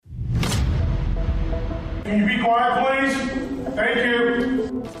Can you be quiet, please? Thank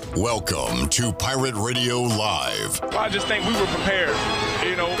you. Welcome to Pirate Radio Live. I just think we were prepared.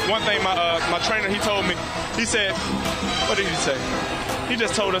 You know, one thing my trainer, he told me, he said, what did he say? He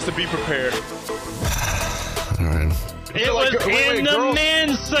just told us to be prepared. All right. It was in the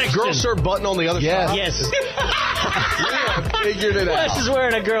men's section. Girl shirt button on the other side. Yes. Yeah, figured it out. Wes is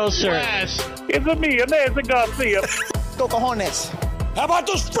wearing a girl's shirt. It's me, Nancy Garcia. Go cojones. How about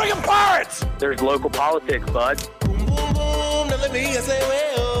those friggin' Pirates? There's local politics, bud. Boom, boom, boom. Now let me hear say,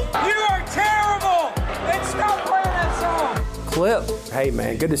 well. You are terrible! And stop playing that song! Clip. Hey,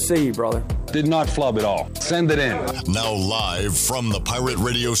 man, good to see you, brother. Did not flub at all. Send it in. Now live from the Pirate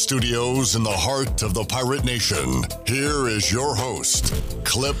Radio studios in the heart of the Pirate Nation, here is your host,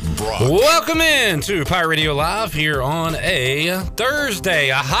 Clip Brock. Welcome in to Pirate Radio Live here on a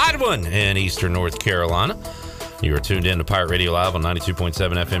Thursday, a hot one in Eastern North Carolina. You are tuned in to Pirate Radio Live on 92.7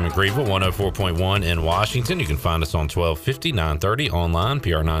 FM in Greenville, 104.1 in Washington. You can find us on 1250, 930 online,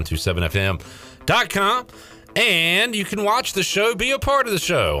 pr927fm.com. And you can watch the show, be a part of the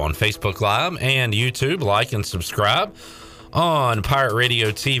show on Facebook Live and YouTube. Like and subscribe on Pirate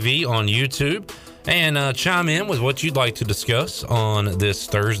Radio TV on YouTube. And chime in with what you'd like to discuss on this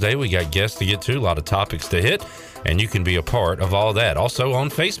Thursday. We got guests to get to, a lot of topics to hit, and you can be a part of all that. Also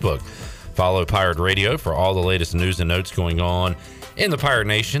on Facebook, follow Pirate Radio for all the latest news and notes going on in the Pirate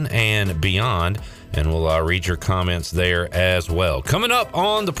Nation and beyond. And we'll read your comments there as well. Coming up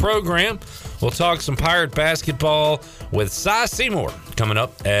on the program, we'll talk some Pirate basketball with Cy Seymour coming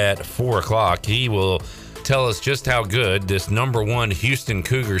up at 4 o'clock. He will tell us just how good this number one Houston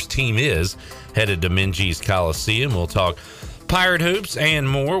Cougars team is headed to Minges Coliseum. We'll talk Pirate hoops and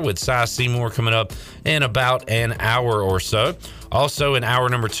more with Cy Seymour coming up in about an hour or so. Also, in hour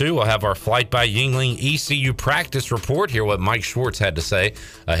number 2, we'll have our Flight by Yuengling ECU practice report. Hear what Mike Schwartz had to say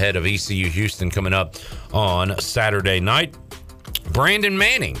ahead of ECU Houston coming up on Saturday night. Brandon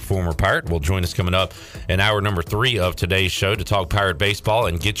Manning, former Pirate, will join us coming up in hour number 3 of today's show to talk Pirate baseball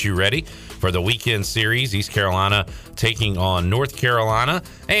and get you ready for the weekend series. East Carolina taking on North Carolina,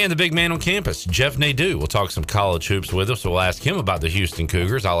 and the big man on campus, Jeff Nadeau, will talk some college hoops with us. We'll ask him about the Houston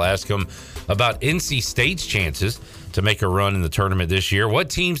Cougars. I'll ask him about NC State's chances to make a run in the tournament this year. What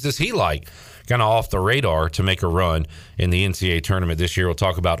teams does he like kind of off the radar to make a run in the NCAA tournament this year? We'll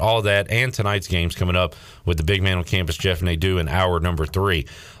talk about all that and tonight's games coming up with the big man on campus, Jeff Nadeau, in hour number 3.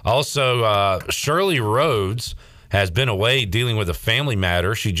 Also, Shirley Rhodes has been away dealing with a family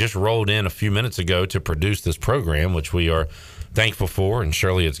matter. She just rolled in a few minutes ago to produce this program, which we are thankful for. And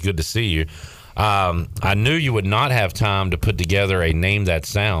Shirley, it's good to see you. I knew you would not have time to put together a Name That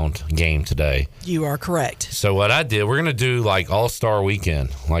Sound game today. You are correct. So what I did, we're going to do like All-Star Weekend,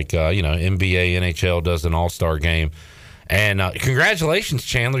 like, NBA, NHL does an All-Star game. And congratulations,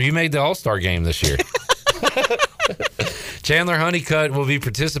 Chandler. You made the All-Star game this year. Chandler Honeycutt will be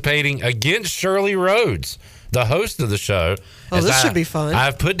participating against Shirley Rhodes, the host of the show. Oh, this should be fun.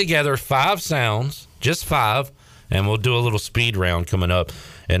 I've put together 5 sounds, just 5, and we'll do a little speed round coming up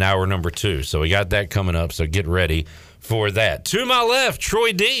in hour number 2. So we got that coming up, so get ready for that. To my left,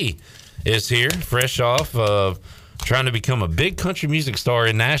 Troy D is here, fresh off of trying to become a big country music star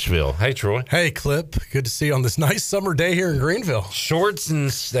in Nashville. Hey, Troy. Hey, Clip. Good to see you on this nice summer day here in Greenville. Shorts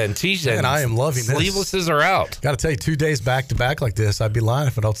and t-shirts. And I am loving this. Sleevelesses are out. Got to tell you, 2 days back-to-back like this, I'd be lying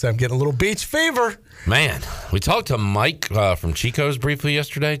if I don't say I'm getting a little beach fever. Man, we talked to Mike from Chico's briefly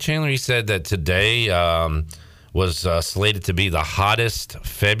yesterday, Chandler. He said that today was slated to be the hottest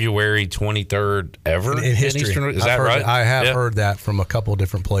February 23rd ever in history. Eastern, is that right? I have heard that from a couple of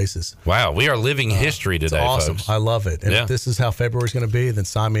different places. Wow, we are living history today, it's awesome. Folks. I love it. And if this is how February's going to be, then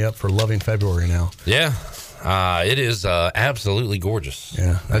sign me up for loving February now. Yeah, it is absolutely gorgeous.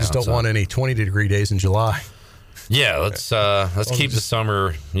 Yeah, I just don't want any 20-degree days in July. Yeah, let's keep the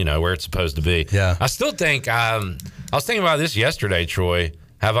summer, where it's supposed to be. Yeah, I still think I was thinking about this yesterday, Troy.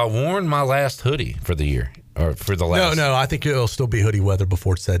 Have I worn my last hoodie for the year? Or for the last? No, I think it'll still be hoodie weather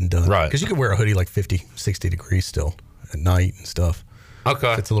before it's said and done. Right. Because you can wear a hoodie like 50, 60 degrees still at night and stuff.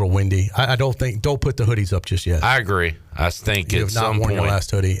 Okay. If it's a little windy. I don't put the hoodies up just yet. I agree. I think you at have not some worn point. your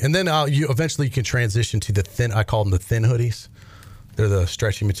last hoodie. And then eventually you can transition to the thin, I call them the thin hoodies. They're the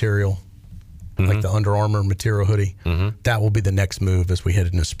stretchy material, like the Under Armour material hoodie. Mm-hmm. That will be the next move as we head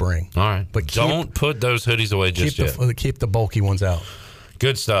into spring. All right. But don't put those hoodies away just yet. Keep the bulky ones out.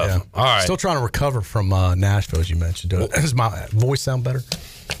 Good stuff. Yeah. All right. Still trying to recover from Nashville, as you mentioned. Does my voice sound better?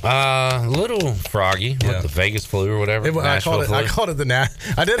 A little froggy with the Vegas flu or whatever. I called it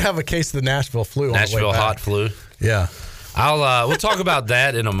I did have a case of the Nashville flu. Nashville on the way back. hot flu. Yeah. We'll talk about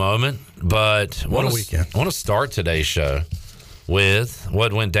that in a moment. But what a weekend! I want to start today's show with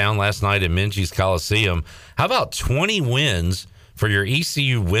what went down last night at Minges Coliseum. How about 20 wins for your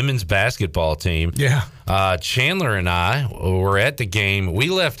ECU women's basketball team? Yeah. Chandler and I were at the game. We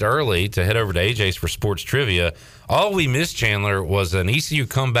left early to head over to AJ's for sports trivia. All we missed, Chandler, was an ECU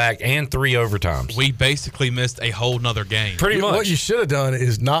comeback and 3 overtimes. We basically missed a whole nother game. Pretty much. What you should have done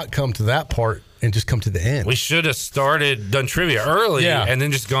is not come to that part and just come to the end. We should have done trivia early and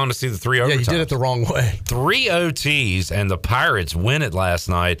then just gone to see the 3 overtimes. Yeah, you did it the wrong way. 3 OTs, and the Pirates win it last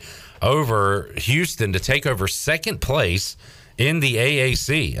night over Houston to take over second place in the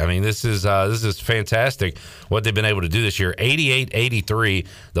AAC. I mean, this is fantastic what they've been able to do this year. 88-83,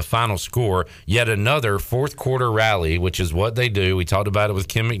 the final score. Yet another fourth quarter rally, which is what they do. We talked about it with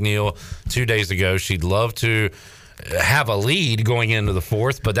Kim McNeil 2 days ago. She'd love to have a lead going into the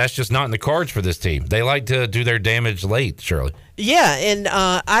fourth, but that's just not in the cards for this team. They like to do their damage late, Shirley. Yeah, and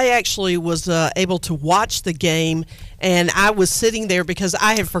I actually was able to watch the game, and I was sitting there because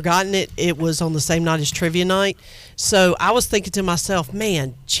I had forgotten it. It was on the same night as trivia night. So I was thinking to myself,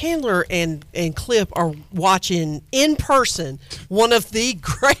 man, Chandler and Clip are watching in person one of the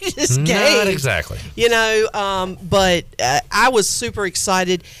greatest games. Not exactly. You know, but I was super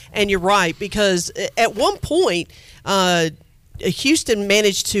excited, and you're right, because at one point Houston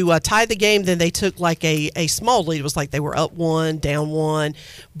managed to tie the game. Then they took like a small lead. It was like they were up 1, down 1.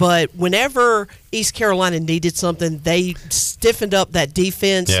 But whenever East Carolina needed something, they stiffened up that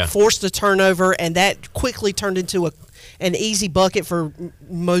defense, forced a turnover, and that quickly turned into an easy bucket for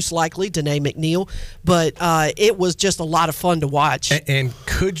most likely Danae McNeil. But it was just a lot of fun to watch. And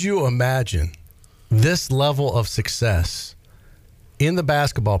could you imagine this level of success in the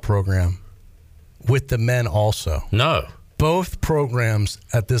basketball program with the men also? No. Both programs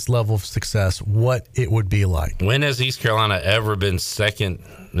at this level of success, what it would be like. When has East Carolina ever been second,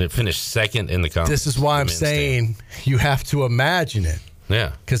 finished second in the conference? This is why I'm saying you have to imagine it.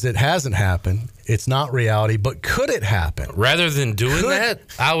 Yeah. Because it hasn't happened. It's not reality, but could it happen? Rather than doing that,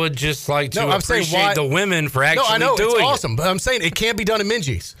 I would just like to appreciate the women for actually doing it. No, I know, it's awesome, but I'm saying it can't be done in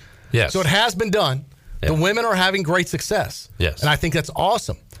Minges. Yes. So it has been done. Yeah. The women are having great success. Yes. And I think that's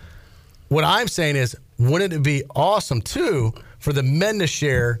awesome. What I'm saying is, wouldn't it be awesome, too, for the men to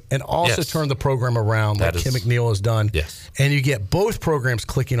share and also turn the program around like Kim McNeil has done? Yes. And you get both programs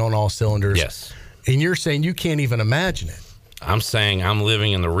clicking on all cylinders. Yes. And you're saying you can't even imagine it. I'm saying I'm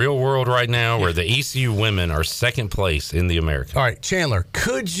living in the real world right now where the ECU women are second place in the American. All right, Chandler,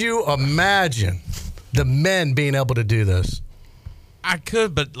 could you imagine the men being able to do this? I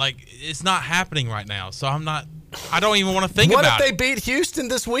could, but, it's not happening right now, so I don't even want to think about it. What if they beat Houston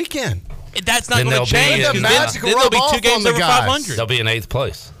this weekend? That's not going to change. Then they'll be 2 games over 500. They'll be in 8th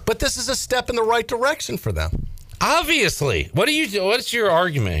place. But this is a step in the right direction for them. Obviously. What's your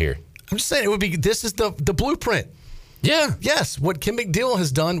argument here? I'm just saying this is the blueprint. Yeah. Yes, what Kim McNeil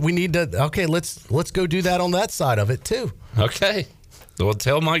has done, we need to let's go do that on that side of it too. Okay. Well,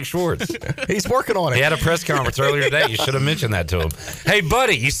 tell Mike Schwartz. He's working on it. He had a press conference earlier today. You should have mentioned that to him. Hey,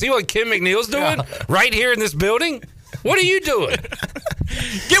 buddy, you see what Kim McNeil's doing right here in this building? What are you doing?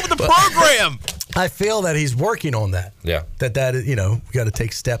 Get with the program. I feel that he's working on that. Yeah. That you got to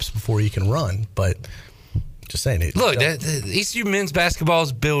take steps before you can run. But just saying it. Look, ECU men's basketball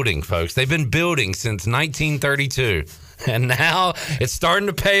is building, folks. They've been building since 1932, and now it's starting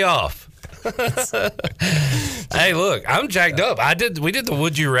to pay off. Hey, look, I'm jacked up. We did the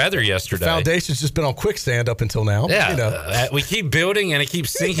Would You Rather yesterday. The foundation's just been on quicksand up until now. Yeah, we keep building and it keeps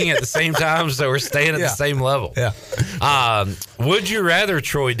sinking at the same time, so we're staying at the same level. Yeah. Would you rather,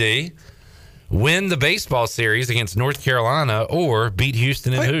 Troy D, win the baseball series against North Carolina or beat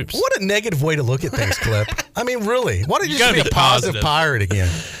Houston in hoops? What a negative way to look at things, Clip. I mean, really. Why don't you just be a positive pirate again?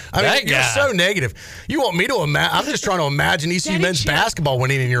 I mean, you're so negative. You want me to imagine? I'm just trying to imagine ECU men's basketball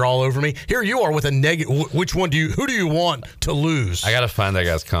winning, and you're all over me. Here you are with a negative. Which one who do you want to lose? I got to find that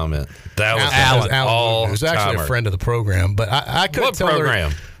guy's comment. That was Alan. Who's actually a friend of the program, but I couldn't tell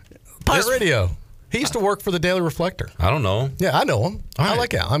program? Pirate Radio. He used to work for the Daily Reflector. I don't know. Yeah, I know him. I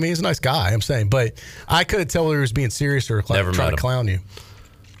like Al. I mean, he's a nice guy, I'm saying. But I couldn't tell whether he was being serious or trying to clown you.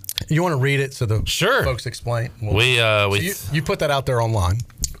 You want to read it so the folks explain? You put that out there online.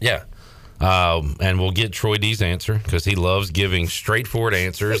 Yeah. And we'll get Troy D's answer because he loves giving straightforward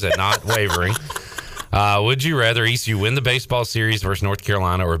answers and not wavering. Would you rather ECU win the baseball series versus North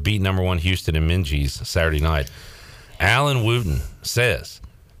Carolina or beat number 1 Houston in Minges Saturday night? Alan Wooten says,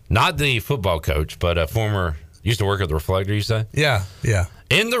 not the football coach, but a former, used to work at the Reflector, you say? Yeah.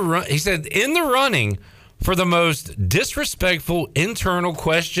 He said, in the running for the most disrespectful internal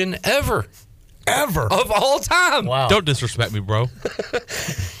question ever. Of all time. Wow. Don't disrespect me, bro.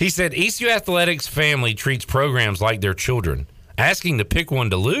 He said, ECU Athletics family treats programs like their children. asking to pick one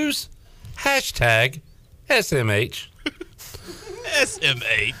to lose? Hashtag SMH.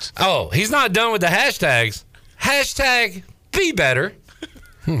 SMH. Oh, he's not done with the hashtags. Hashtag be better.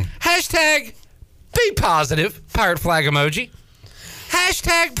 Hashtag be positive. Pirate flag emoji.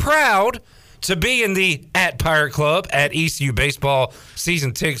 Hashtag proud to be in the at Pirate Club at ECU Baseball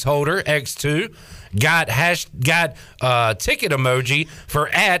season tickets holder X2. Got ticket emoji for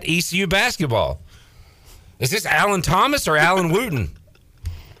at ECU Basketball. Is this Alan Thomas or Alan Wooten?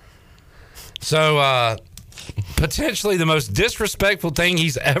 So, potentially the most disrespectful thing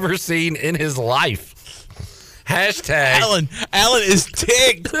he's ever seen in his life. Hashtag Alan is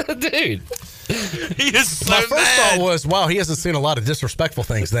ticked. Dude. He is so My first mad. thought was, wow, he hasn't seen a lot of disrespectful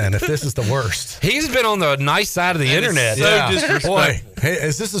things then, if this is the worst. He's been on the nice side of the internet. So disrespectful. Boy, hey,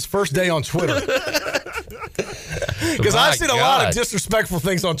 is this his first day on Twitter? Because I've seen a lot of disrespectful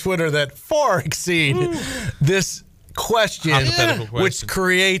things on Twitter that far exceed this question, which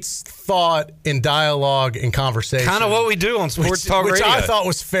creates thought and dialogue and conversation. Kind of what we do on Sports Talk Radio. Which I thought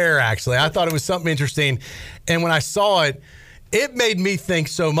was fair, actually. I thought it was something interesting. And when I saw it, it made me think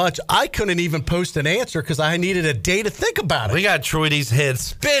so much. I couldn't even post an answer because I needed a day to think about it. We got Troy D's head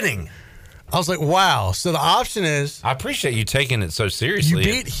spinning. I was like, wow. So the option is... I appreciate you taking it so seriously.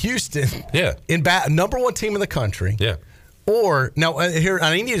 You beat Houston. Yeah. In number one team in the country. Yeah. Or, now, here,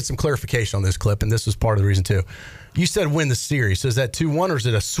 I needed some clarification on this clip, and this was part of the reason, too. You said win the series. So is that 2-1 or is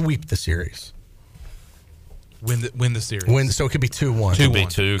it a sweep the series? Win the series. So it could be 2-1. Could be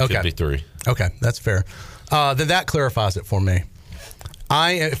 2, could be 3. Okay, that's fair. Then that clarifies it for me.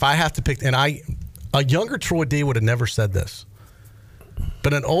 If I have to pick, and a younger Troy D would have never said this,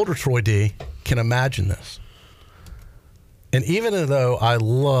 but an older Troy D can imagine this. And even though I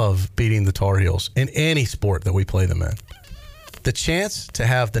love beating the Tar Heels in any sport that we play them in, the chance to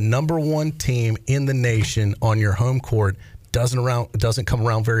have the number one team in the nation on your home court doesn't come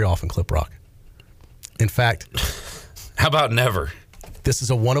around very often, Clip Rock. In fact, how about never? This is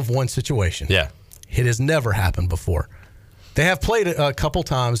a one-of-one situation. Yeah. It has never happened before. They have played a couple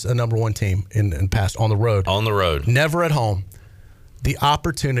times a number one team in past on the road. On the road. Never at home. The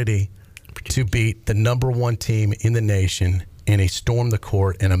opportunity to beat the number one team in the nation in a storm the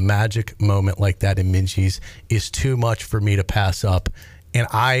court in a magic moment like that in Minji's is too much for me to pass up. And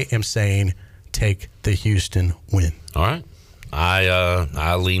I am saying take the Houston win. All right.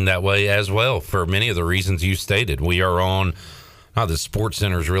 I lean that way as well for many of the reasons you stated. We are on... Not that Sports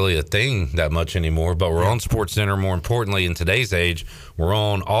Center is really a thing that much anymore, but we're on Sports Center. More importantly, in today's age, we're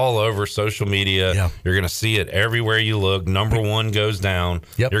on all over social media. Yeah. You're going to see it everywhere you look. Number one goes down.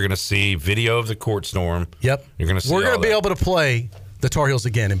 Yep. You're going to see video of the court storm. Yep. You're going to see We're going to be that. able to play the Tar Heels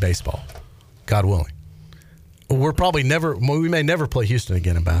again in baseball, God willing. We may never play Houston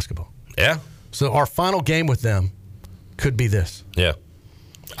again in basketball. Yeah. So our final game with them could be this. Yeah.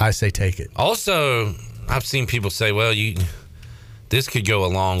 I say take it. Also, I've seen people say, well, this could go a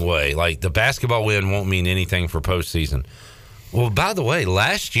long way. Like, the basketball win won't mean anything for postseason. Well, by the way,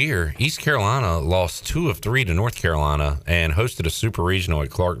 last year, East Carolina lost 2 of 3 to North Carolina and hosted a super regional at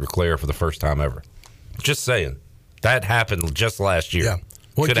Clark LeClaire for the first time ever. Just saying. That happened just last year. Yeah.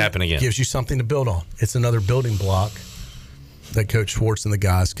 Well, could happen again. Gives you something to build on. It's another building block that Coach Schwartz and the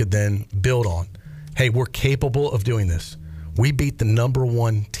guys could then build on. Hey, we're capable of doing this. We beat the number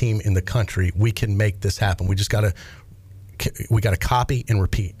one team in the country. We can make this happen. We just got to copy and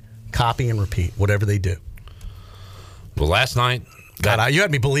repeat. Copy and repeat, whatever they do. Well, last night... God, you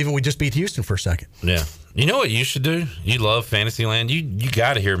had me believing we just beat Houston for a second. Yeah. You know what you should do? You love Fantasyland. You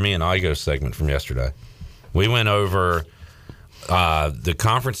got to hear me and Igo's segment from yesterday. We went over the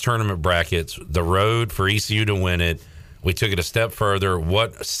conference tournament brackets, the road for ECU to win it. We took it a step further.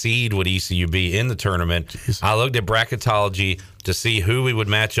 What seed would ECU be in the tournament? Jeez. I looked at bracketology to see who we would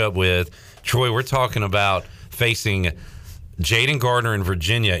match up with. Troy, we're talking about facing Jaden Gardner in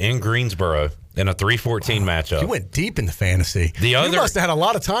Virginia in Greensboro in a 3-14 matchup. You went deep into fantasy. You must have had a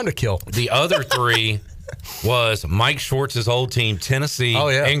lot of time to kill. The other 3 was Mike Schwartz's old team, Tennessee,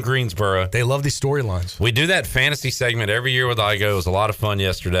 in Greensboro. They love these storylines. We do that fantasy segment every year with Igo. It was a lot of fun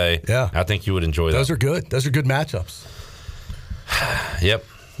yesterday. Yeah. I think you would enjoy that. Those are good. Those are good matchups. Yep.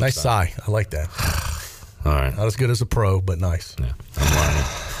 Nice sigh. I like that. All right. Not as good as a pro, but nice. Yeah. I'm learning.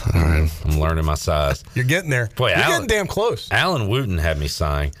 All right. I'm learning my size. You're getting there. Boy, You're getting damn close. Alan Wooten had me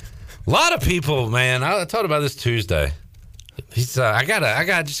sighing. A lot of people, man. I thought about this Tuesday. He's. I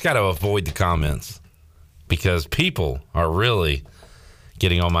just gotta avoid the comments because people are really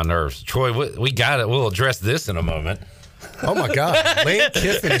getting on my nerves. Troy, we got it. We'll address this in a moment. Oh my God, Lane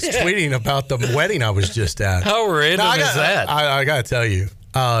Kiffin is tweeting about the wedding I was just at. How random is that? I got to tell you,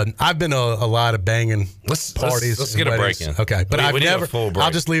 I've been a lot of banging parties. Let's get a break in. Okay, but I've never. Full break.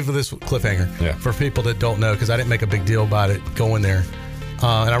 I'll just leave with this cliffhanger for people that don't know, because I didn't make a big deal about it going there,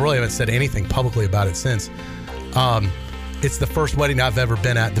 and I really haven't said anything publicly about it since. It's the first wedding I've ever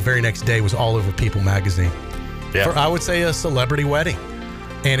been at. The very next day was all over People magazine. Yeah. For, I would say, a celebrity wedding.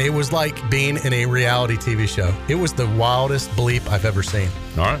 And it was like being in a reality TV show. It was the wildest bleep I've ever seen.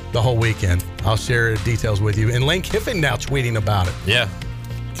 All right. The whole weekend. I'll share details with you. And Lane Kiffin now tweeting about it. Yeah.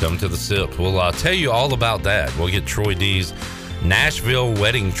 Come to the SIP. We'll tell you all about that. We'll get Troy D's Nashville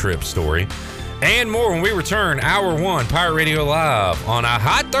wedding trip story and more when we return. Hour 1, Pirate Radio Live on a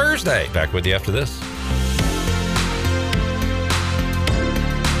hot Thursday. Back with you after this.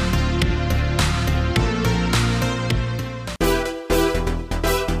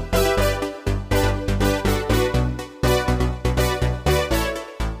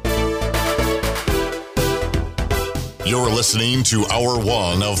 You're listening to Hour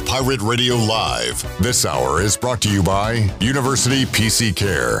 1 of Pirate Radio Live. This hour is brought to you by University PC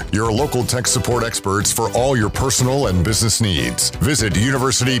Care, your local tech support experts for all your personal and business needs. Visit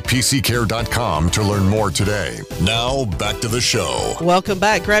universitypccare.com to learn more today. Now, back to the show. Welcome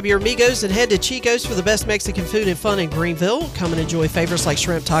back. Grab your amigos and head to Chico's for the best Mexican food and fun in Greenville. Come and enjoy favorites like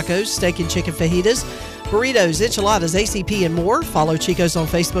shrimp tacos, steak and chicken fajitas, burritos, enchiladas, ACP, and more. Follow Chico's on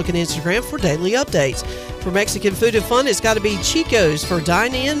Facebook and Instagram for daily updates. For Mexican food and fun, it's got to be Chico's for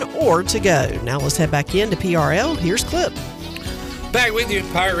dine-in or to go. Now let's head back into PRL. Here's Clip. Back with you,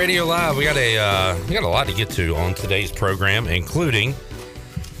 Pirate Radio Live. We got a lot to get to on today's program, including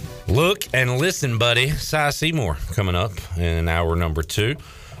Look and Listen, buddy. Cy Seymour coming up in hour number 2.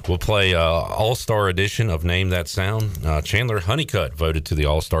 We'll play All-Star edition of Name That Sound. Chandler Honeycutt voted to the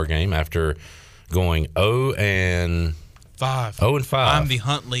All-Star game after going 0-5. I'm the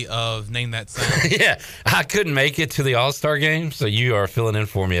Huntley of Name That Sound. Yeah, I couldn't make it to the All-Star game, so you are filling in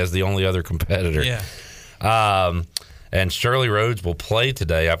for me as the only other competitor. Yeah. And Shirley Rhodes will play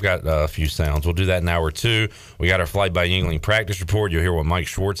today. I've got a few sounds. We'll do that in hour 2. We got our Flight by Yuengling practice report. You'll hear what Mike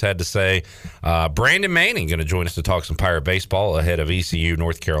Schwartz had to say. Brandon Manning going to join us to talk some Pirate baseball ahead of ECU,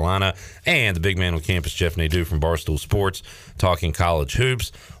 North Carolina, and the big man on campus, Jeff Nadeau from Barstool Sports, talking college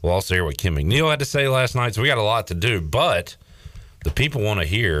hoops. We'll also hear what Kim McNeil had to say last night. So we got a lot to do, but the people want to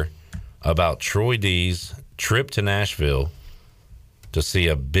hear about Troy D's trip to Nashville to see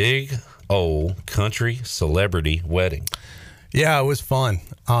a big old country celebrity wedding. Yeah, it was fun.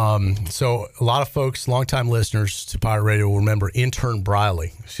 So a lot of folks, longtime listeners to Pirate Radio, will remember intern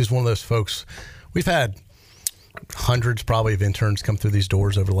Briley. She's one of those folks. We've had hundreds probably of interns come through these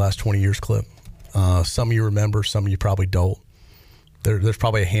doors over the last 20 years, Clip. Some of you remember, some of you probably don't. There's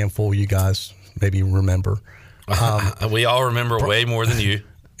probably a handful of you guys maybe remember. We all remember way more than you.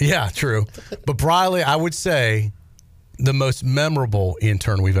 Yeah, true. But Briley, I would say, the most memorable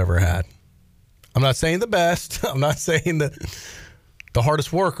intern we've ever had. I'm not saying the best. I'm not saying the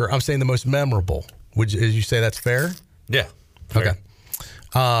hardest worker. I'm saying the most memorable. Would you say that's fair? Yeah. Fair.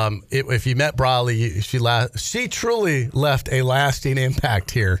 Okay. If you met Briley, she truly left a lasting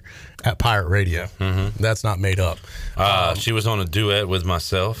impact here at Pirate Radio. Mm-hmm. That's not made up. She was on a duet with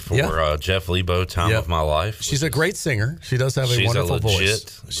myself for Jeff Lebo, Time of My Life. She's a great singer. She does have a wonderful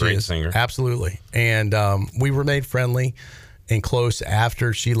voice. Great singer. Absolutely. And we remained friendly and close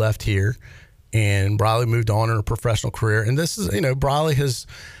after she left here. And Briley moved on in her professional career. And this is, Briley has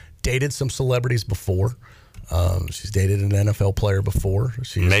dated some celebrities before. She's dated an NFL player before.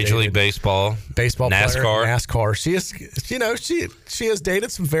 Major League Baseball, NASCAR. She is, she has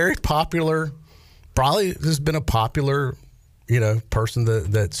dated some very popular. Briley has been a popular, person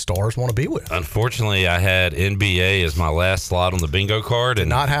that stars want to be with. Unfortunately, I had NBA as my last slot on the bingo card, and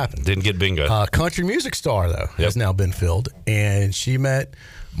not happen. Didn't get bingo. Country music star though has now been filled, and she met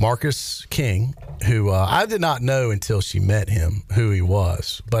Marcus King, who I did not know until she met him who he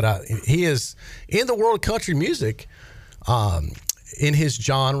was. But he is in the world of country music, in his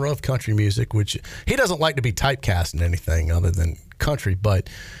genre of country music, which he doesn't like to be typecast in anything other than country. But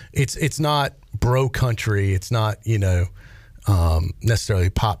it's not bro country. It's not necessarily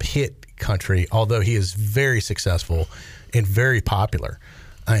pop hit country. Although he is very successful and very popular,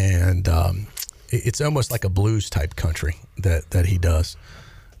 and it's almost like a blues type country that he does.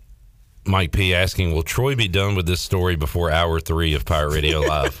 Mike P. asking, will Troy be done with this story before hour 3 of Pirate Radio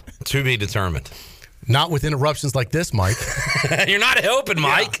Live? To be determined. Not with interruptions like this, Mike. You're not helping,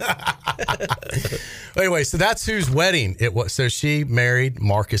 Mike. Anyway, so that's whose wedding it was. So she married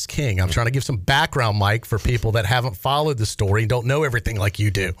Marcus King. I'm trying to give some background, Mike, for people that haven't followed the story and don't know everything like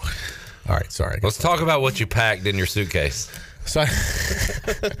you do. All right, sorry. Let's talk about what you packed in your suitcase. So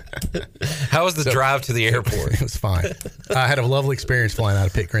How was the drive to the airport? It was fine. I had a lovely experience flying out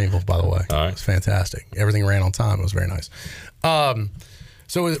of Pitt Greenville, by the way. All right. It was fantastic. Everything ran on time. It was very nice.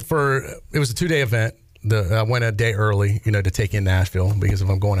 So it was a 2-day event. I went a day early, to take in Nashville, because if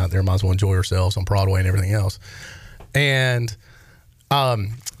I'm going out there, I might as well enjoy ourselves on Broadway and everything else. And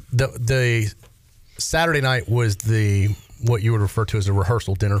the Saturday night was what you would refer to as a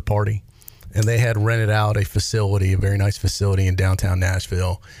rehearsal dinner party. And they had rented out a very nice facility in downtown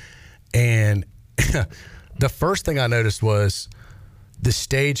Nashville. And the first thing I noticed was the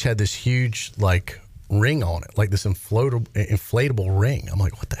stage had this huge, ring on it, like this inflatable ring. I'm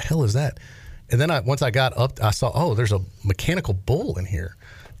like, what the hell is that? And then once I got up, I saw, there's a mechanical bull in here.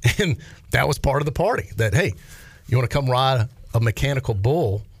 And that was part of the party, that, hey, you want to come ride a mechanical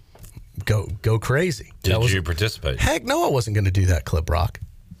bull, go crazy. Did you participate? Heck no, I wasn't going to do that, Clip Rock.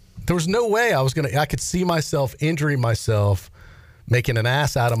 There was no way I could see myself injuring myself, making an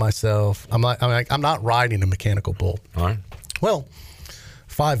ass out of myself. I'm not riding a mechanical bull. All right. Well,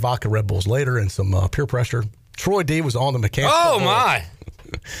 5 vodka Red Bulls later and some peer pressure, Troy D was on the mechanical bull. Oh, my.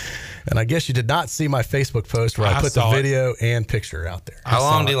 And I guess you did not see my Facebook post where I put the video and picture out there. How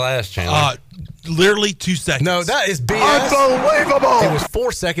long did it last, Chandler? Literally 2 seconds. No, that is BS. Unbelievable. It was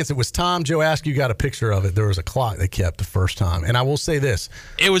 4 seconds. It was time. Joe Askew got a picture of it. There was a clock they kept the first time. And I will say this.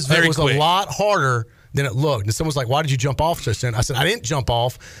 It was very quick. A lot harder than it looked. And someone's like, why did you jump off so soon? I said, I didn't jump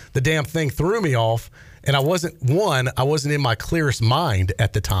off. The damn thing threw me off. And I wasn't in my clearest mind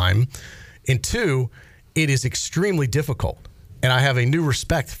at the time. And 2, it is extremely difficult. And I have a new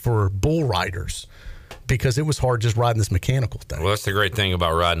respect for bull riders because it was hard just riding this mechanical thing. Well, that's the great thing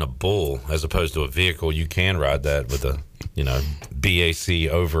about riding a bull as opposed to a vehicle. You can ride that with a,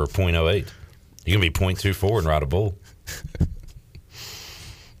 BAC over 0.08. You can be 0.24 and ride a bull.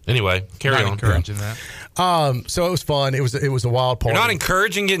 Anyway, carry on. Encouraging that. So it was fun. It was a wild party. You're not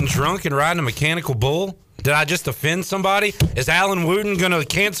encouraging getting drunk and riding a mechanical bull? Did I just offend somebody? Is Alan Wooten going to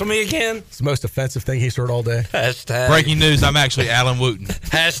cancel me again? It's the most offensive thing he's heard all day. Hashtag. Breaking news, I'm actually Alan Wooten.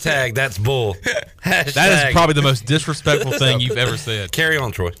 Hashtag, that's bull. Hashtag. That is probably the most disrespectful thing you've ever said. Carry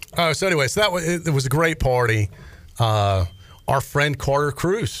on, Troy. So anyway, it was a great party. Our friend Carter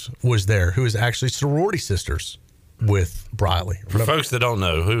Cruz was there, who is actually sorority sisters with Briley. For folks that don't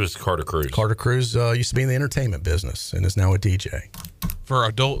know, who is Carter Cruz? Carter Cruz used to be in the entertainment business and is now a DJ. For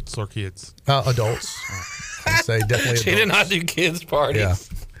adults or kids? Adults. I'd say definitely adults. She did not do kids' parties. Yeah.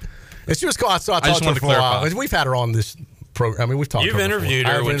 And she was cool. So I talked to her for a while. We've had her on this program. I mean, we've talked to her before. Interviewed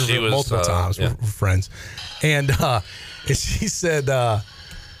her when she was multiple times. Yeah. We're friends. And she said,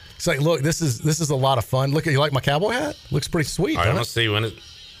 it's like, look, this is a lot of fun. Look, you like my cowboy hat? Looks pretty sweet. All right, I'm going to see when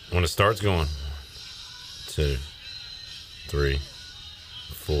it starts going. 2, 3,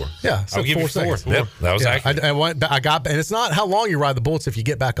 4. Yeah, so I'll give 4 you 4. seconds. Yep, that was accurate. I got, and it's not how long you ride the bull, it's if you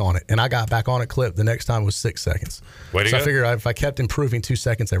get back on it. And I got back on it clip. The next time was 6 seconds. Way to go. I figured if I kept improving 2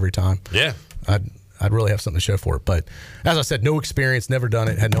 seconds every time, I'd really have something to show for it. But as I said, no experience, never done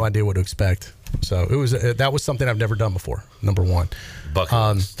it, had no idea what to expect. So that was something I've never done before. Number one.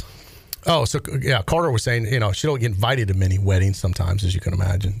 Bucket list. Carter was saying, she don't get invited to many weddings sometimes, as you can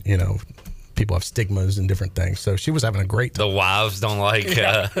imagine. People have stigmas and different things. So she was having a great time. The wives don't like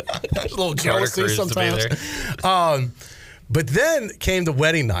a little jealousy sometimes. But then came the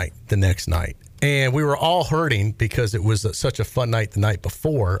wedding night the next night. And we were all hurting because it was such a fun night the night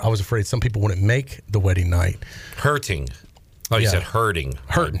before. I was afraid some people wouldn't make the wedding night. Hurting. Oh, you said hurting.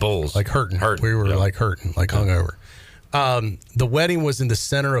 Hurting. Like bulls. Like hurting. We were hurting, hungover. The wedding was in the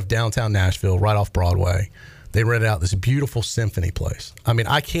center of downtown Nashville, right off Broadway. They rented out this beautiful symphony place. I mean,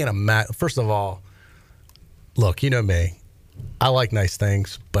 I can't imagine. First of all, look, you know me. I like nice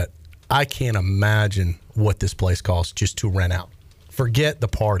things, but I can't imagine what this place costs just to rent out. Forget the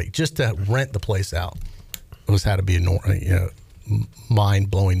party. Just to rent the place out had to be a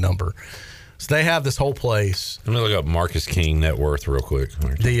mind-blowing number. So they have this whole place. Let me look up Marcus King net worth real quick.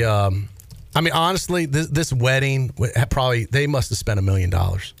 Honestly, this wedding they must have spent $1 million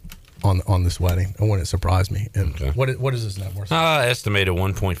on this wedding. It wouldn't surprise me. And what is this net worth? Estimated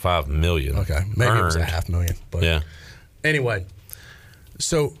 $1.5 million. Okay, maybe it was $500,000. But yeah. Anyway,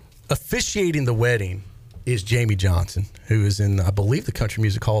 so officiating the wedding is Jamie Johnson, who is in, I believe, the Country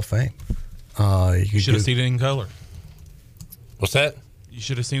Music Hall of Fame. You should have seen it in color. What's that? You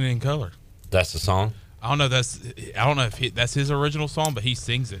should have seen it in color. That's the song? I don't know if that's his original song, but he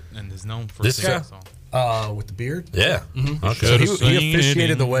sings it and is known for that song. With the beard? Yeah. Mm-hmm. Okay. So he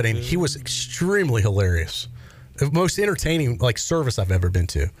officiated the wedding. He was extremely hilarious. The most entertaining service I've ever been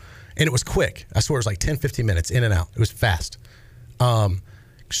to. And it was quick. I swear it was 10, 15 minutes in and out. It was fast.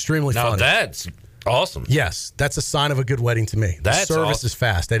 Extremely funny. Now Awesome. Yes, that's a sign of a good wedding to me. The service is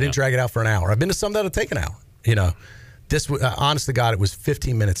fast. They didn't drag it out for an hour. I've been to some that'll take an hour. You know, this honest to God, it was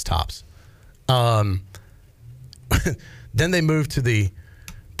 15 minutes tops. Then they moved to the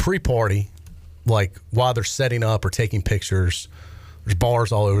pre-party, like while they're setting up or taking pictures. There's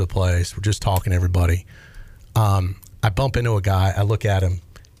bars all over the place. We're just talking to everybody. I bump into a guy. I look at him.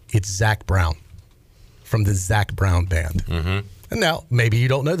 It's Zac Brown from the Zac Brown Band. Mm-hmm. And now, maybe you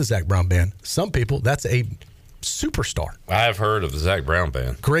don't know the Zac Brown Band. Some people, that's a superstar. I have heard of the Zac Brown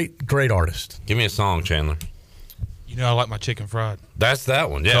Band. Great artist. Give me a song, Chandler. You know I like my chicken fried. That's that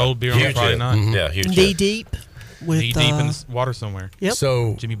one, yeah. Cold beer on Friday night. Mm-hmm. Yeah, huge. Knee deep. Knee deep in the water somewhere. Yep.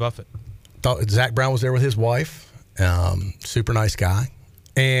 So Jimmy Buffett. Thought Zac Brown was there with his wife. Super nice guy.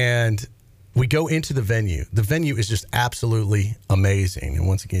 And we go into the venue. The venue is just absolutely amazing. And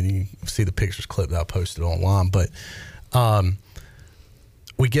once again, you see the pictures clip that I posted online. But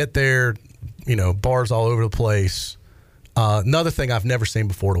we get there, you know, bars all over the place. Another thing I've never seen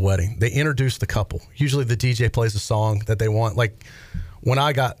before at a wedding, they introduce the couple. Usually the DJ plays a song that they want. Like when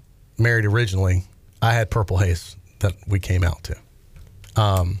I got married originally, I had Purple Haze that we came out to.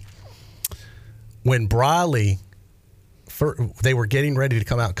 When Briley, they were getting ready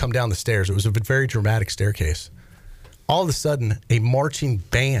to come down the stairs. It was a very dramatic staircase. All of a sudden, a marching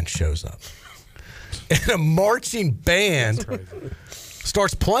band shows up. And a marching band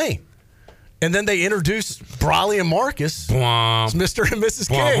starts playing. And then they introduce Briley and Marcus as Mr. and Mrs.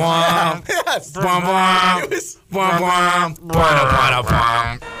 King. Yes.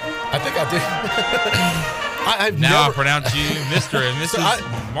 I think I did. I pronounce you Mr. and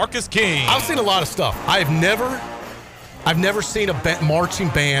Mrs. Marcus King. I've seen a lot of stuff. I've never seen a marching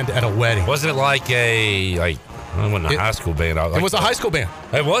band at a wedding. Was it like it wasn't a high school band? It was a high school band.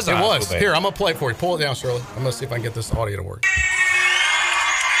 It was a high school band. Here, I'm going to play it for you. Pull it down, Shirley. I'm going to see if I can get this audio to work.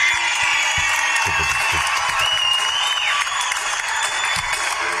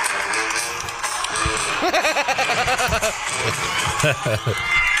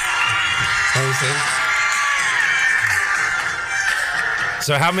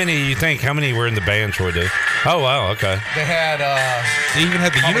 So how many were in the band, Troy did? Oh, wow, okay. They had they even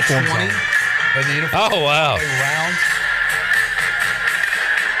had the uniforms on. Oh, wow.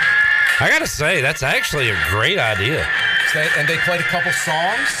 I got to say, that's actually a great idea. And they played a couple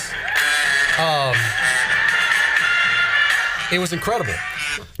songs. It was incredible.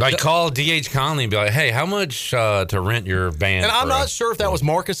 Like call D.H. Conley and be like, hey, how much to rent your band? And I'm not sure if that was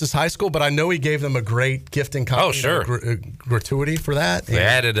Marcus's high school, but I know he gave them a great gifting gratuity for that. They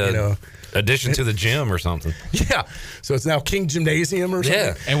added a addition to the gym or something. Yeah. So it's now King Gymnasium or something.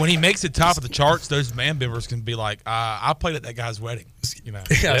 Yeah. And when he makes it top of the charts, those band members can be like, I played at that guy's wedding. You know.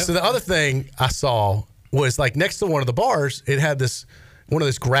 Yeah. So the other thing I saw was like next to one of the bars, it had one of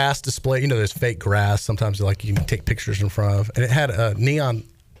those grass display, those fake grass. Sometimes you can take pictures in front of, and it had a neon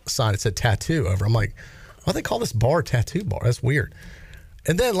sign that said tattoo over. I'm like, why do they call this bar Tattoo Bar? That's weird.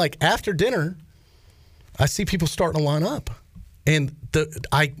 And then like after dinner, I see people starting to line up, and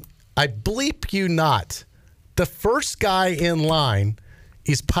I bleep you not, the first guy in line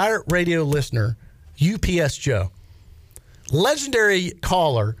is Pirate Radio listener UPS Joe, legendary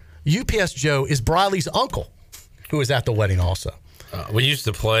caller. UPS Joe is Briley's uncle, who was at the wedding also. We used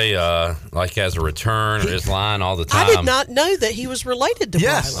to play like as a return his line all the time. I did not know that he was related to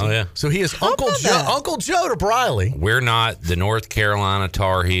Briley. Oh, yeah. So he is Uncle Joe to Briley. We're not the North Carolina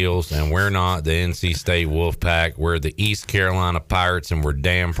Tar Heels, and we're not the NC State Wolfpack. We're the East Carolina Pirates, and we're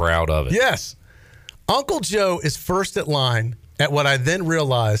damn proud of it. Yes. Uncle Joe is first at line at what I then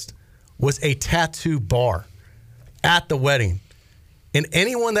realized was a tattoo bar at the wedding. And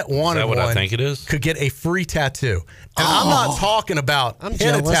anyone that wanted one I think it is? could get a free tattoo. And I'm not talking about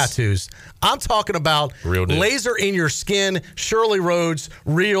henna tattoos. I'm talking about real laser in your skin, Shirley Rhodes,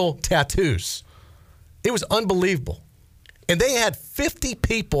 real tattoos. It was unbelievable. And they had 50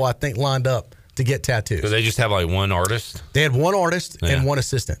 people, I think, lined up to get tattoos. Do they just have like one artist? They had one artist and one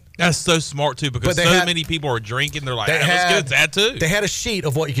assistant. That's so smart, too, because many people are drinking. They're like, let's get a tattoo. They had a sheet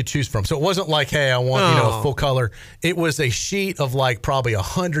of what you could choose from. So it wasn't like, hey, I want a full color. It was a sheet of like probably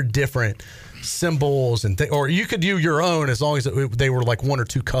 100 different symbols, or you could do your own as long as they were like one or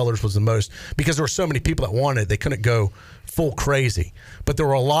two colors was the most, because there were so many people that wanted it. They couldn't go full crazy. But there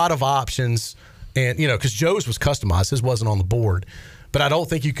were a lot of options, and because Joe's was customized. His wasn't on the board. But I don't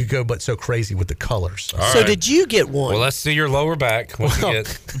think you could go but so crazy with the colors. All right. Did you get one? Well, let's see your lower back. What you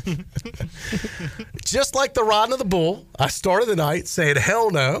get? Just like the riding of the bull, I started the night saying,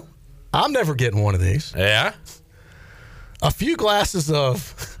 hell no, I'm never getting one of these. Yeah? A few glasses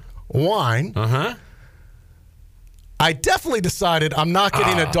of wine. Uh-huh. I definitely decided I'm not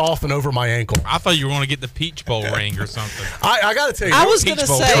getting a dolphin over my ankle. I thought you were going to get the Peach Bowl ring or something. I got to tell you, I was going to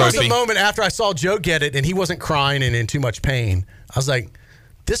say, there was a moment after I saw Joe get it and he wasn't crying and in too much pain. I was like,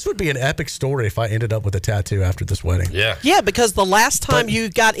 this would be an epic story if I ended up with a tattoo after this wedding. Yeah, because the last time you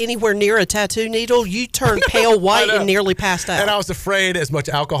got anywhere near a tattoo needle, you turned pale white and nearly passed out. And I was afraid, as much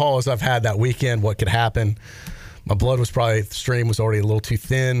alcohol as I've had that weekend, what could happen. My blood was probably, the stream was already a little too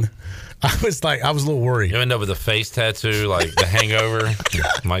thin. I was a little worried. You end up with a face tattoo like The Hangover.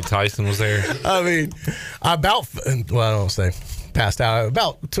 Mike Tyson was there. I mean, I don't say passed out. I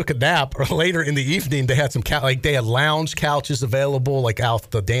about took a nap. Or later in the evening, they had some they had lounge couches available, like out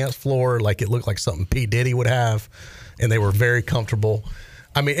the dance floor, like it looked like something P. Diddy would have, and they were very comfortable.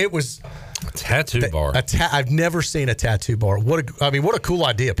 I mean, it was a tattoo bar. I've never seen a tattoo bar. What a cool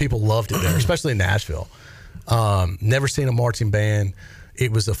idea. People loved it there, especially in Nashville. Never seen a marching band.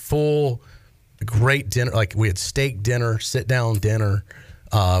 It was a full, great dinner. Like we had steak dinner, sit down dinner.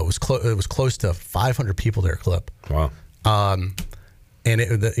 It was close to 500 people there, Clip. Wow. And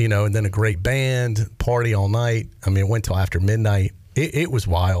and then a great band, party all night. I mean, it went till after midnight. It was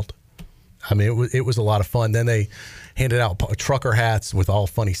wild. I mean, it was a lot of fun. Then they handed out trucker hats with all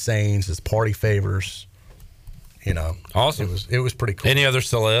funny sayings as party favors. Awesome. It was pretty cool. Any other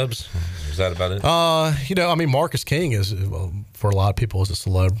celebs? Is that about it? I mean, Marcus King is, for a lot of people, is a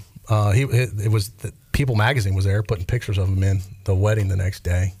celeb. It was People Magazine was there putting pictures of him in the wedding the next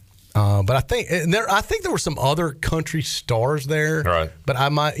day. But I think there were some other country stars there. Right. But I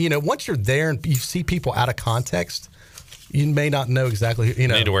might, once you're there and you see people out of context, you may not know exactly. You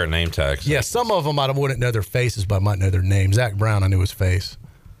need to wear name tags. Yeah, some of them I wouldn't know their faces, but I might know their names. Zach Brown, I knew his face,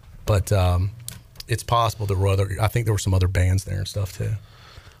 but it's possible there were I think there were some other bands there and stuff too.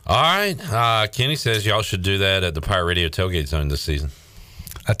 All right. Kenny says y'all should do that at the Pirate Radio Tailgate Zone this season.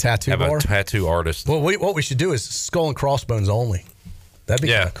 A tattoo bar? Have a tattoo artist. Well, what we should do is skull and crossbones only. That'd be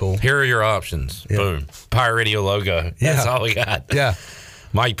kind of cool. Here are your options. Yeah. Boom. Pirate Radio logo. That's all we got. Yeah.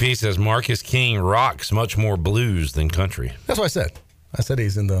 Mike P says Marcus King rocks much more blues than country. That's what I said. I said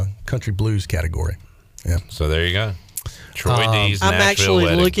he's in the country blues category. Yeah. So there you go. Troy D's I'm Nashville actually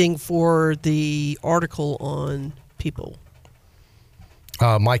wedding. looking for the article on People.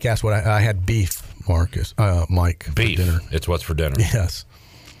 Mike asked what I had beef, Marcus. Mike. Beef. For dinner. It's what's for dinner. Yes.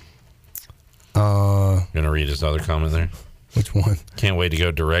 Going to read his other comment there. Which one? Can't wait to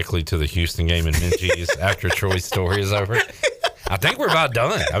go directly to the Houston game in Minji's after Troy's story is over. I think we're about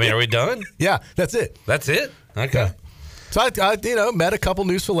done. I mean, are we done? Yeah, that's it. That's it? Okay. Yeah. So I met a couple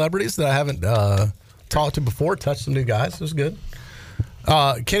new celebrities that I haven't talked to before, touched some new guys. It was good.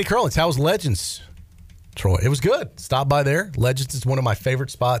 Kenny Curlins, how was Legends, Troy? It was good. Stop by there. Legends is one of my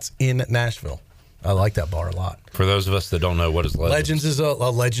favorite spots in Nashville. I like that bar a lot. For those of us that don't know, what is Legends? Legends is a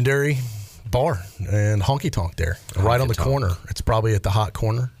legendary bar and honky tonk there, right on the corner. It's probably at the hot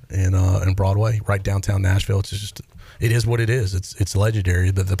corner in Broadway, right downtown Nashville. It is what it is. It's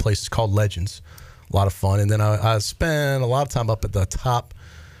legendary. The place is called Legends. A lot of fun. And then I spent a lot of time up at the top,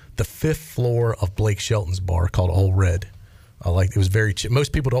 the 5th floor of Blake Shelton's bar called Old Red. It was very cheap.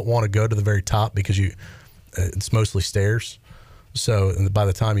 Most people don't want to go to the very top because it's mostly stairs. So by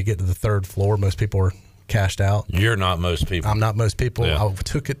the time you get to the 3rd floor, most people are cashed out. You're not most people. I'm not most people. Yeah. I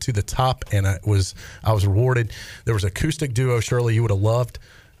took it to the top, and I was rewarded. There was an acoustic duo, Shirley, you would have loved,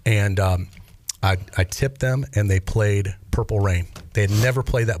 and I tipped them, and they played Purple Rain. They had never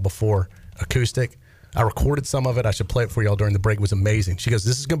played that before, acoustic. I recorded some of it. I should play it for y'all during the break. It was amazing. She goes,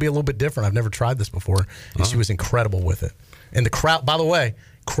 this is going to be a little bit different. I've never tried this before. And she was incredible with it. And the crowd, by the way,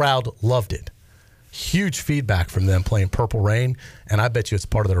 loved it. Huge feedback from them playing Purple Rain, and I bet you it's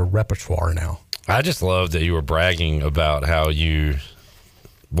part of their repertoire now. I just love that you were bragging about how you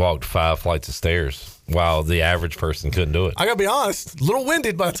walked 5 flights of stairs while the average person couldn't do it. I got to be honest, a little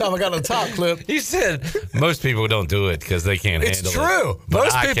winded by the time I got to the top, Clip. You said most people don't do it because they can't handle it. It's true.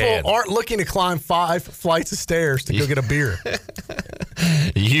 Most people aren't looking to climb 5 flights of stairs to go get a beer.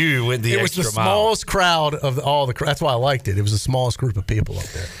 You went the extra mile. It was the smallest crowd of all the. That's why I liked it. It was the smallest group of people up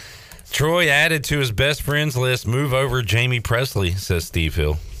there. Troy added to his best friends list, move over Jamie Presley, says Steve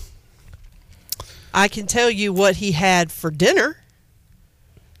Hill. I can tell you what he had for dinner.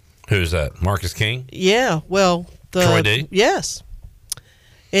 Who's that? Marcus King? Yeah, well, Troy D? Yes.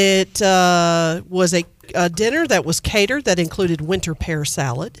 It was a dinner that was catered that included winter pear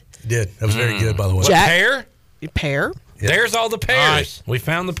salad. It did. That was very good, by the way. Pear? Pear. Yeah. There's all the pears. We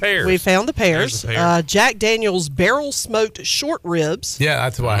found the pears. We found the pears. Jack Daniel's barrel smoked short ribs. Yeah,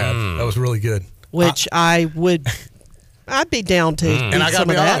 that's what I had. That was really good. Which I'd be down to. And I got to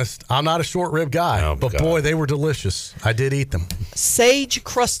be honest, I'm not a short rib guy, but boy, they were delicious. I did eat them. Sage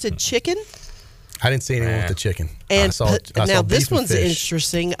crusted chicken. I didn't see anyone with the chicken. And I saw now beef this and one's fish.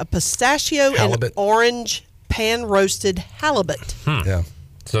 interesting: a pistachio Halibut. and orange pan roasted halibut. Yeah.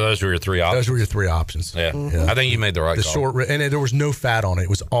 So those were your three options. Those were your three options. Yeah. I think you made the right The call. short rib, and there was no fat on it. It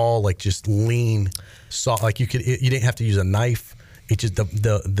was all like just lean, soft. Like you didn't have to use a knife. It just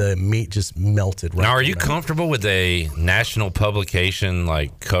the meat just melted. Right Now, are you comfortable with a national publication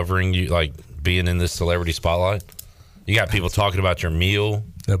like covering you, like being in this celebrity spotlight? You got people talking about your meal.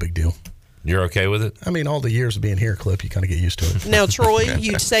 No big deal. You're okay with it? I mean, all the years of being here, Clip, you kind of get used to it. Now, Troy,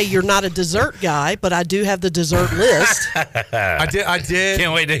 you'd say you're not a dessert guy, but I do have the dessert list. I did.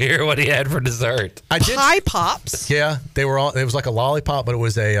 Can't wait to hear what he had for dessert. I did. Pie pops. Yeah, they were all. It was like a lollipop, but it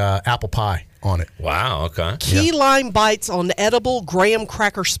was a apple pie on it. Wow. Okay. Key lime bites on edible graham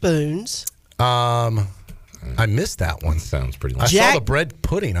cracker spoons. I missed that one. Sounds pretty. I saw the bread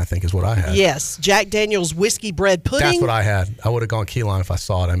pudding. I think is what I had. Yes, Jack Daniel's whiskey bread pudding. That's what I had. I would have gone key lime if I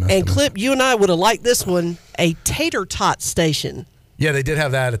saw it. I missed And it. Clip, you and I would have liked this one, a tater tot station. Yeah, they did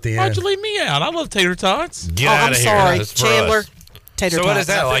have that at the Why'd end. you leave me out? I love tater tots. Get oh, out I'm of sorry, here. That's for Chandler. us. Tater So tots. what is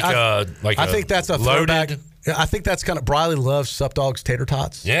that? I think that's a throwback. loaded. I think that's kind of Briley loves Sup Dog's tater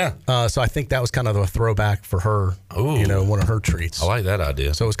tots. Yeah. So I think that was kind of a throwback for her. Ooh. You know, one of her treats. I like that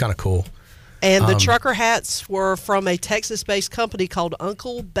idea. So it was kind of cool. And the trucker hats were from a Texas-based company called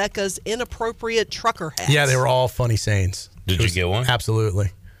Uncle Becca's Inappropriate Trucker Hats. Yeah, they were all funny sayings. Did you get one?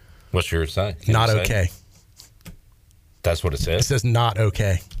 Absolutely. What's your say? Can Not you say okay. it? That's what it It says. says not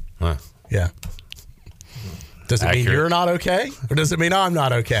okay. Huh. Yeah. Does it mean Accurate. you're not okay? Or does it mean I'm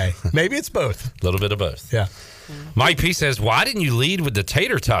not okay? Maybe it's both. A little bit of both. Yeah. Mike P says, "Why didn't you lead with the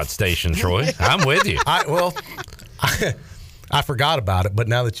tater tot station, Troy?" I'm with you. I forgot about it, but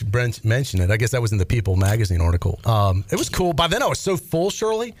now that you mention it, I guess that was in the People magazine article. It was cool. By then I was so full,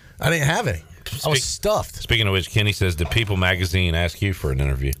 Shirley, I didn't have any. I was stuffed. Speaking of which, Kenny says, "Did People magazine ask you for an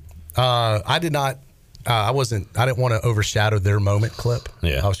interview?" I did not. I didn't want to overshadow their moment, Clip.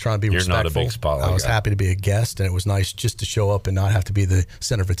 Yeah. I was trying to be You're respectful. not a big spotlight I was guy. happy to be a guest, and it was nice just to show up and not have to be the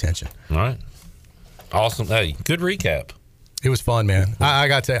center of attention. All right. Awesome. Hey, good recap. It was fun, man. I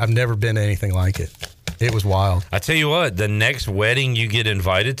got to tell you, I've never been to anything like it. It was wild. I tell you what, the next wedding you get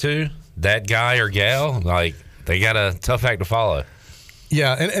invited to, that guy or gal, like, they got a tough act to follow.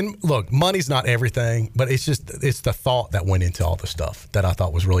 Yeah, and look, money's not everything, but it's the thought that went into all the stuff that I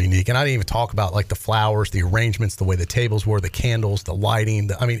thought was really unique. And I didn't even talk about like the flowers, the arrangements, the way the tables were, the candles, the lighting.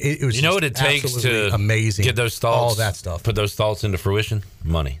 It was What it takes to amazing. get those thoughts, all that stuff. put those thoughts into fruition?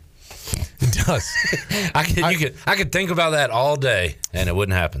 Money. It does. I could think about that all day, and it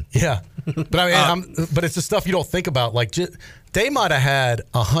wouldn't happen. Yeah, but I mean, but it's the stuff you don't think about. Like, they might have had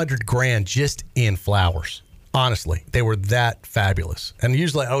 $100,000 just in flowers. Honestly, they were that fabulous, and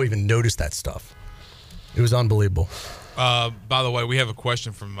usually I don't even notice that stuff. It was unbelievable. By the way, we have a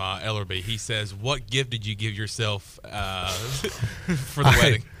question from Ellerby. He says, "What gift did you give yourself for the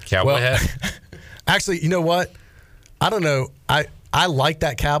wedding?" Cowboy hat. Actually, you know what? I don't know. I like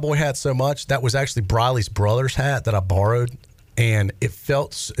that cowboy hat so much. That was actually Briley's brother's hat that I borrowed, and it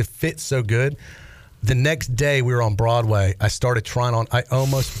fit so good. The next day we were on Broadway. I started trying on. I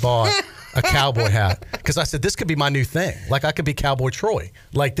almost bought a cowboy hat because I said this could be my new thing. Like I could be Cowboy Troy.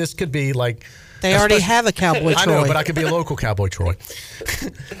 Like this could be like. They already have a Cowboy Troy. I know, but I could be a local Cowboy Troy.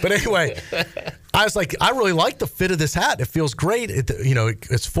 But anyway, I was like, I really like the fit of this hat. It feels great.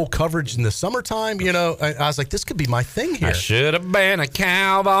 It's full coverage in the summertime. I was like, this could be my thing here. I should have been a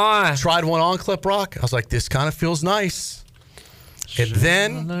cowboy. Tried one on Clip Rock. I was like, this kind of feels nice. And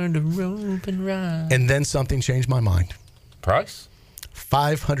then something changed my mind. Price?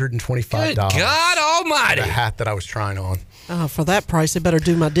 $525. Good God Almighty! The hat that I was trying on. Oh, for that price, they better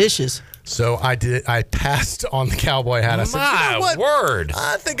do my dishes. So I did. I passed on the cowboy hat. I said, My you know what? word!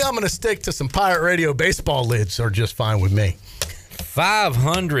 I think I'm going to stick to some Pirate Radio baseball lids, are just fine with me.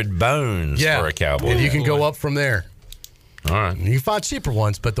 500 bones for a cowboy. And you can go up from there. All right. You can find cheaper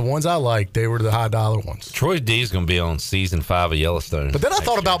ones, but the ones I like, they were the high dollar ones. Troy D is going to be on season 5 of Yellowstone. But then I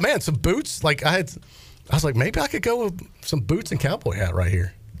thought about, man, some boots. Like I was like, maybe I could go with some boots and cowboy hat right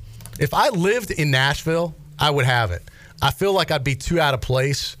here. If I lived in Nashville, I would have it. I feel like I'd be too out of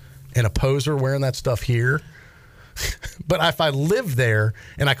place and a poser wearing that stuff here. But if I lived there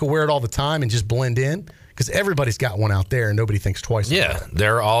and I could wear it all the time and just blend in, because everybody's got one out there and nobody thinks twice about it.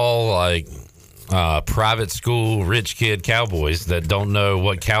 They're all like private school rich kid cowboys that don't know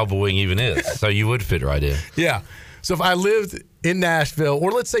what cowboying even is. So you would fit right in. Yeah. So if I lived in Nashville,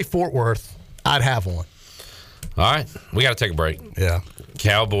 or let's say Fort Worth, I'd have one. All right. We got to take a break. Yeah.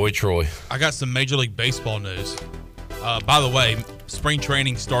 Cowboy Troy. I got some Major League Baseball news. By the way, spring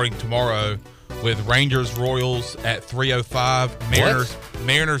training starting tomorrow with Rangers Royals at 3:05.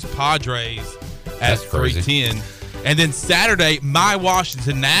 Mariners Padres at 3:10. And then Saturday, my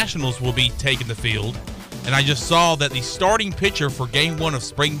Washington Nationals will be taking the field. And I just saw that the starting pitcher for Game 1 of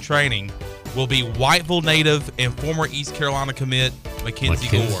spring training will be Whiteville native and former East Carolina commit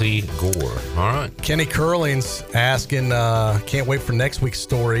Mackenzie Gore. All right. Kenny Curling's asking, can't wait for next week's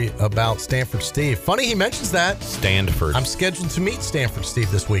story about Stanford Steve. Funny he mentions that. Stanford. I'm scheduled to meet Stanford Steve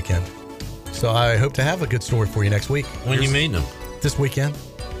this weekend. So I hope to have a good story for you next week. When are you meeting him? This weekend,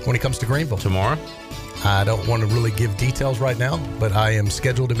 when he comes to Greenville. Tomorrow? I don't want to really give details right now, but I am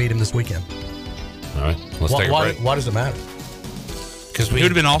scheduled to meet him this weekend. All right. Let's take a break. Why does it matter? Because it would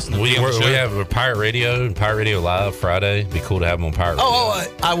have been awesome. We have a Pirate Radio and Pirate Radio Live Friday. It'd be cool to have him on Pirate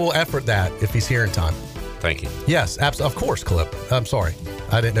Radio. I will effort that if he's here in time. Thank you. Yes, of course, Clip. I'm sorry.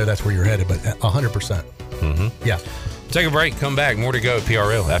 I didn't know that's where you're headed, but 100%. Mm-hmm. Yeah. Take a break. Come back. More to go at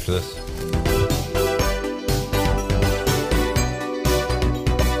PRL after this.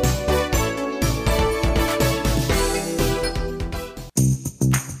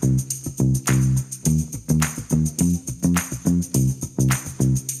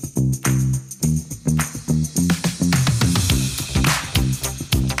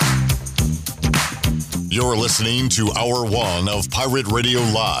 You're listening to Hour 1 of Pirate Radio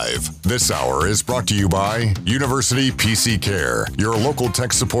Live. This hour is brought to you by University PC Care, your local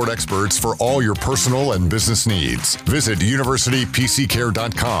tech support experts for all your personal and business needs. Visit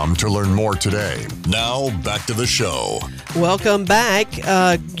universitypccare.com to learn more today. Now, back to the show. Welcome back.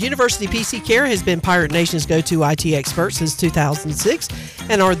 University PC Care has been Pirate Nation's go-to IT expert since 2006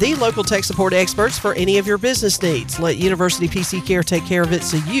 and are the local tech support experts for any of your business needs. Let University PC Care take care of it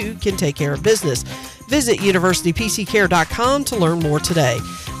so you can take care of business. Visit universitypccare.com to learn more today.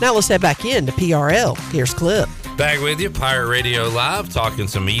 Now let's head back into PRL. Here's Clip. Back with you, Pirate Radio Live, talking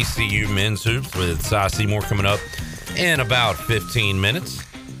some ECU men's hoops with Cy Seymour coming up in about 15 minutes.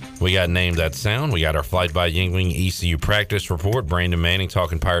 We got Name That Sound. We got our Flight by Yingling ECU practice report. Brandon Manning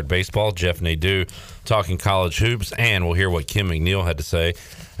talking Pirate baseball. Jeff Nadeau talking college hoops. And we'll hear what Kim McNeil had to say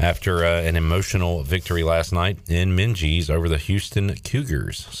after an emotional victory last night in Minges over the Houston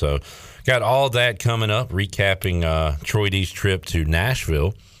Cougars. So got all that coming up, recapping Troy D's trip to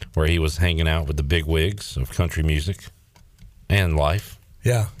Nashville, where he was hanging out with the big wigs of country music and life.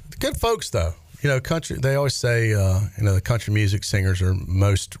 Yeah. Good folks, though. You know, country. They always say, the country music singers are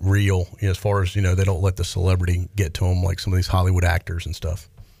most real, as far as, they don't let the celebrity get to them like some of these Hollywood actors and stuff.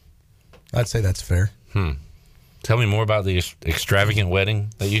 I'd say that's fair. Tell me more about the extravagant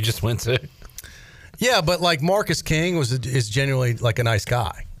wedding that you just went to. Yeah, but like Marcus King is genuinely like a nice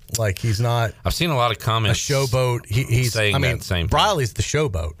guy. Like he's not. I've seen a lot of comments. A showboat. He's saying that same. Briley's the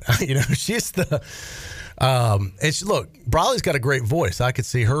showboat. She's the. Look, Briley's got a great voice. I could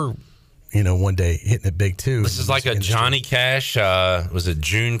see her, one day hitting it big too. This is like a Johnny Cash. Was it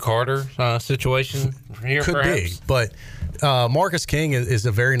June Carter situation here? Could perhaps? Be, but Marcus King is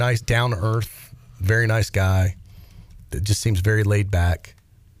a very nice, down to earth, very nice guy. That just seems very laid back,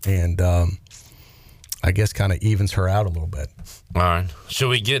 and I guess kind of evens her out a little bit. All right. Should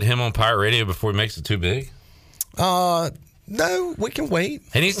we get him on Pirate Radio before he makes it too big? No, we can wait.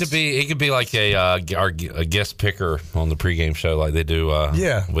 He needs to be. He could be like a guest picker on the pregame show, like they do.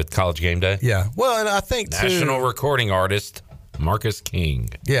 With College Game Day. Yeah. Well, and I think national recording artist Marcus King.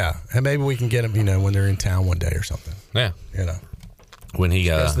 Yeah, and maybe we can get him. When they're in town one day or something. Yeah. When he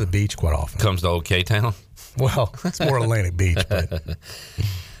goes to the beach quite often. Comes to Old K-Town. Well, it's more Atlantic Beach, but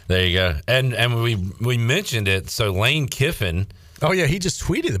there you go. And we mentioned it. So Lane Kiffin. Oh yeah, he just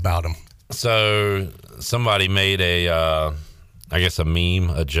tweeted about him. So somebody made a meme,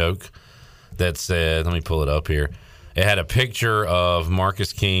 a joke that said, let me pull it up here. It had a picture of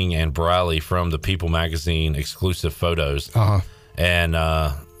Marcus King and Briley from the People magazine exclusive photos. And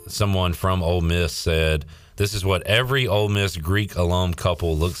someone from Ole Miss said, this is what every Ole Miss Greek alum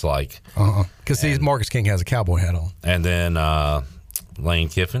couple looks like. Because Marcus King has a cowboy hat on. And then Lane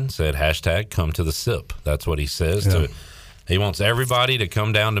Kiffin said, hashtag come to the SIP. That's what he says. Yeah. He wants everybody to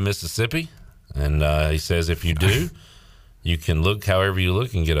come down to Mississippi. And he says, if you do, you can look however you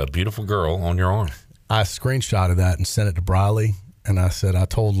look and get a beautiful girl on your arm. I screenshotted that and sent it to Briley. And I said, I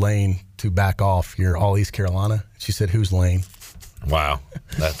told Lane to back off. You're all East Carolina. She said, who's Lane? Wow.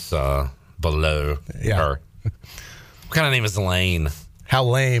 That's below her. What kind of name is Lane? How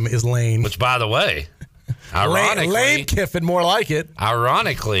lame is Lane? Which, by the way, ironically, Lane Kiffin, more like it.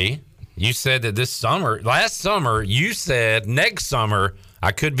 Ironically, you said that last summer, you said next summer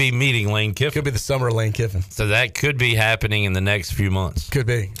I could be meeting Lane Kiffin. Could be the summer of Lane Kiffin. So that could be happening in the next few months. Could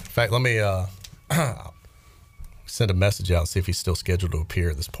be. In fact, let me send a message out and see if he's still scheduled to appear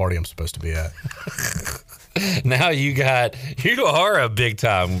at this party I'm supposed to be at. Now you are a big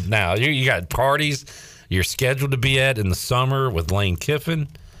time now. You got parties you're scheduled to be at in the summer with Lane Kiffin.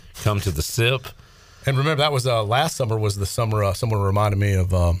 Come to the SIP. And remember, that was last summer was the summer someone reminded me of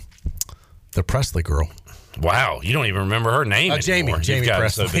the Presley girl. Wow, you don't even remember her name anymore. Jamie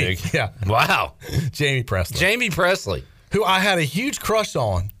Presley. So big. Yeah. Wow. Jamie Presley. Jamie Presley. Who I had a huge crush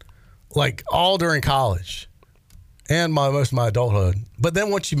on, like all during college and most of my adulthood. But then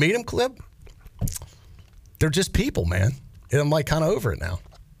once you meet them, Clip, they're just people, man. And I'm like kind of over it now.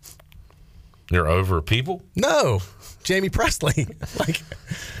 You're over people? No, Jamie Presley. Like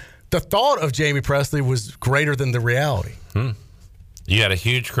the thought of Jamie Presley was greater than the reality. You had a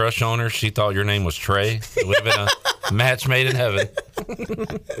huge crush on her. She thought your name was Trey. It would have been a match made in heaven.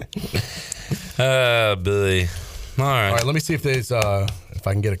 Billy. All right, let me see if there's if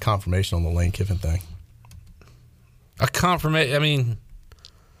I can get a confirmation on the Lane Kiffin thing. A confirmation? I mean,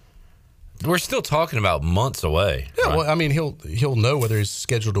 we're still talking about months away. Yeah, right? Well, I mean, he'll know whether he's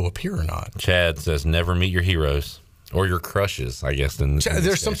scheduled to appear or not. Chad says, "Never meet your heroes or your crushes." I guess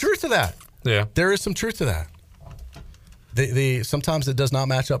there's some truth to that. Yeah, there is some truth to that. Sometimes it does not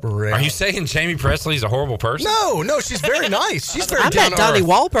match up with reality. Are you saying Jamie Presley's a horrible person? No, she's very nice. She's very I met Donnie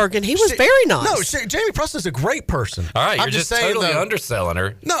Wahlberg, and he was very nice. No, Jamie Presley's a great person. All right, you're just totally underselling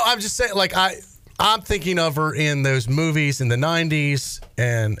her. No, I'm just saying, like, I'm thinking of her in those movies in the 90s,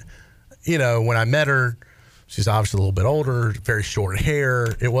 and, you know, when I met her, she's obviously a little bit older, very short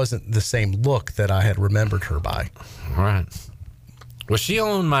hair. It wasn't the same look that I had remembered her by. All right. Was she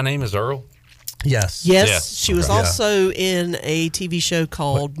on My Name is Earl? Yes. She was also in a TV show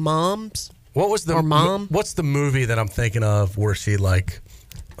called Moms. What was the Mom? What's the movie that I'm thinking of where she like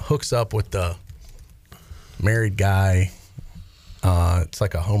hooks up with the married guy? It's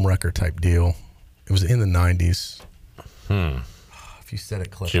like a homewrecker type deal. It was in the 90s. If you said it,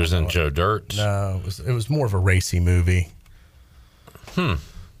 Cliff. She was in Joe Dirt. No, it was more of a racy movie.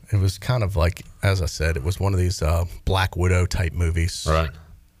 It was kind of like, as I said, it was one of these Black Widow type movies. Right.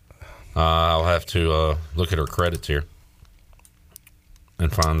 I'll have to look at her credits here and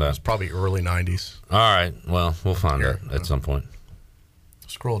find that. It's probably early 90s. All right. Well, we'll find that at some point.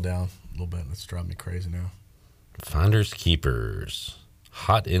 Scroll down a little bit. It's driving me crazy now. Finders Keepers.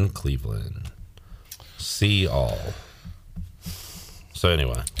 Hot in Cleveland. See all. So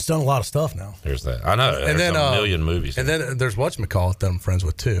anyway. It's done a lot of stuff now. There's that. I know. And there's then a million movies. And then there's whatchamacallit that I'm friends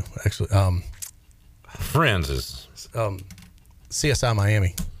with too. Actually, Friends is CSI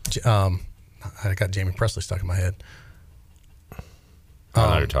Miami. I got Jamie Presley stuck in my head. I know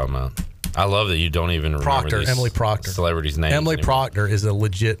what you're talking about. I love that you don't even remember these Emily Proctor. celebrities' names. Emily anymore. Proctor is a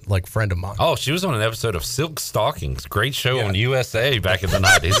legit friend of mine. Oh, she was on an episode of Silk Stockings. Great show on USA back in the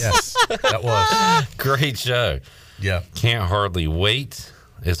 90s. Yes, that was. Great show. Yeah. Can't Hardly Wait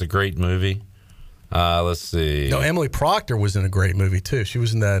is a great movie. Let's see. No, Emily Proctor was in a great movie too. She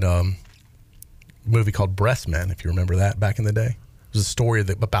was in that movie called Breast Men, if you remember that back in the day. It was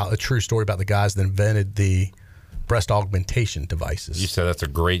a true story about the guys that invented the breast augmentation devices. You said that's a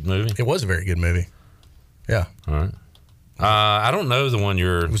great movie? It was a very good movie. Yeah. All right. I don't know the one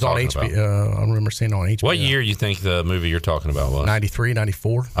you're It was on HBO. I remember seeing it on HBO. What year you think the movie you're talking about was? 93,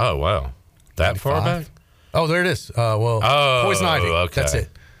 94. Oh, wow. That 95? Far back? Oh, there it is. Poison Ivy. Okay. That's it.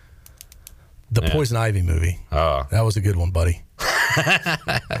 The Poison Ivy movie. Oh. That was a good one, buddy.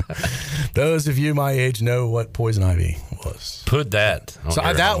 Those of you my age know what Poison Ivy was. Put that. So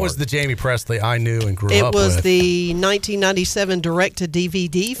that was the Jamie Presley I knew and grew up with. It was the 1997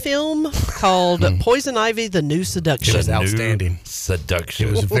 direct-to-DVD film called Poison Ivy: The New Seduction. It was outstanding. Seduction.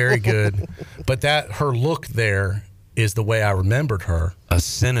 It was very good. But her look there is the way I remembered her. A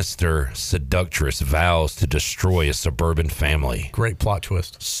sinister seductress vows to destroy a suburban family. Great plot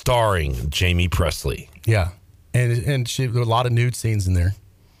twist. Starring Jamie Presley. Yeah. And there were a lot of nude scenes in there.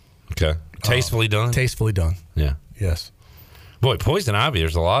 Okay. Tastefully done? Tastefully done. Yeah. Yes. Boy, Poison Ivy,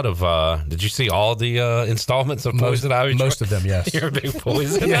 there's a lot of... did you see all the installments of Poison Ivy? Most of them, yes. You're a big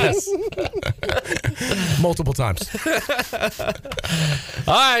Poison. Yes. Multiple times.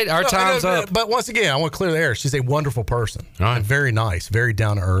 All right, our time's up. But once again, I want to clear the air. She's a wonderful person. All right. And very nice, very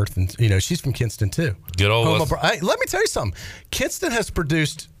down to earth. And, she's from Kinston, too. Good old... Hey, let me tell you something. Kinston has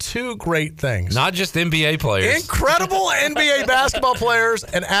produced two great things. Not just NBA players. Incredible NBA basketball players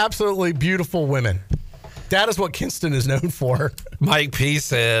and absolutely beautiful women. That is what Kinston is known for. Mike P.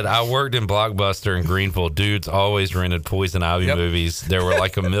 said, I worked in Blockbuster in Greenville. Dudes always rented Poison Ivy movies. There were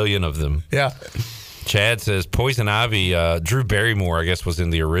like a million of them. Yeah. Chad says, Poison Ivy, Drew Barrymore, I guess, was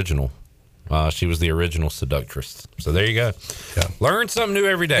in the original. She was the original seductress. So there you go. Yeah. Learn something new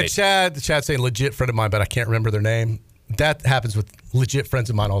every day. And Chad's saying legit friend of mine, but I can't remember their name. That happens with legit friends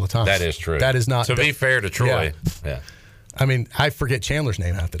of mine all the time. That is true. That is not. To be fair to Troy. Yeah. I mean, I forget Chandler's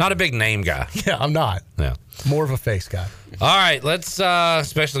name out there. Not a big name guy. Yeah, I'm not. Yeah. More of a face guy. All right, let's,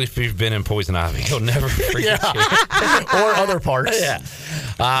 especially if you've been in Poison Ivy, you'll never forget or other parts.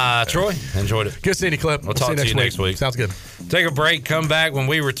 Yeah. Troy, enjoyed it. Good seeing you, Clip. We'll talk to you next week. Sounds good. Take a break, come back. When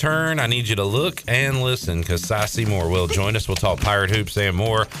we return, I need you to look and listen because Cy Seymour will join us. We'll talk Pirate Hoops and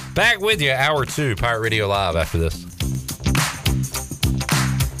more. Back with you, Hour 2, Pirate Radio Live after this.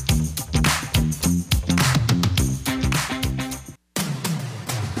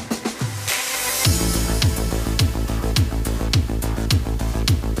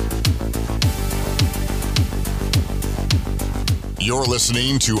 You're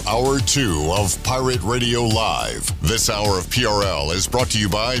listening to Hour 2 of Pirate Radio Live. This hour of PRL is brought to you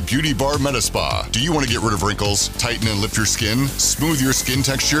by Beauty Bar Metaspa. Do you want to get rid of wrinkles, tighten and lift your skin, smooth your skin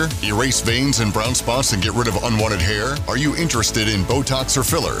texture, erase veins and brown spots, and get rid of unwanted hair? Are you interested in Botox or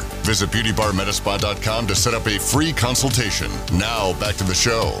filler? Visit beautybarmetaspa.com to set up a free consultation. Now, back to the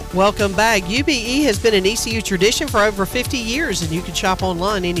show. Welcome back. UBE has been an ECU tradition for over 50 years, and you can shop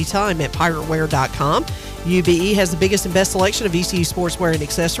online anytime at pirateware.com. UBE has the biggest and best selection of ECU sportswear and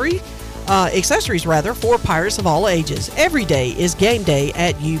accessories for Pirates of all ages. Every day is game day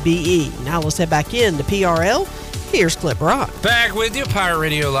at UBE. Now let's head back in to PRL. Here's Clip Rock. Back with you, Pirate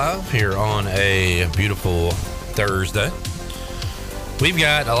Radio Live, here on a beautiful Thursday. We've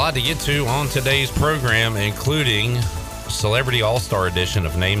got a lot to get to on today's program, including Celebrity All-Star Edition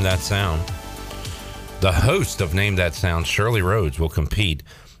of Name That Sound. The host of Name That Sound, Shirley Rhodes, will compete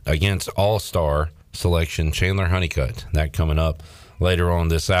against All-Star selection Chandler Honeycutt. That coming up later on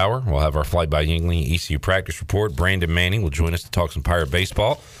this hour. We'll have our Flight by Yuengling ECU practice report. Brandon Manning will join us to talk some Pirate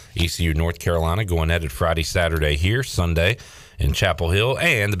baseball. ECU North Carolina going at it Friday, Saturday here, Sunday in Chapel Hill,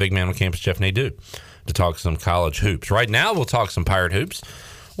 and the big man on campus, Jeff Nadeau, to talk some college hoops. Right now, we'll talk some Pirate hoops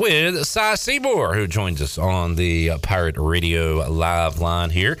with Cy Seymour, who joins us on the Pirate Radio Live line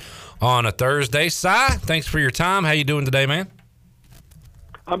here on a Thursday. Cy, thanks for your time. How you doing today, man?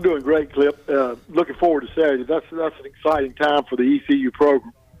 I'm doing great, Clip. Looking forward to Saturday. That's an exciting time for the ECU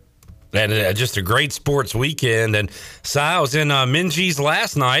program. And just a great sports weekend. And I was in Minges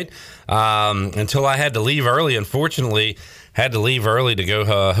last night until I had to leave early. Unfortunately, had to leave early to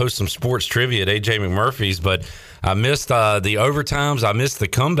go host some sports trivia at A.J. McMurphy's. But I missed the overtimes. I missed the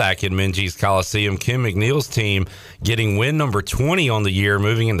comeback in Minges Coliseum. Kim McNeil's team getting win number 20 on the year,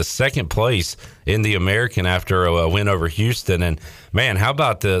 moving into second place in the American after a win over Houston. And, man, how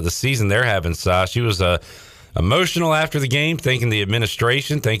about the season they're having, Si? She was emotional after the game, thanking the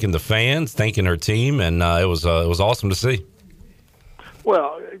administration, thanking the fans, thanking her team, and it was awesome to see.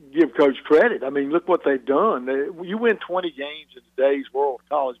 Well, give Coach credit. I mean, look what they've done. You win 20 games in today's world of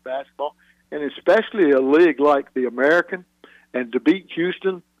college basketball, and especially a league like the American, and to beat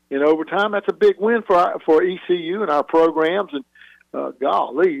Houston in overtime, that's a big win for ECU and our programs. And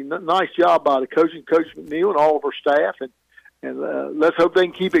golly, nice job by the Coach McNeil and all of her staff, and let's hope they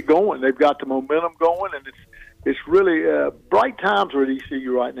can keep it going. They've got the momentum going, and it's really bright times for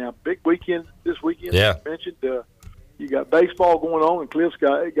ECU right now. Big weekend this weekend. Yeah. As you mentioned, you got baseball going on, and Cliff's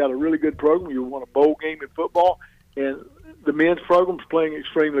got a really good program. You won a bowl game in football, and the men's program's playing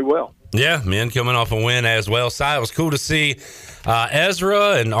extremely well. Yeah, men coming off a win as well. Si, it was cool to see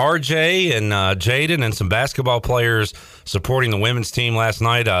Ezra and RJ and Jaden and some basketball players supporting the women's team last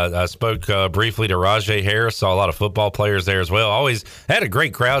night. I spoke briefly to Rajay Harris, saw a lot of football players there as well. Always had a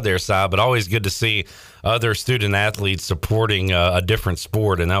great crowd there, Si, but always good to see other student athletes supporting a different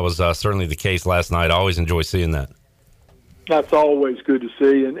sport, and that was certainly the case last night. I always enjoy seeing that. That's always good to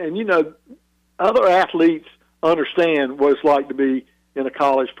see. And you know, other athletes understand what it's like to be in a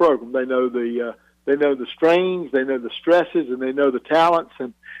college program. They know the strains, they know the stresses, and they know the talents,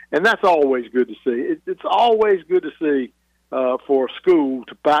 and that's always good to see. It's always good to see for a school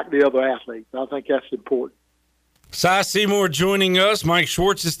to back the other athletes. I think that's important. Cy Seymour joining us, Mike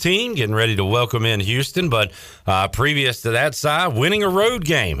Schwartz's team, getting ready to welcome in Houston. But previous to that, Cy, winning a road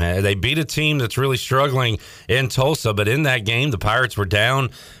game. They beat a team that's really struggling in Tulsa. But in that game, the Pirates were down,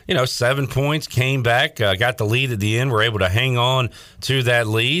 7 points, came back, got the lead at the end, were able to hang on to that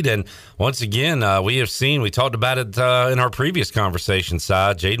lead. And once again, we talked about it in our previous conversation,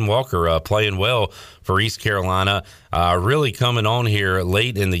 Cy, Jaden Walker playing well for East Carolina, really coming on here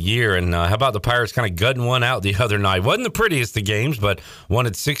late in the year. And how about the Pirates kind of gutting one out the other night? Wasn't the prettiest of games, but won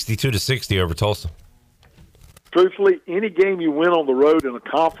it 62-60 over Tulsa. Truthfully, any game you win on the road in a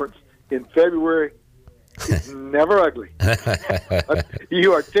conference in February, is never ugly.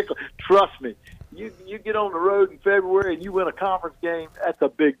 You are tickled. Trust me. You get on the road in February and you win a conference game, that's a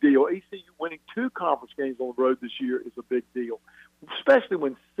big deal. ECU winning 2 conference games on the road this year is a big deal, especially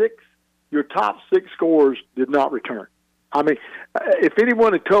when your top 6 scorers did not return. I mean, if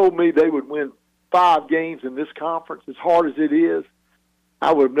anyone had told me they would win 5 games in this conference, as hard as it is,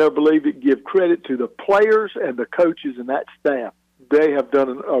 I would have never believed it. Give credit to the players and the coaches and that staff. They have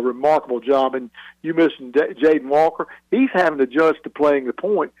done a remarkable job. And you mentioned Jaden Walker. He's having to adjust to playing the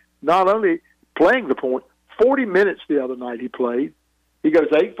point. Not only playing the point, 40 minutes the other night he played. He goes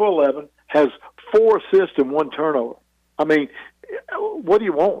 8 for 11, has 4 assists and 1 turnover. I mean, what do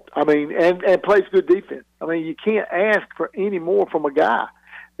you want? I mean, and plays good defense. I mean, you can't ask for any more from a guy.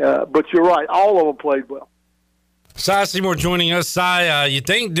 But you're right, all of them played well. Cy Seymour joining us. Cy,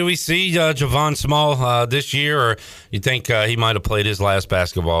 do we see Javon Small this year, or you think he might have played his last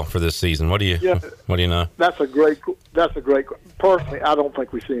basketball for this season? What do you know? That's a great. Personally, I don't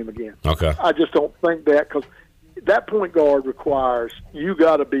think we see him again. Okay. I just don't think that, because that point guard requires you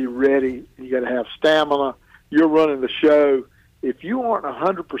got to be ready. You got to have stamina. You're running the show. If you aren't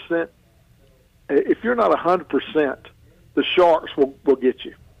 100%, if you're not 100%, the Sharks will get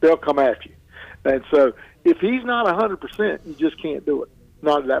you. They'll come after you. And so if he's not 100%, you just can't do it.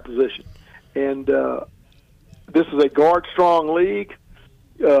 Not in that position. And this is a guard-strong league.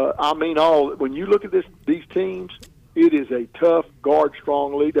 When you look at these teams, it is a tough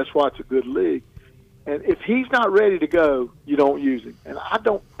guard-strong league. That's why it's a good league. And if he's not ready to go, you don't use him. And I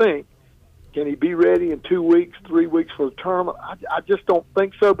don't think, can he be ready in 2 weeks, 3 weeks for the tournament? I just don't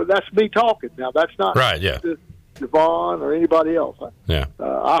think so, but that's me talking. Now, that's not right, yeah. Javon or anybody else. Yeah.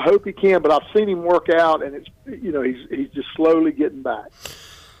 I hope he can, but I've seen him work out, and he's just slowly getting back.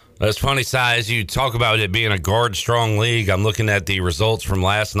 That's funny, Cy, as you talk about it being a guard-strong league. I'm looking at the results from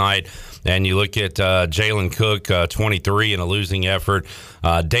last night, and you look at Jalen Cook, 23 in a losing effort.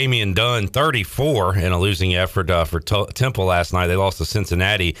 Damian Dunn, 34 in a losing effort for Temple last night. They lost to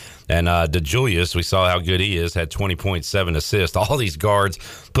Cincinnati. And DeJulius, we saw how good he is, had 20.7 assists. All these guards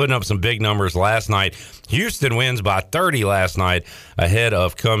putting up some big numbers last night. Houston wins by 30 last night ahead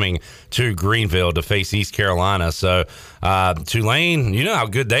of coming to Greenville to face East Carolina. So Tulane, you know how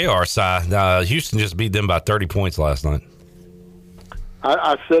good they are, Cy. Houston just beat them by 30 points last night.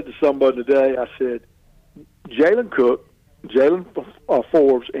 I said to somebody today, I said, Jalen Cook, Jalen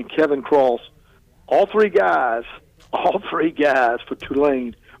Forbes, and Kevin Cross, all three guys for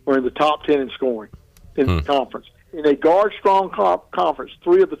Tulane were in the top 10 in scoring in the conference. In a guard-strong conference,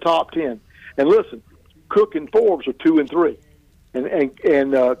 3 of the top 10. And listen, Cook and Forbes are 2 and 3,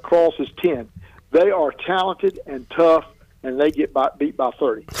 and Cross is 10. They are talented and tough, and they get beat by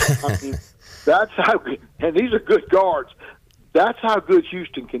 30. I mean, that's how good, and these are good guards. That's how good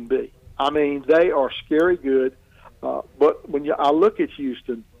Houston can be. I mean, they are scary good. But when I look at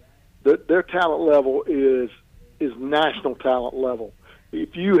Houston, their talent level is national talent level.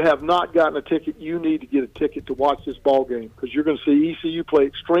 If you have not gotten a ticket, you need to get a ticket to watch this ball game, because you're going to see ECU play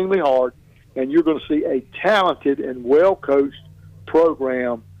extremely hard, and you're going to see a talented and well-coached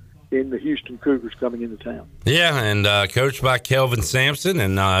program in the Houston Cougars coming into town. Yeah, and coached by Kelvin Sampson,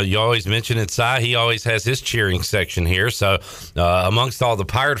 and you always mention it, Cy. He always has his cheering section here. So amongst all the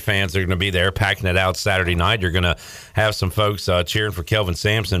Pirate fans that are going to be there packing it out Saturday night, you're going to have some folks cheering for Kelvin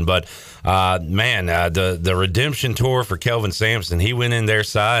Sampson. But, the redemption tour for Kelvin Sampson, he went in there,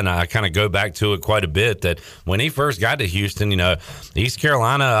 Cy, and I kind of go back to it quite a bit, that when he first got to Houston, East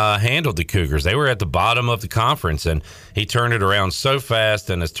Carolina handled the Cougars. They were at the bottom of the conference, and he turned it around so fast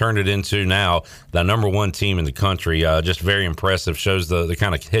and has turned it into now the number 1 team in the country. Just very impressive. Shows the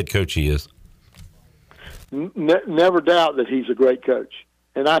kind of head coach he is. Never doubt that he's a great coach,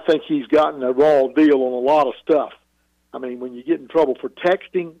 and I think he's gotten a raw deal on a lot of stuff. I mean, when you get in trouble for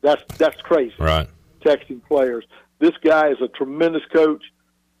texting, that's crazy. Right. Texting players. This guy is a tremendous coach.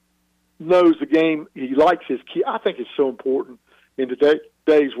 Knows the game. He likes his kids. I think it's so important in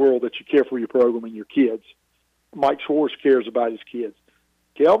today's world that you care for your program and your kids. Mike Schwartz cares about his kids.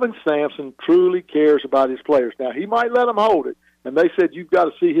 Kelvin Sampson truly cares about his players. Now, he might let them hold it, and they said you've got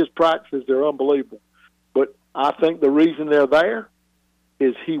to see his practices. They're unbelievable. But I think the reason they're there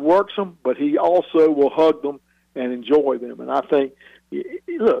is he works them, but he also will hug them and enjoy them. And I think,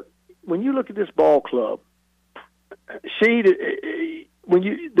 look, when you look at this ball club,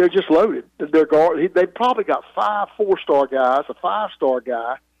 they're just loaded. They probably got 5 4-star guys, a 5-star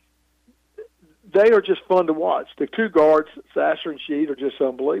guy. They are just fun to watch. The 2 guards, Sasser and Sheed, are just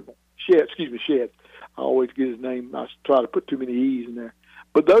unbelievable. Shed. I always get his name. I try to put too many E's in there.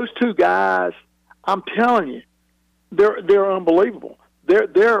 But those 2 guys, I'm telling you, they're unbelievable.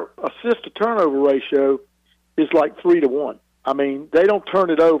 their assist to turnover ratio is like 3-1. I mean, they don't turn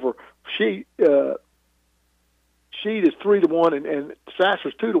it over. Sheet is 3-1, and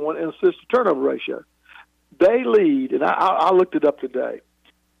Sasser's 2-1 in assist to turnover ratio. They lead, and I looked it up today.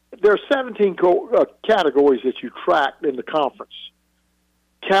 There are 17 categories that you track in the conference.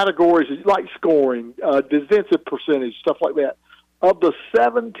 Categories like scoring, defensive percentage, stuff like that. Of the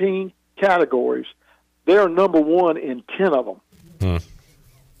 17 categories, they are number 1 in 10 of them.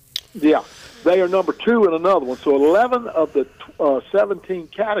 Yeah, they are number 2 in another one. So 11 of the 17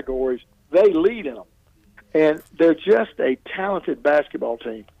 categories, they lead in them. And they're just a talented basketball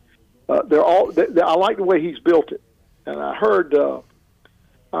team. I like the way he's built it. And I heard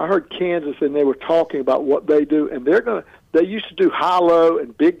Kansas, and they were talking about what they do, and they used to do high-low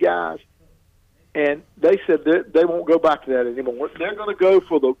and big guys, and they said they won't go back to that anymore. They're going to go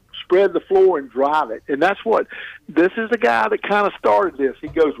for the spread the floor and drive it, and that's what this is. The guy that kind of started this. He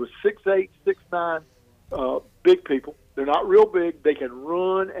goes with 6'8", 6'9", big people. They're not real big. They can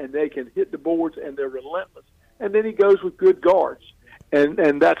run and they can hit the boards, and they're relentless. And then he goes with good guards.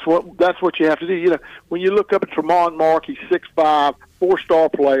 And that's what you have to do. You know, when you look up at Tremont Mark, he's 6'5", 4-star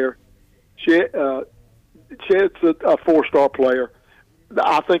player. Ched's a 4-star player.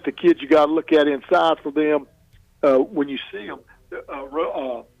 I think the kids you got to look at inside for them when you see them.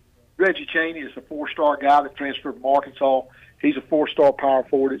 Reggie Chaney is a 4-star guy that transferred from Arkansas. He's a 4-star power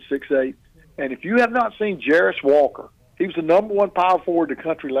forward at 6'8". And if you have not seen Jarris Walker, he was the number 1 power forward in the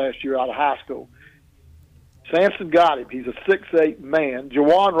country last year out of high school. Samson got him. He's a 6'8" man.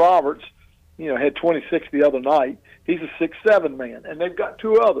 Jawan Roberts, had 26 the other night. He's a 6'7" man. And they've got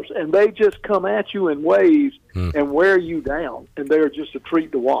 2 others. And they just come at you in waves and wear you down. And they're just a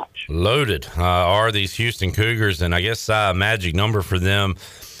treat to watch. Loaded are these Houston Cougars. And I guess magic number for them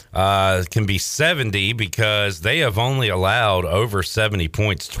can be 70 because they have only allowed over 70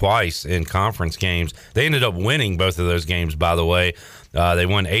 points twice in conference games. They ended up winning both of those games, by the way. They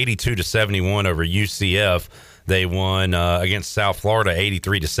won 82-71 over UCF. They won against South Florida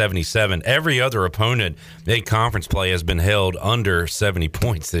 83-77. Every other opponent in conference play has been held under 70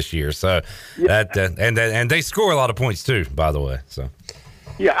 points this year. So and they score a lot of points too, by the way. So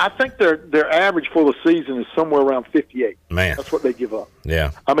yeah, I think their average for the season is somewhere around 58. Man, that's what they give up.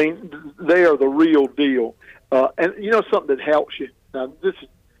 Yeah, I mean they are the real deal. And something that helps you now. This is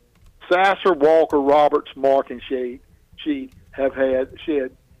Sasser, Walker, Roberts, Mark, and Shade.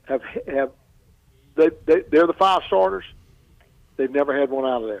 They're the 5 starters. They've never had one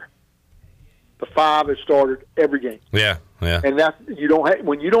out of there. The 5 have started every game. Yeah. And that's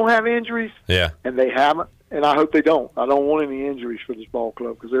when you don't have injuries. Yeah. And they haven't, and I hope they don't. I don't want any injuries for this ball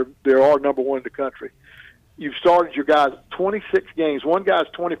club because they are number 1 in the country. You've started your guys 26 games. One guy's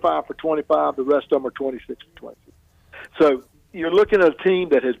 25 for 25. The rest of them are 26 for 26. So you're looking at a team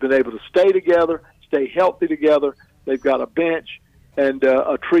that has been able to stay together, stay healthy together. They've got a bench and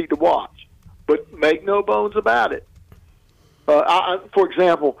a treat to watch. But make no bones about it. For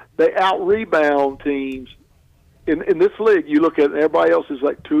example, they out-rebound teams. In this league, you look at it, everybody else is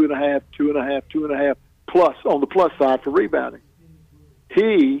like 2.5 plus on the plus side for rebounding.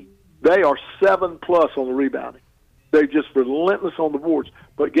 They are 7+ on the rebounding. They're just relentless on the boards.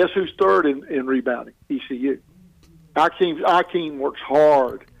 But guess who's third in rebounding? ECU. Our team works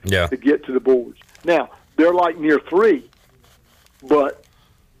hard to get to the boards. Now, they're like near 3, but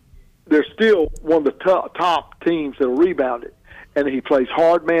they're still one of the top teams that are rebounded. And he plays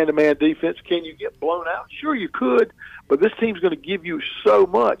hard man-to-man defense. Can you get blown out? Sure you could, but this team's going to give you so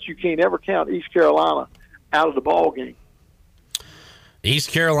much you can't ever count East Carolina out of the ball game.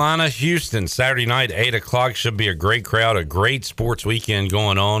 East Carolina, Houston, Saturday night, 8 o'clock. Should be a great crowd, a great sports weekend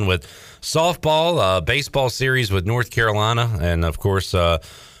going on with softball, baseball series with North Carolina, and, of course,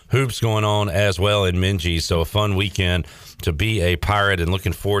 hoops going on as well in Minges. So a fun weekend to be a Pirate, and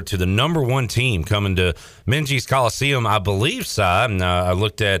looking forward to the number 1 team coming to Minges Coliseum, I believe, Si. I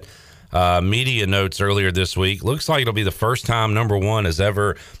looked at media notes earlier this week. Looks like it'll be the first time number 1 has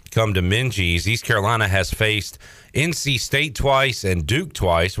ever come to Minges. East Carolina has faced NC State twice and Duke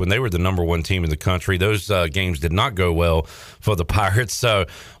twice when they were the number 1 team in the country. Those games did not go well for the Pirates, so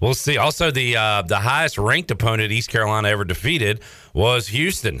we'll see. Also, the highest ranked opponent East Carolina ever defeated was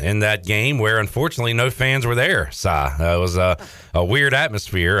Houston in that game, where unfortunately no fans were there. Si, it was a weird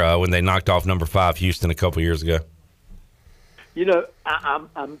atmosphere when they knocked off number 5 Houston a couple years ago.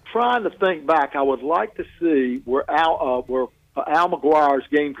 I'm trying to think back. I would like to see where Al McGuire's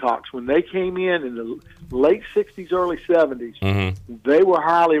Gamecocks, when they came in the late 60s, early 70s, they were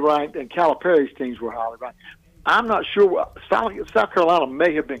highly ranked, and Calipari's teams were highly ranked. I'm not sure. South Carolina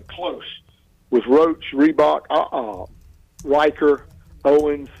may have been close with Roach, Reebok, Riker,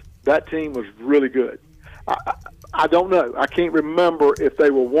 Owens, that team was really good. I don't know. I can't remember if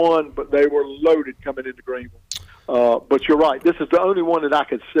they were one, but they were loaded coming into Greenville. But you're right. This is the only one that I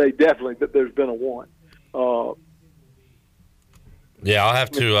could say definitely that there's been a one. Yeah, I'll have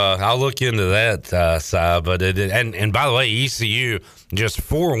to. I'll look into that side. But and by the way, ECU just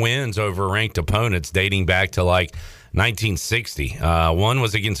 4 wins over ranked opponents dating back to like 1960. One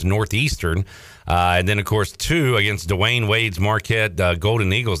was against Northeastern, and then of course 2 against Dwayne Wade's Marquette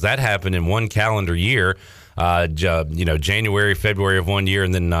Golden Eagles. That happened in one calendar year. January, February of one year,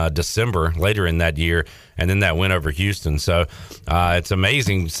 and then December later in that year, and then that win over Houston. So it's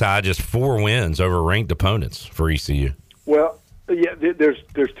amazing. Side just 4 wins over ranked opponents for ECU. Well. Yeah, there's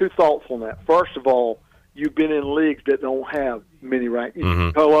 2 thoughts on that. First of all, you've been in leagues that don't have many ranked.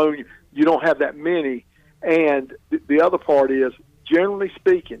 Cologne, you don't have that many. And the other part is, generally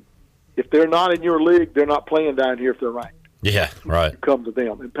speaking, if they're not in your league, they're not playing down here if they're ranked. Yeah, right. You come to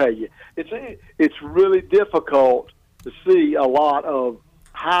them and pay you. It's really difficult to see a lot of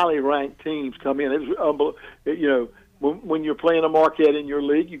highly ranked teams come in. When you're playing a Marquette in your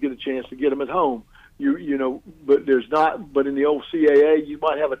league, you get a chance to get them at home. But there's not. But in the old CAA, you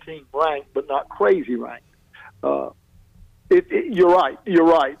might have a team ranked, but not crazy ranked. You're right. You're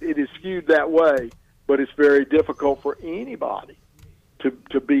right. It is skewed that way, but it's very difficult for anybody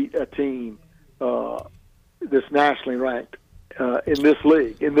to beat a team that's nationally ranked in this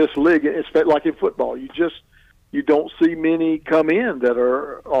league. In this league, it's like in football. You don't see many come in that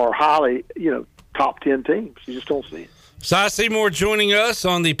are highly, top 10 teams. You just don't see it. Cy Seymour joining us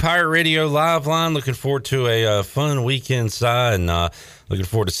on the Pirate Radio Live line. Looking forward to a fun weekend, Cy, and looking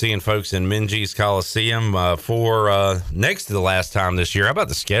forward to seeing folks in Minges Coliseum for next to the last time this year. How about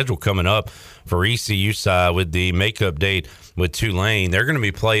the schedule coming up for ECU side with the makeup date with Tulane? They're going to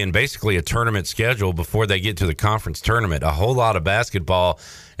be playing basically a tournament schedule before they get to the conference tournament. A whole lot of basketball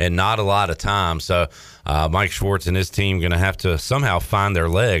and not a lot of time. So Mike Schwartz and his team going to have to somehow find their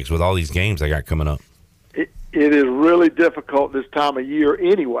legs with all these games they got coming up. It is really difficult this time of year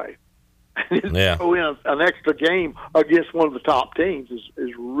anyway. Yeah. To win an extra game against one of the top teams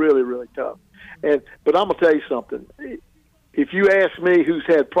is really, really tough. But I'm going to tell you something. If you ask me who's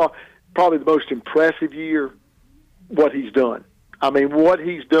had probably the most impressive year, what he's done. I mean, what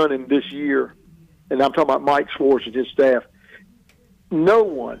he's done in this year, and I'm talking about Mike Schwartz and his staff, no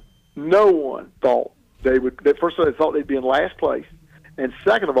one thought they would – first of all, they thought they'd be in last place. And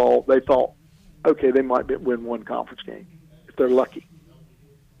second of all, they thought, okay, they might win one conference game if they're lucky.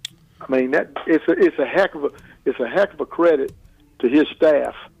 I mean, it's a heck of a credit to his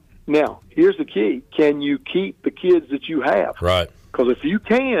staff. Now, here's the key: can you keep the kids that you have? Right. Because if you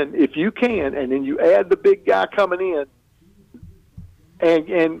can, and then you add the big guy coming in,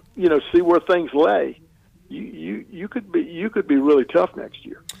 and see where things lay, you could be really tough next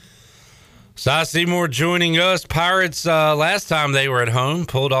year. Cy Seymour joining us. Pirates, last time they were at home,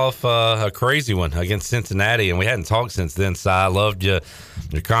 pulled off a crazy one against Cincinnati, and we hadn't talked since then, Cy. I loved your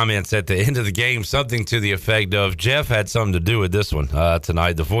comments at the end of the game, something to the effect of Jeff had something to do with this one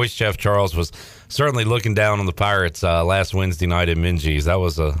tonight. The voice, Jeff Charles, was certainly looking down on the Pirates last Wednesday night at Minges. That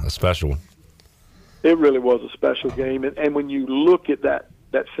was a special one. It really was a special game, and when you look at that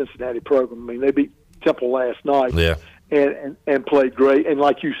Cincinnati program, I mean, they beat Temple last night, yeah, and played great. And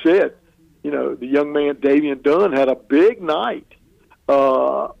like you said, the young man Davian Dunn had a big night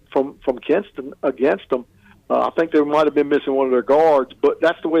from Kinston against them. I think they might have been missing one of their guards, but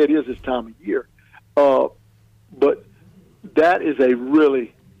that's the way it is this time of year. But that is a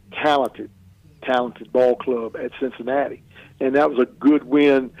really talented ball club at Cincinnati, and that was a good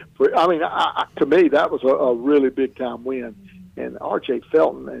win for. I mean, to me, that was a really big time win. And R.J.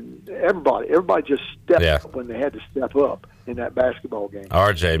 Felton and everybody just stepped up when they had to step up in that basketball game.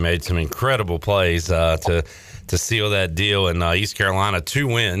 R.J. made some incredible plays to seal that deal. And East Carolina, 2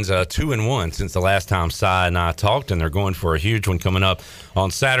 wins, 2-1 since the last time Cy and I talked, and they're going for a huge one coming up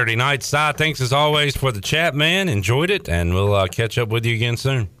on Saturday night. Cy, thanks as always for the chat, man. Enjoyed it, and we'll catch up with you again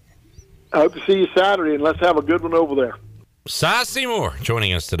soon. I hope to see you Saturday, and let's have a good one over there. Cy Seymour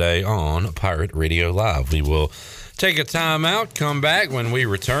joining us today on Pirate Radio Live. We will take a time out, come back when we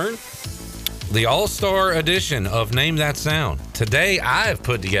return. The All-Star edition of Name That Sound. Today, I have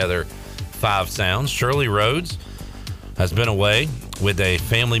put together 5 sounds. Shirley Rhodes has been away with a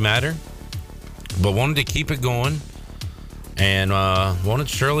family matter, but wanted to keep it going and wanted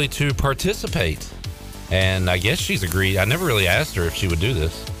Shirley to participate. And I guess she's agreed. I never really asked her if she would do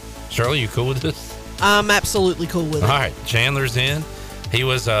this. Shirley, you cool with this? I'm absolutely cool with it. All right, Chandler's in. He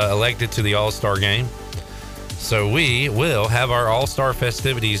was elected to the All-Star game. So we will have our All-Star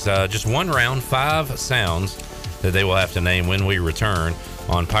festivities, just one round, 5 sounds that they will have to name when we return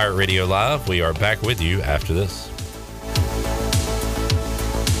on Pirate Radio Live. We are back with you after this.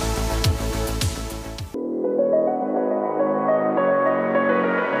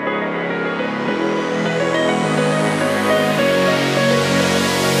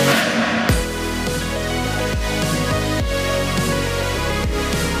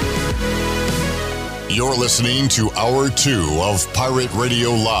 You're listening to Hour 2 of Pirate Radio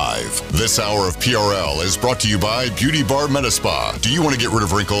Live. This hour of PRL is brought to you by Beauty Bar Metaspa. Do you want to get rid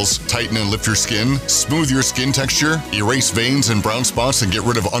of wrinkles, tighten and lift your skin, smooth your skin texture, erase veins and brown spots, and get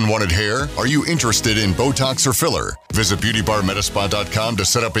rid of unwanted hair? Are you interested in Botox or filler? Visit beautybarmetaspa.com to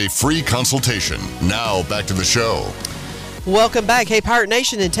set up a free consultation. Now, back to the show. Welcome back. Hey, Pirate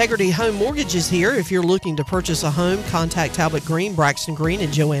Nation, Integrity Home Mortgage is here. If you're looking to purchase a home, contact Talbot Green, Braxton Green,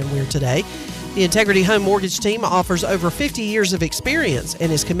 and Joanne Weir today. The Integrity Home Mortgage team offers over 50 years of experience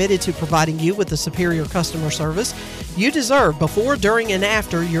and is committed to providing you with the superior customer service you deserve before, during, and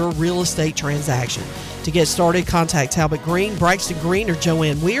after your real estate transaction. To get started, contact Talbot Green, Braxton Green, or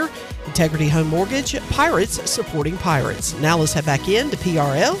Joanne Weir. Integrity Home Mortgage, Pirates supporting pirates. Now let's head back in to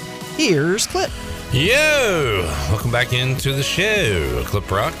PRL. Here's Clip. Yo! Welcome back into the show.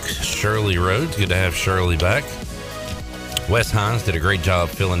 Clip Rock, Shirley Rhodes. Good to have Shirley back. Wes Hines did a great job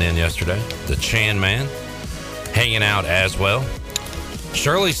filling in yesterday. The Chan Man hanging out as well.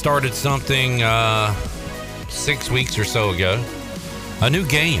 Shirley started something 6 weeks or so ago. A new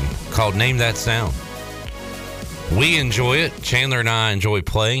game called Name That Sound. We enjoy it. Chandler and I enjoy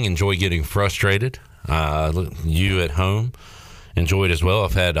playing, enjoy getting frustrated. You at home enjoy it as well.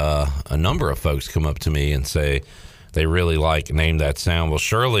 I've had a number of folks come up to me and say they really like Name That Sound. Well,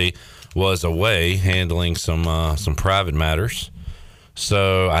 Shirley was away handling some private matters,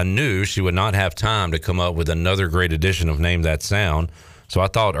 so I knew she would not have time to come up with another great edition of Name That Sound. So I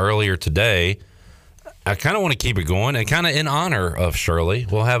thought earlier today, I kind of want to keep it going, and kind of in honor of Shirley,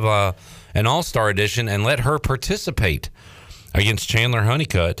 we'll have an all-star edition and let her participate against Chandler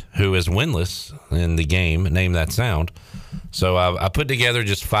Honeycutt, who is winless in the game Name That Sound. So I put together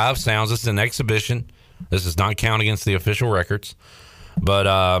just 5 sounds. This is an exhibition. This does not count against the official records. But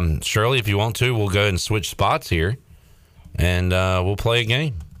Shirley, if you want to, we'll go ahead and switch spots here, and we'll play a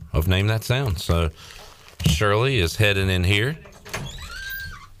game of Name That Sound. So Shirley is heading in here.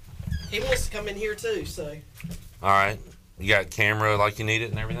 He wants to come in here too, so. All right. You got camera like you need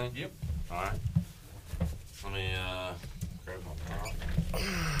it and everything? Yep. All right. Let me grab my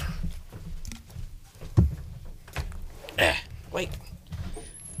prop. Wait.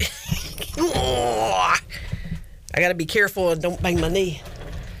 I gotta be careful and don't bang my knee.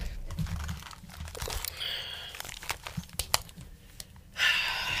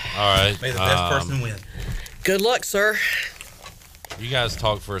 All right. May the best person win. Good luck, sir. You guys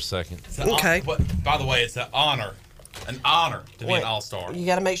talk for a second. Okay. By the way, it's an honor to be an all-star. You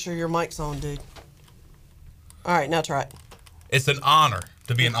gotta make sure your mic's on, dude. All right, now try it. It's an honor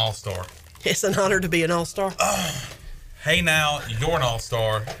to be an all-star. It's an honor to be an all-star. Hey, now, you're an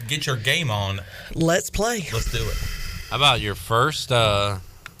all-star. Get your game on. Let's play. Let's do it. How about your first, this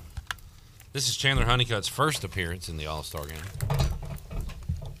is Chandler Honeycutt's first appearance in the All-Star game.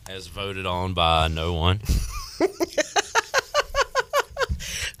 As voted on by no one.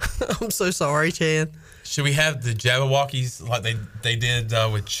 I'm so sorry, Chan. Should we have the Jabberwockies like they did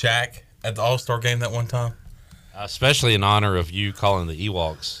with Shaq at the All-Star game that one time? Especially in honor of you calling the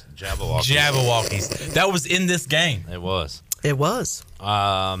Ewoks Jabberwockies. Jabberwockies. That was in this game. It was. It was.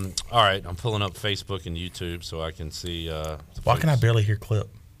 All right, I'm pulling up Facebook and YouTube so I can see. Why can I barely hear Clip?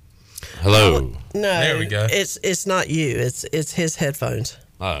 Hello. No, there we go. It's not you. It's his headphones.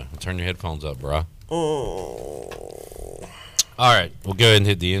 Oh, turn your headphones up, bro. Oh. All right, we'll go ahead and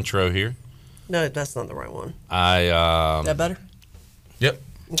hit the intro here. No, that's not the right one. That better? Yep.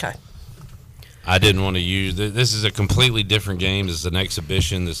 Okay. I didn't want to use this. Is a completely different game. This is an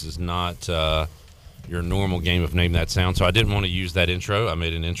exhibition. This is not your normal game of Name That Sound. So I didn't want to use that intro. I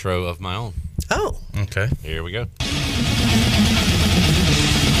made an intro of my own. Oh. Okay. Here we go.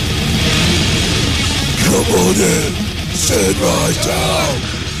 Come on in, sit right down.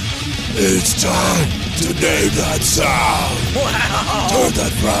 It's time to name that sound. Wow. Turn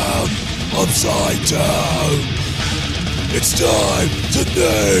that frown upside down. It's time to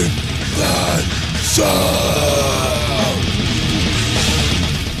name that sound.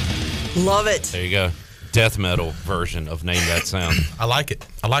 Love it. There you go. Death metal version of Name That Sound. I like it.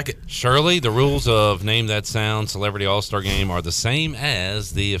 I like it. Shirley, the rules of Name That Sound Celebrity All-Star Game are the same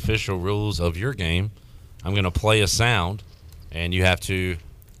as the official rules of your game. I'm going to play a sound, and you have to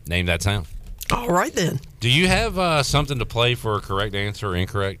name that sound. All right, then. Do you have something to play for a correct answer or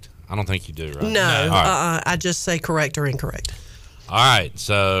incorrect? I don't think you do, right? No. All right. I just say correct or incorrect. All right,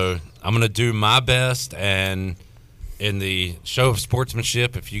 so I'm going to do my best, and in the show of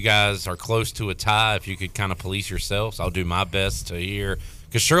sportsmanship, if you guys are close to a tie, if you could kind of police yourselves, I'll do my best to hear.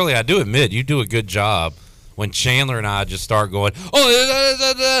 Because, Shirley, I do admit you do a good job. When Chandler and I just start going,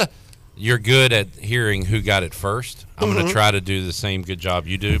 you're good at hearing who got it first. I'm going to try to do the same good job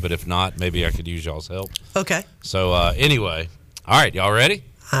you do, but if not, maybe I could use y'all's help. Okay. So, anyway, all right, y'all ready?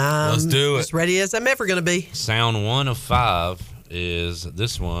 Let's do it. As ready as I'm ever going to be. Sound 1 of 5 is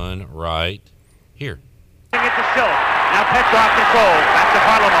this one right here. It's a Silk. Now Petrov controls. Back to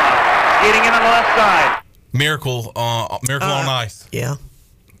Varlamov. Getting in on the left side. Miracle on Ice. Yeah.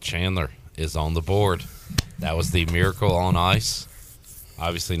 Chandler is on the board. That was the Miracle on Ice.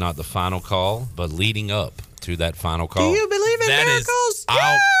 Obviously not the final call, but leading up to that final call. Do you believe in miracles? Yes!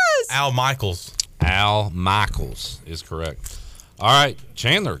 Yes! Al Michaels. Al Michaels is correct. All right,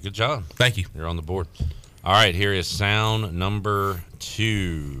 Chandler, good job. Thank you. You're on the board. All right, here is sound number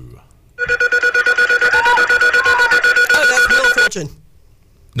 2. Oh, that's Wheel of Fortune.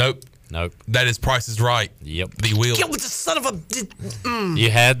 Nope. That is Price is Right. Yep. The wheel. Get with the son of a... You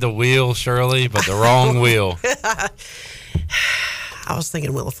had the wheel, Shirley, but the wrong wheel. I was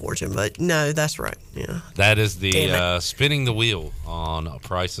thinking Wheel of Fortune, but no, that's right. Yeah. That is the spinning the wheel on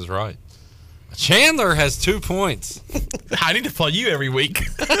Price is Right. Chandler has 2 points. I need to play you every week.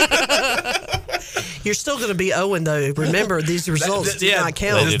 You're still going to be Owen, though. Remember, these results do not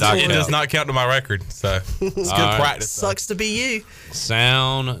count. It does not count to my record, so it's good practice. Sucks to be you.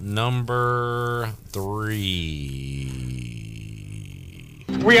 Sound number 3.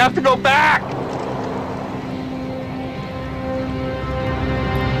 We have to go back.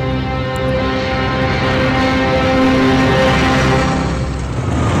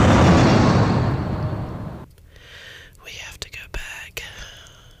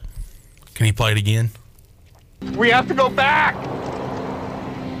 Can you play it again? We have to go back.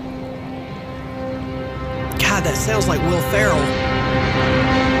 God, that sounds like Will Ferrell.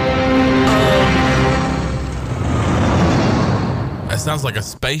 That sounds like a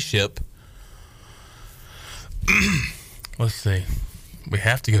spaceship. Let's see. We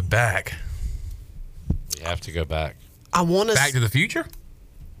have to go back. We have to go back. I want to... Back to the Future?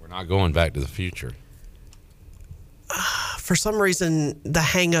 We're not going back to the future. For some reason, The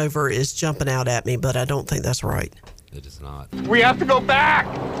Hangover is jumping out at me, but I don't think that's right. It is not. We have to go back.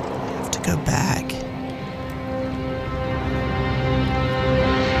 We have to go back.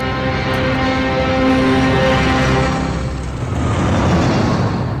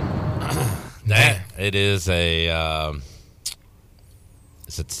 It is a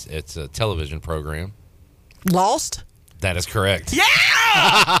it's a television program. Lost? That is correct. Yeah!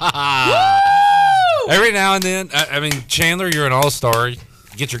 Every now and then, I mean, Chandler, you're an all-star.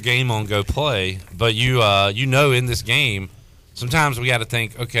 Get your game on, go play. But you know, in this game, sometimes we got to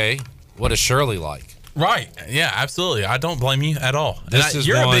think, okay, what is Shirley like? Right. Yeah, absolutely. I don't blame you at all.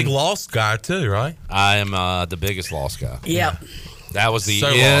 You're a big Lost guy too, right? I am the biggest Lost guy. Yep. That was the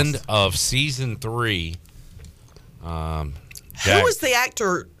end of season 3. Who was the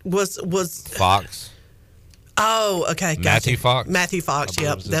actor? Was Fox? Oh, okay. Gotcha. Matthew Fox. Matthew Fox.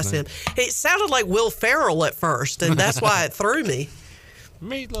 Yep, that's him. It sounded like Will Ferrell at first, and that's why it threw me.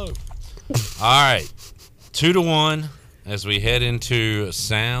 Meatloaf. All right, 2-1 as we head into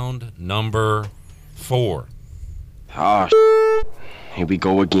sound number 4. Here we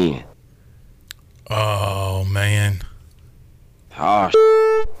go again. Oh man.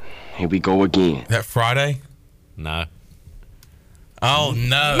 Here we go again. That Friday? No. Oh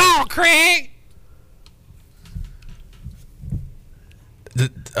no. No, Craig.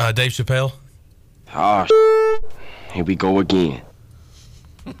 Dave Chappelle? Here we go again.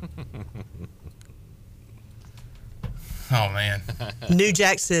 Oh, man. New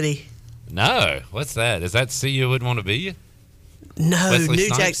Jack City. No. What's that? Is that See You Wouldn't Want to Be You? No, Wesley New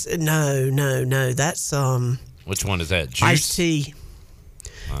Snipes? Jack. No. That's Which one is that? Juice? Ice-T.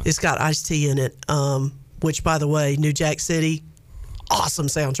 It's got Ice-T in it. Which, by the way, New Jack City, awesome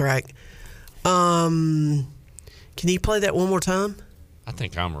soundtrack. Can you play that one more time? I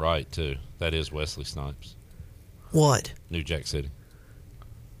think I'm right, too. That is Wesley Snipes. What? New Jack City.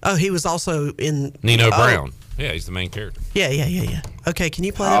 Oh, he was also in... Nino Brown. Yeah, he's the main character. Yeah. Okay, can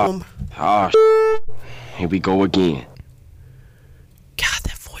you play that one? Here we go again. God,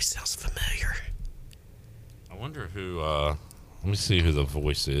 that voice sounds familiar. I wonder who... let me see who the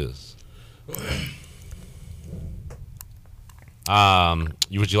voice is.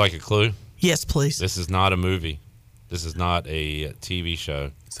 Would you like a clue? Yes, please. This is not a movie. This is not a TV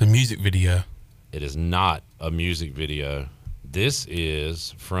show. It's a music video. It is not a music video. This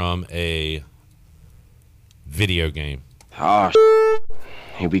is from a video game.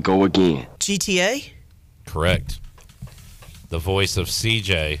 Here we go again. GTA? Correct. The voice of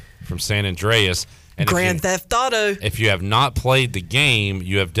CJ from San Andreas. And Grand Theft Auto. If you have not played the game,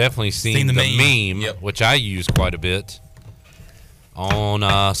 you have definitely seen the meme, which I use quite a bit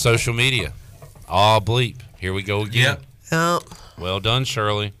on social media. Bleep. Here we go again. Oh. Well done,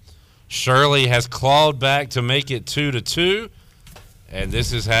 Shirley. Shirley has clawed back to make it 2-2. And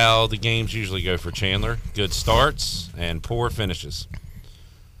this is how the games usually go for Chandler. Good starts and poor finishes.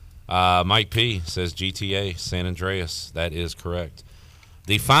 Mike P. says GTA, San Andreas. That is correct.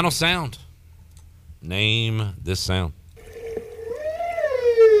 The final sound. Name this sound.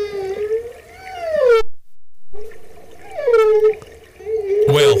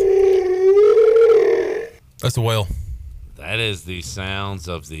 Whale. That's a whale. That is the sounds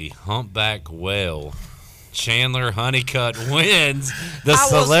of the humpback whale. Chandler Honeycutt wins the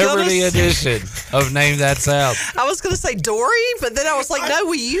celebrity edition of Name That Sound. I was going to say Dory, but then I was like, no,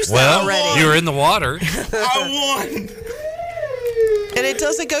 we used that already. You were in the water. I won. And it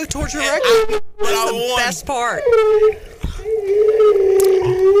doesn't go towards your record. That's the best part.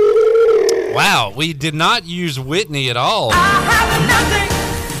 Wow, we did not use Whitney at all. I have nothing.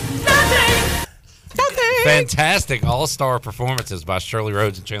 Fantastic all-star performances by Shirley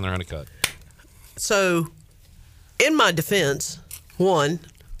Rhodes and Chandler Honeycutt. So, in my defense, one,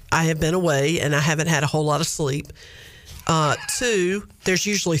 I have been away and I haven't had a whole lot of sleep. Two, there's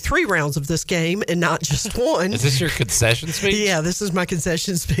usually 3 rounds of this game and not just one. Is this your concession speech? Yeah, this is my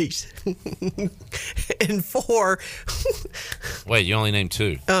concession speech. And 4. Wait, you only named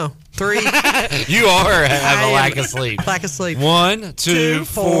 2. Oh, 3. You are have a lack of sleep. Lack of sleep. 1, 2,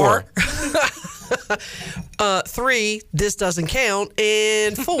 4. 3, this doesn't count.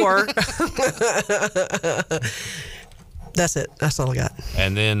 And 4, that's it. That's all I got.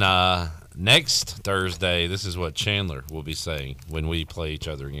 And then next Thursday, this is what Chandler will be saying when we play each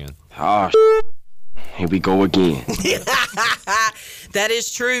other again. Here we go again. That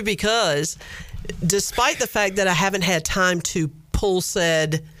is true because despite the fact that I haven't had time to pull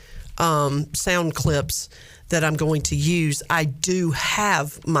said sound clips that I'm going to use, I do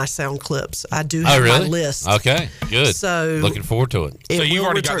have my sound clips. I do have my list. Okay, good. So looking forward to it. So you've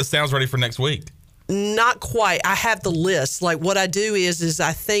already got the sounds ready for next week? Not quite. I have the list. Like what I do is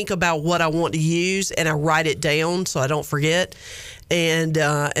I think about what I want to use and I write it down so I don't forget. And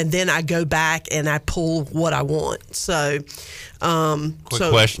then I go back and I pull what I want. So, quick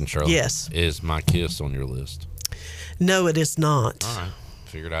question, Shirley. Yes. Is My Kiss on your list? No, it is not. All right.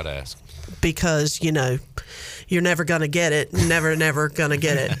 Figured I'd ask. Because, you're never going to get it. Never going to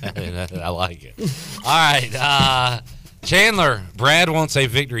get it. I like it. All right. Chandler, Brad wants a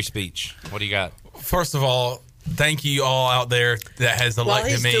victory speech. What do you got? First of all, thank you all out there that has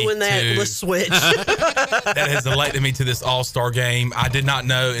elected me doing that, let's switch. That has elected me to this All-Star game. I did not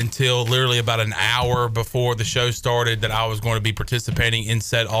know until literally about an hour before the show started that I was going to be participating in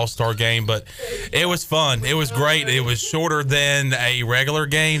said All-Star game, but it was fun. It was great. It was shorter than a regular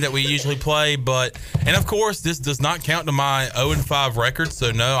game that we usually play, and of course, this does not count to my 0-5 record,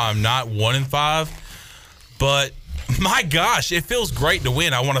 so no, I'm not 1-5, but my gosh, it feels great to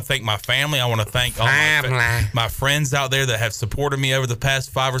win. I want to thank my family. I want to thank all my friends out there that have supported me over the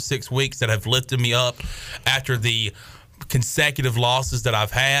past 5 or 6 weeks, that have lifted me up after the consecutive losses that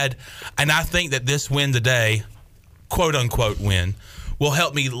I've had. And I think that this win today, quote unquote win, will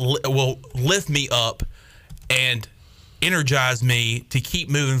help me, will lift me up and energize me to keep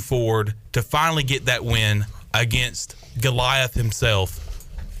moving forward to finally get that win against Goliath himself,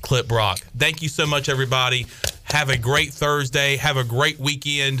 Clip Brock. Thank you so much, everybody. Have a great Thursday. Have a great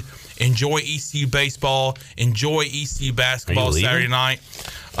weekend. Enjoy ECU baseball. Enjoy ECU basketball Saturday night.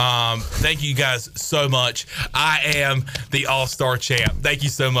 Thank you guys so much. I am the All-Star champ. Thank you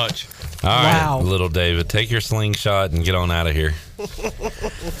so much. All right, little David, take your slingshot and get on out of here.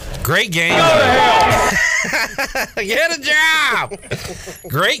 Great game. Get a job.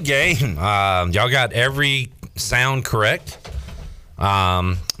 Great game. Y'all got every sound correct.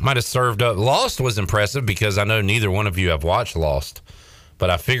 Might have served up. Lost was impressive because I know neither one of you have watched Lost,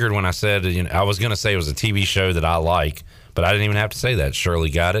 but I figured when I said, I was going to say it was a TV show that I like, but I didn't even have to say that. Shirley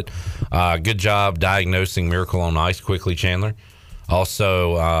got it. Good job diagnosing Miracle on Ice quickly, Chandler.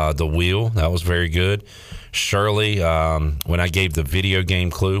 Also, The Wheel, that was very good. Shirley, when I gave the video game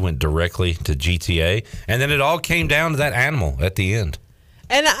clue, went directly to GTA, and then it all came down to that animal at the end.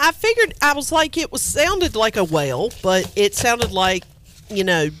 And I figured, I was like, sounded like a whale, but it sounded like,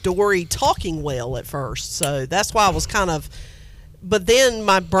 Dory talking whale at first. So that's why I was kind of, but then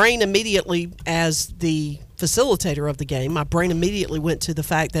my brain immediately, as the facilitator of the game, my brain immediately went to the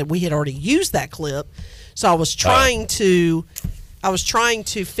fact that we had already used that clip. So I was trying to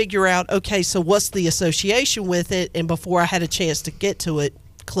figure out, okay, so what's the association with it? And before I had a chance to get to it,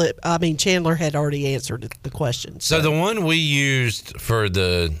 Chandler had already answered the question. So the one we used for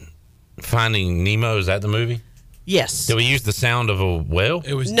the Finding Nemo, is that the movie? Yes. Did we use the sound of a whale?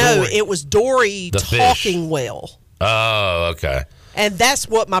 It was Dory the talking fish. Whale. Oh, okay. And that's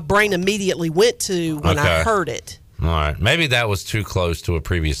what my brain immediately went to when I heard it. All right. Maybe that was too close to a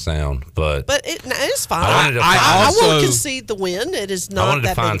previous sound, but it's fine. I won't concede the win. It is not. I wanted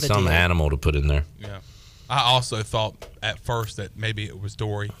that to find big of a some deal. animal to put in there. Yeah. I also thought at first that maybe it was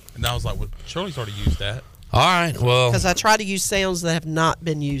Dory, and I was like, well, Shirley's already used that. All right, well, because I try to use sounds that have not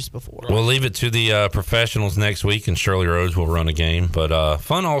been used before. We'll leave it to the professionals next week, and Shirley Rhodes will run a game. But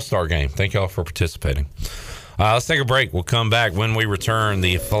fun All-Star game. Thank y'all for participating. Let's take a break. We'll come back when we return.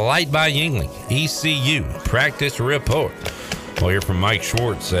 The Flight by Yuengling ECU practice report. We'll hear from Mike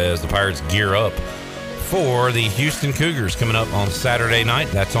Schwartz as the Pirates gear up for the Houston Cougars coming up on Saturday night.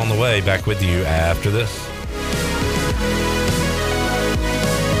 That's on the way. Back with you after this.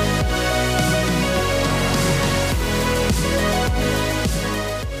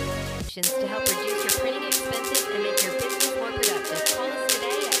 To help reduce your printing expenses and make your business more productive. Call us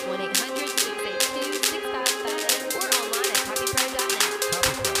today at 1-800-682-6558 or online at copypro.net.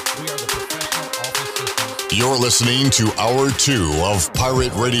 We are the professional office systems. You're listening to Hour 2 of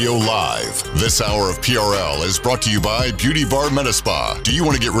Pirate Radio Live. This hour of PRL is brought to you by Beauty Bar Metaspa. Do you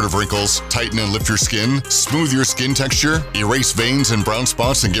want to get rid of wrinkles, tighten and lift your skin, smooth your skin texture, erase veins and brown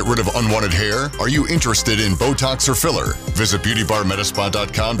spots, and get rid of unwanted hair? Are you interested in Botox or filler? Visit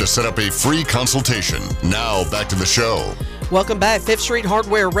beautybarmetaspa.com to set up a free consultation. Now, back to the show. Welcome back. Fifth Street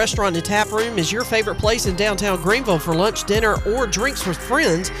Hardware Restaurant and Tap Room is your favorite place in downtown Greenville for lunch, dinner, or drinks with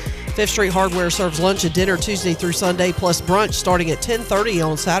friends. Fifth Street Hardware serves lunch and dinner Tuesday through Sunday, plus brunch starting at 10:30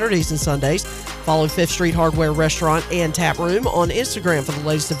 on Saturdays and Sundays. Follow Fifth Street Hardware Restaurant and Tap Room on Instagram for the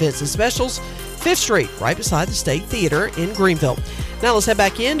latest events and specials. Fifth Street, right beside the State Theater in Greenville. Now let's head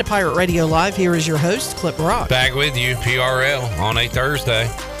back in to Pirate Radio Live. Here is your host, Clip Rock. Back with you, PRL, on a Thursday.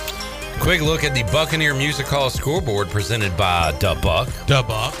 Quick look at the Buccaneer Music Hall scoreboard presented by Da Buck.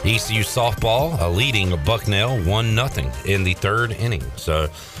 ECU softball leading Bucknell 1-0 in the third inning. So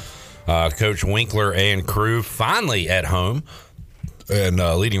Coach Winkler and crew finally at home and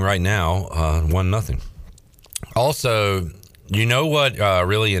leading right now 1-0. Also, you know what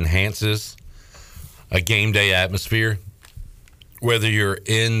really enhances a game day atmosphere, whether you're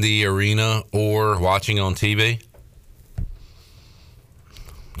in the arena or watching on TV?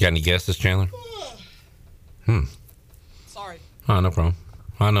 Got any guesses, Chandler? Sorry. Oh, no problem.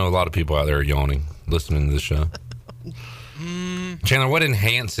 I know a lot of people out there are yawning listening to this show. Chandler, what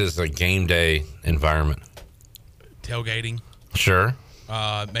enhances a game day environment? Tailgating. Sure.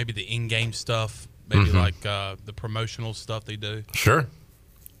 Maybe the in-game stuff. Maybe like the promotional stuff they do. Sure.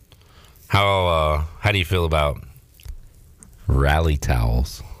 How do you feel about rally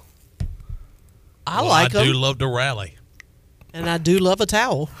towels? I like them. I do love to rally. And I do love a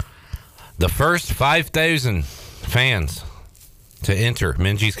towel. The first 5,000 fans to enter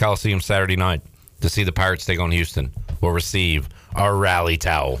Minges Coliseum Saturday night to see the Pirates take on Houston will receive a rally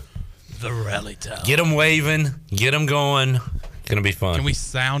towel. The rally towel. Get them waving. Get them going. Going to be fun. Can we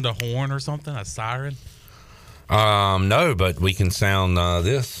sound a horn or something? A siren? No, but we can sound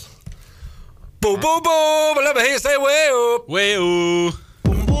this. Boom, boom, boom. Let me hear you say way up. Way up.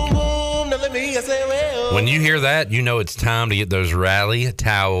 When you hear that, you know it's time to get those rally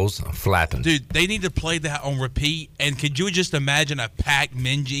towels flapping. Dude, they need to play that on repeat. And could you just imagine a packed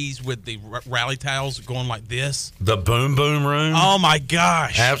Minges with the rally towels going like this? The boom boom room. Oh my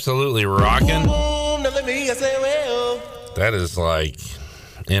gosh. Absolutely rocking. That is like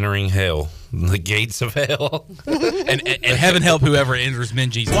entering hell. The gates of hell. and heaven help whoever enters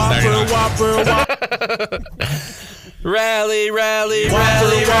Minges. Whopper. Rally, rally,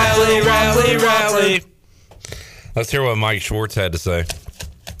 rally, rally, rally, rally. Let's hear what Mike Schwartz had to say.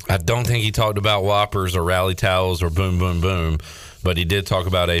 I don't think he talked about Whoppers or rally towels or boom, boom, boom, but he did talk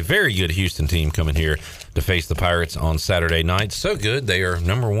about a very good Houston team coming here to face the Pirates on Saturday night. So good, they are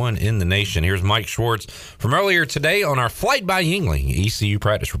 #1 in the nation. Here's Mike Schwartz from earlier today on our Flight by Yuengling ECU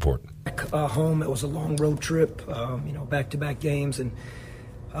practice report. Home, it was a long road trip, back-to-back games, and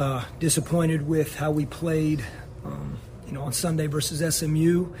disappointed with how we played. On Sunday versus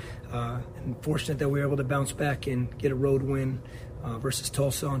SMU, and fortunate that we were able to bounce back and get a road win versus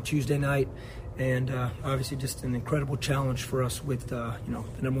Tulsa on Tuesday night, and obviously just an incredible challenge for us with the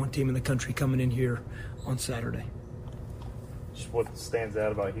 #1 team in the country coming in here on Saturday. just what stands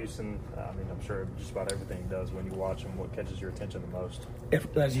out about Houston? I mean, I'm sure just about everything does when you watch them. What catches your attention the most?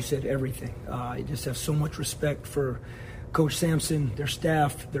 As you said, everything. I just have so much respect for Coach Sampson, their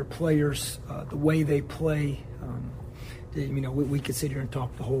staff, their players, the way they play. We could sit here and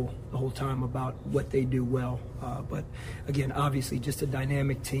talk the whole time about what they do well. But again, obviously, just a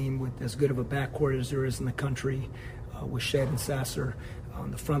dynamic team with as good of a backcourt as there is in the country, with Shed and Sasser on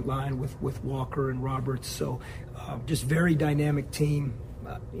the front line with Walker and Roberts. So just very dynamic team.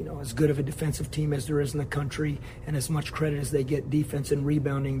 As good of a defensive team as there is in the country, and as much credit as they get defense and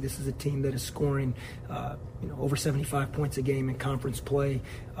rebounding, this is a team that is scoring, over 75 points a game in conference play.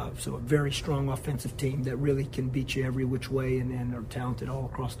 So a very strong offensive team that really can beat you every which way and are talented all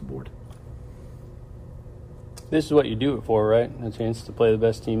across the board. This is what you do it for, right? A chance to play the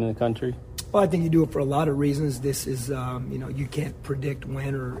best team in the country? Well, I think you do it for a lot of reasons. This is, you can't predict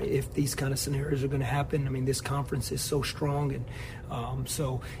when or if these kind of scenarios are going to happen. I mean, this conference is so strong, and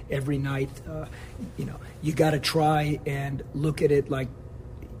so every night, you got to try and look at it like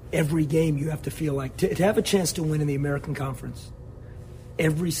every game you have to feel like to have a chance to win in the American Conference.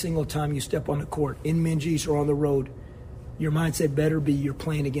 Every single time you step on the court, in Minges or on the road, your mindset better be you're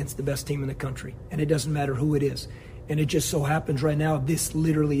playing against the best team in the country, and it doesn't matter who it is. And it just so happens right now, this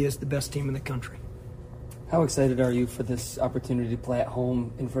literally is the best team in the country. How excited are you for this opportunity to play at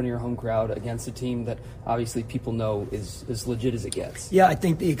home in front of your home crowd against a team that obviously people know is as legit as it gets? Yeah, I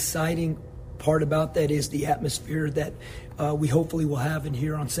think the exciting part about that is the atmosphere that we hopefully will have in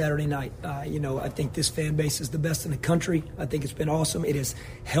here on Saturday night. I think this fan base is the best in the country. I think it's been awesome. It has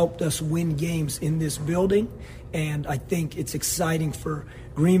helped us win games in this building, and I think it's exciting for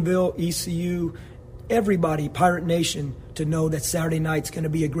Greenville, ECU, everybody, Pirate Nation, to know that Saturday night's going to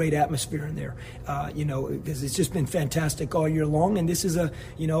be a great atmosphere in there, because it's just been fantastic all year long. And this is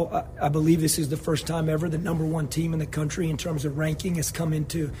I believe this is the first time ever the number one team in the country in terms of ranking has come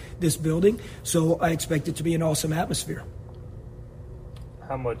into this building. So I expect it to be an awesome atmosphere.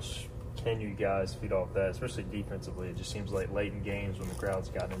 How much can you guys feed off that, especially defensively? It just seems like late in games when the crowd's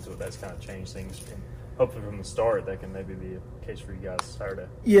gotten into it, that's kind of changed things. And hopefully from the start, that can maybe be a case for you guys Saturday.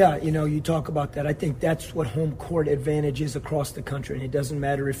 Yeah, you talk about that. I think that's what home court advantage is across the country. And it doesn't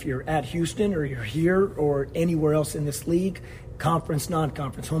matter if you're at Houston or you're here or anywhere else in this league, conference,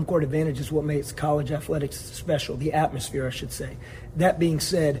 non-conference. Home court advantage is what makes college athletics special, the atmosphere, I should say. That being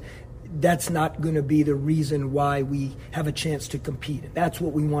said, that's not going to be the reason why we have a chance to compete. That's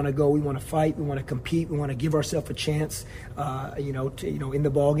what we want to go. We want to fight. We want to compete. We want to give ourselves a chance, in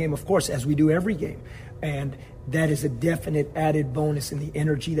the ball game, of course, as we do every game. And that is a definite added bonus in the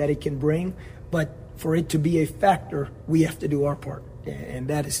energy that it can bring. But for it to be a factor, we have to do our part. And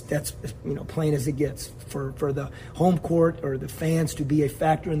that's plain as it gets. For the home court or the fans to be a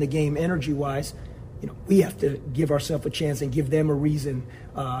factor in the game energy-wise, we have to give ourselves a chance and give them a reason,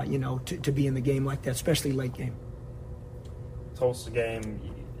 to be in the game like that, especially late game. Tulsa game,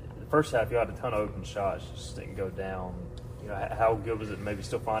 the first half you had a ton of open shots, just didn't go down. How good was it to maybe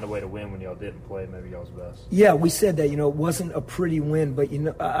still find a way to win when y'all didn't play maybe y'all's best? Yeah, we said that, it wasn't a pretty win, but,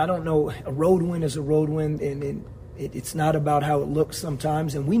 I don't know, a road win is a road win, and it's not about how it looks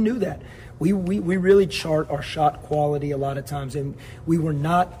sometimes, and we knew that. We really chart our shot quality a lot of times, and we were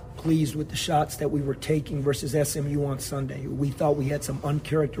not pleased with the shots that we were taking versus SMU on Sunday. We thought we had some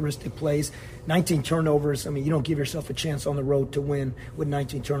uncharacteristic plays. 19 turnovers, you don't give yourself a chance on the road to win with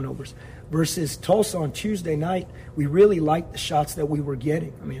 19 turnovers. Versus Tulsa on Tuesday night, we really liked the shots that we were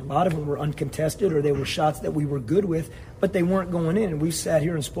getting. A lot of them were uncontested or they were shots that we were good with, but they weren't going in. And we've sat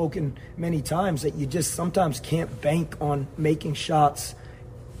here and spoken many times that you just sometimes can't bank on making shots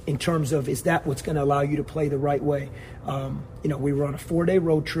in terms of, is that what's going to allow you to play the right way? We were on a 4-day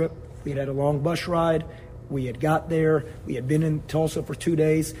road trip. We had a long bus ride. We had got there. We had been in Tulsa for 2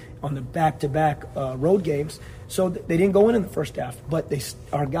 days on the back-to-back road games. So they didn't go in the first half, but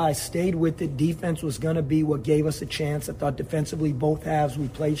our guys stayed with it. Defense was going to be what gave us a chance. I thought defensively both halves we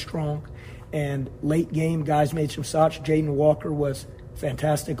played strong. And late game, guys made some shots. Jaden Walker was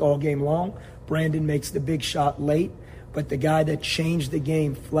fantastic all game long. Brandon makes the big shot late. But the guy that changed the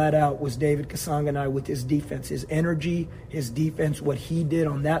game flat out was David Kasanganay with his defense. His energy, his defense, what he did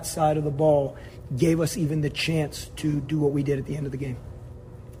on that side of the ball gave us even the chance to do what we did at the end of the game.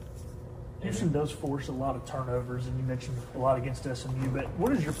 Houston does force a lot of turnovers, and you mentioned a lot against SMU, but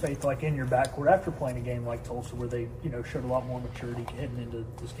what is your faith like in your backcourt after playing a game like Tulsa where they, showed a lot more maturity heading into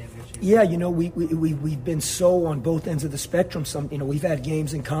this game against you? Yeah, we've been so on both ends of the spectrum. We've had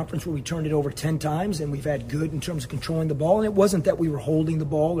games in conference where we turned it over 10 times, and we've had good in terms of controlling the ball, and it wasn't that we were holding the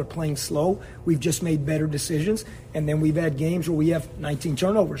ball or playing slow. We've just made better decisions, and then we've had games where we have 19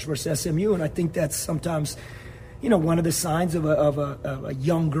 turnovers versus SMU, and I think that's sometimes one of the signs of a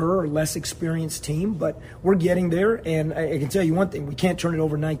younger or less experienced team, but we're getting there. And I can tell you one thing, we can't turn it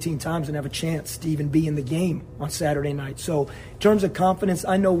over 19 times and have a chance to even be in the game on Saturday night. So in terms of confidence,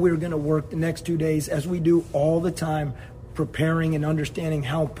 I know we're going to work the next 2 days, as we do all the time, preparing and understanding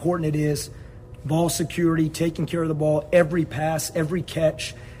how important it is. Ball security, taking care of the ball, every pass, every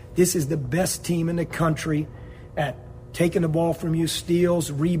catch. This is the best team in the country at taking the ball from you,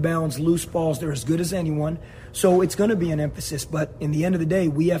 steals, rebounds, loose balls. They're as good as anyone. So it's going to be an emphasis. But in the end of the day,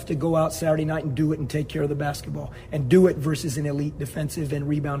 we have to go out Saturday night and do it and take care of the basketball and do it versus an elite defensive and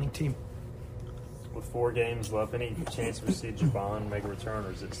rebounding team. With 4 games left, any chance we see Javon make a return,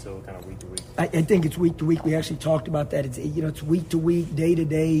 or is it still kind of week to week? I think it's week to week. We actually talked about that. It's week to week, day to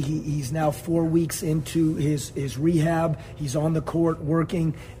day. He's now 4 weeks into his rehab. He's on the court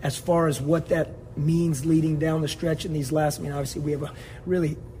working. As far as what that means leading down the stretch in these last, obviously we have a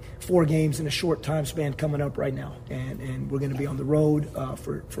really 4 games in a short time span coming up right now, and we're going to be on the road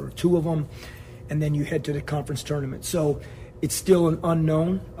for 2 of them, and then you head to the conference tournament. So it's still an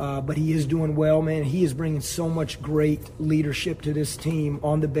unknown, but he is doing well, man. He is bringing so much great leadership to this team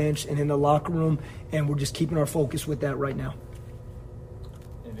on the bench and in the locker room, and we're just keeping our focus with that right now.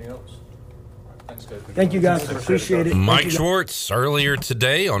 Anything else? Thanks, Coach. Thank you, guys. Appreciate it. Mike Schwartz earlier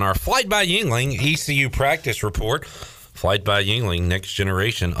today on our Flight by Yuengling ECU practice report. Flight by Yuengling, next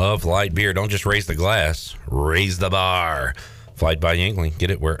generation of light beer. Don't just raise the glass, raise the bar. Flight by Yuengling, get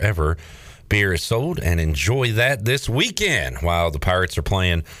it wherever beer is sold, and enjoy that this weekend while the Pirates are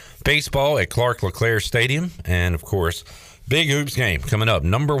playing baseball at Clark LeClaire Stadium. And, of course, big hoops game coming up.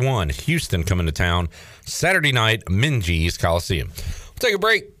 Number 1, Houston coming to town Saturday night, Minges Coliseum. We'll take a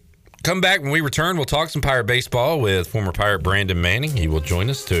break. Come back when we return. We'll talk some Pirate baseball with former Pirate Brandon Manning. He will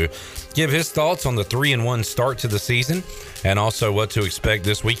join us to give his thoughts on the 3-1 start to the season and also what to expect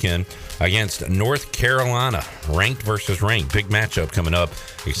this weekend against North Carolina. Ranked versus ranked. Big matchup coming up.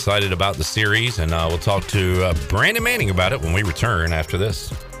 Excited about the series, and we'll talk to Brandon Manning about it when we return after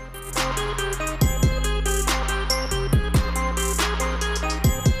this.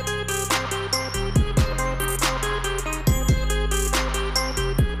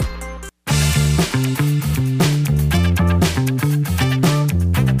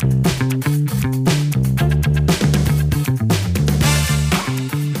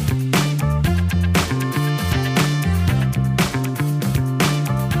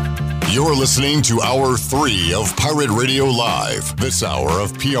 You're listening to Hour 3 of Pirate Radio Live. This hour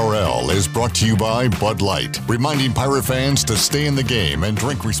of PRL is brought to you by Bud Light, reminding Pirate fans to stay in the game and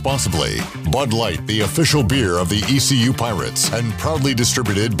drink responsibly. Bud Light, the official beer of the ECU Pirates, and proudly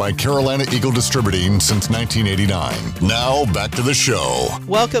distributed by Carolina Eagle Distributing since 1989. Now, back to the show.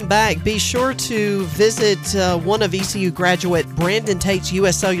 Welcome back. Be sure to visit one of ECU graduate Brandon Tate's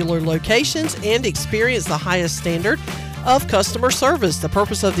U.S. Cellular locations and experience the highest standard of customer service. The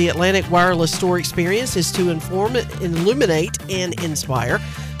purpose of the Atlantic Wireless store experience is to inform, illuminate, and inspire.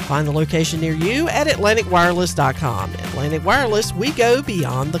 Find the location near you at AtlanticWireless.com. Atlantic Wireless, we go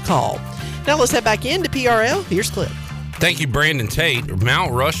beyond the call. Now let's head back into PRL. Here's Clip. Thank you, Brandon Tate.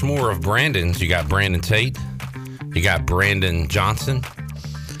 Mount Rushmore of Brandons. You got Brandon Tate. You got Brandon Johnson.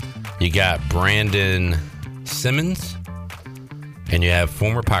 You got Brandon Simmons. And you have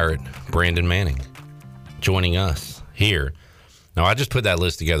former Pirate Brandon Manning joining us here. Now, I just put that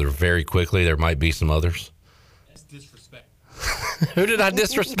list together very quickly. There might be some others. That's disrespect. Who did I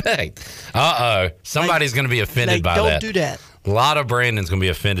disrespect? Somebody's going to be offended by that. Don't do that. A lot of Brandon's going to be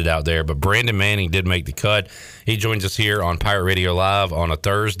offended out there, but Brandon Manning did make the cut. He joins us here on Pirate Radio Live on a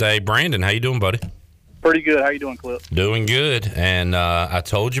Thursday. Brandon, how you doing, buddy? Pretty good. How you doing, Clip? Doing good. And I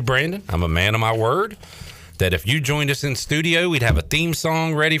told you, Brandon, I'm a man of my word, that if you joined us in studio, we'd have a theme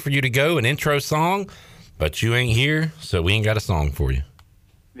song ready for you to go, an intro song. But you ain't here, so we ain't got a song for you.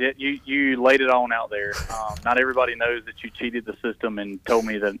 Yeah, you laid it on out there. Not everybody knows that you cheated the system and told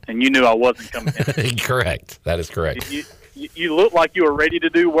me that, and you knew I wasn't coming in. Correct. That is correct. You looked like you were ready to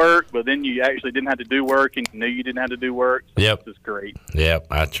do work, but then you actually didn't have to do work, and you knew you didn't have to do work. So yep. This is great. Yep.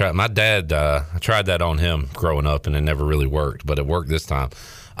 I tried. My dad, I tried that on him growing up, and it never really worked, but it worked this time.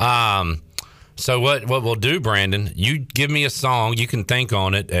 So what we'll do, Brandon, you give me a song. You can think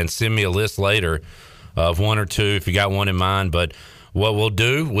on it and send me a list later of one or two if you got one in mind. But what we'll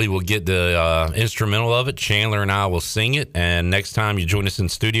do, we will get the instrumental of it. Chandler and I will sing it, and next time you join us in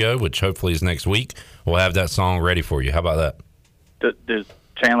studio, which hopefully is next week, we'll have that song ready for you. How about that? Does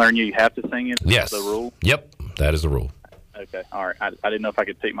Chandler and you have to sing it? Yes. The rule? Yep, that is the rule. Okay, all right. I didn't know if I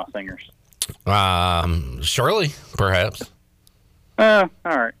could pick my singers. Shirley, perhaps. All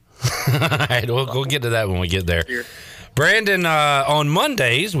right. All right, we'll get to that when we get there. Brandon, on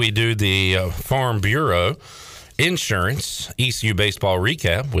Mondays, we do the Farm Bureau. Insurance ECU baseball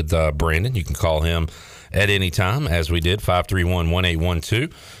recap with Brandon. You can call him at any time, as we did,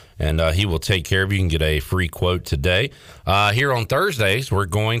 531-1812. And he will take care of you. You can get a free quote today. Here on Thursdays, we're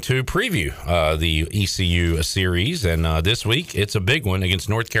going to preview the ECU series. And this week, it's a big one against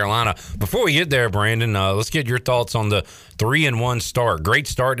North Carolina. Before we get there, Brandon, let's get your thoughts on the 3-1 start. Great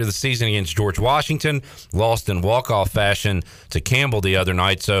start to the season against George Washington. Lost in walk-off fashion to Campbell the other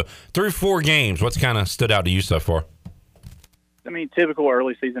night. So through 4 games, what's kind of stood out to you so far? I mean, typical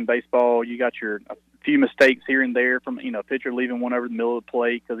early season baseball. You got your few mistakes here and there from, pitcher leaving one over the middle of the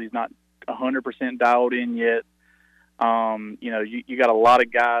plate because he's not 100% dialed in yet. You got a lot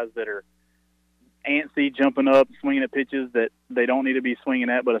of guys that are antsy, jumping up, swinging at pitches that they don't need to be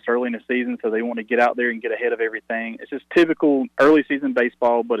swinging at, but it's early in the season, so they want to get out there and get ahead of everything. It's just typical early season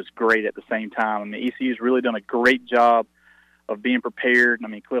baseball, but it's great at the same time. I mean, ECU's really done a great job of being prepared. I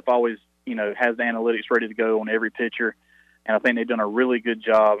mean, Cliff always, has the analytics ready to go on every pitcher. And I think they've done a really good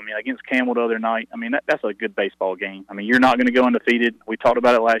job. I mean, against Campbell the other night, I mean, that's a good baseball game. I mean, you're not going to go undefeated. We talked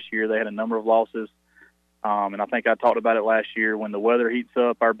about it last year. They had a number of losses. And I think I talked about it last year. When the weather heats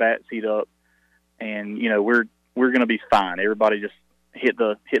up, our bats heat up. And, we're going to be fine. Everybody just hit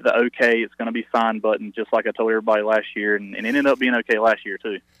the okay, it's going to be fine button, just like I told everybody last year. And it ended up being okay last year,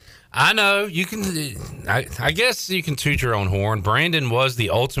 too. I know. You can. I guess you can toot your own horn. Brandon was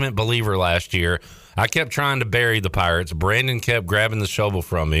the ultimate believer last year. I kept trying to bury the Pirates. Brandon kept grabbing the shovel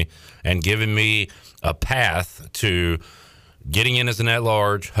from me and giving me a path to getting in as an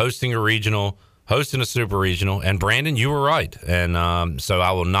at-large, hosting a regional, hosting a super regional. And, Brandon, you were right. And so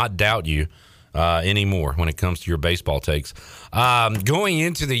I will not doubt you anymore when it comes to your baseball takes. Going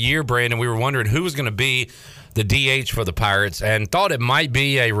into the year, Brandon, we were wondering who was going to be the DH for the Pirates and thought it might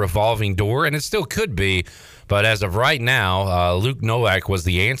be a revolving door, and it still could be. But as of right now, Luke Nowak was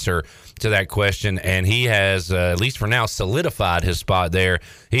the answer to that question, and he has, at least for now, solidified his spot there.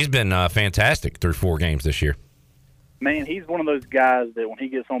 He's been fantastic through 4 games this year. Man, he's one of those guys that when he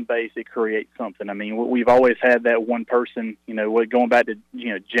gets on base, it creates something. I mean, we've always had that one person, going back to,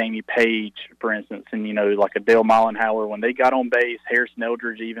 Jamie Page, for instance, and, like a Dale Mollenhauer. When they got on base, Harrison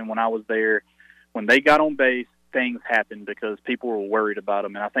Eldridge, even when I was there, when they got on base, things happened because people were worried about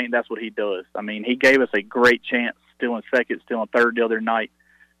him, and I think that's what he does. I mean, he gave us a great chance, still in second, still in third the other night,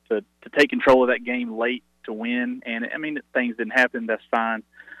 to take control of that game late to win. And, I mean, things didn't happen, that's fine.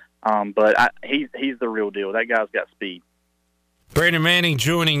 But he's the real deal. That guy's got speed. Brandon Manning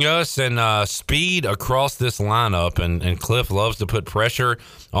joining us, and speed across this lineup, and Cliff loves to put pressure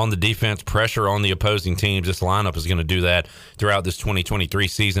on the defense, pressure on the opposing teams. This lineup is going to do that throughout this 2023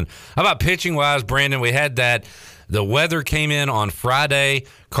 season. How about pitching-wise, Brandon? We had that. The weather came in on Friday.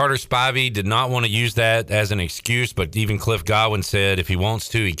 Carter Spivey did not want to use that as an excuse, but even Cliff Godwin said if he wants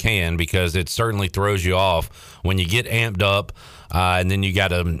to, he can, because it certainly throws you off when you get amped up. And then you got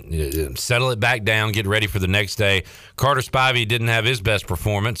to settle it back down, get ready for the next day. Carter Spivey didn't have his best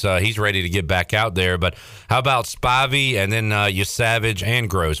performance. He's ready to get back out there. But how about Spivey and then Savage and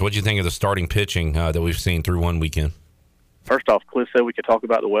Gross? What do you think of the starting pitching that we've seen through one weekend? First off, Cliff said we could talk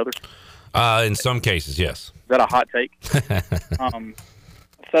about the weather. In some cases, yes. Is that a hot take?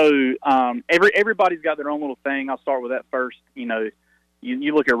 Everybody's got their own little thing. I'll start with that first.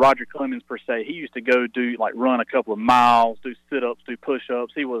 You look at Roger Clemens, per se. He used to go run a couple of miles, do sit-ups, do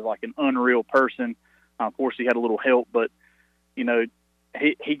push-ups. He was like an unreal person. Of course, he had a little help, but,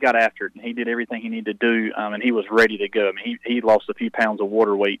 he got after it, and he did everything he needed to do, and he was ready to go. I mean, he lost a few pounds of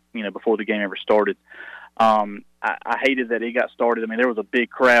water weight, before the game ever started. I hated that he got started. I mean, there was a big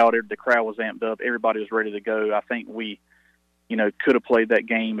crowd. The crowd was amped up. Everybody was ready to go. I think we, could have played that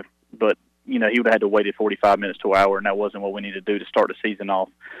game, but he would have had to wait 45 minutes to an hour, and that wasn't what we needed to do to start the season off.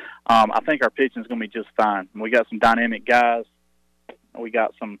 I think our pitching is going to be just fine. We got some dynamic guys. We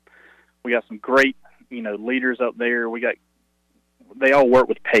got some great, leaders up there. They all work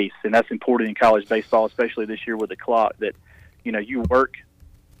with pace, and that's important in college baseball, especially this year with the clock, that, you work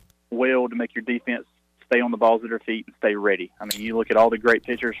well to make your defense stay on the balls of their feet and stay ready. I mean, you look at all the great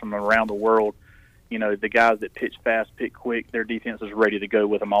pitchers from around the world, the guys that pitch fast, pitch quick, their defense is ready to go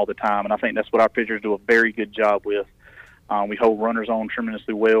with them all the time. And I think that's what our pitchers do a very good job with. We hold runners on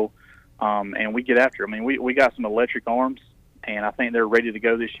tremendously well, and we get after. I mean, we got some electric arms, and I think they're ready to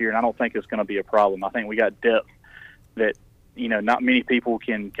go this year, and I don't think it's going to be a problem. I think we got depth that, not many people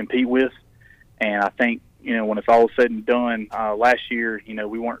can compete with. And I think, when it's all said and done, last year,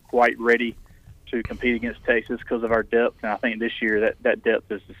 we weren't quite ready to compete against Texas because of our depth, and I think this year that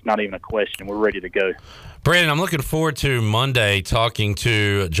depth is just not even a question. We're ready to go. Brandon, I'm looking forward to Monday talking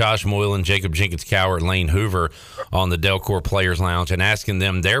to Josh Moylan, Jacob Jenkins-Cowart, Lane Hoover on the Delcor Players Lounge and asking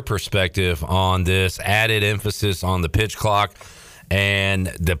them their perspective on this added emphasis on the pitch clock and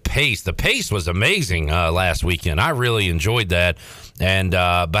the pace. The pace was amazing last weekend. I really enjoyed that. And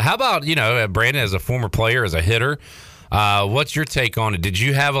but how about, Brandon, as a former player, as a hitter, what's your take on it? Did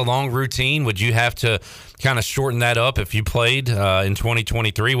you have a long routine? Would you have to kind of shorten that up if you played in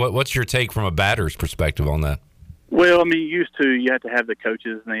 2023? What's your take from a batter's perspective on that? Well, I mean, you had to have the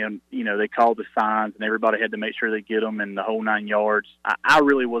coaches, and they called the signs, and everybody had to make sure they get them in the whole 9 yards. I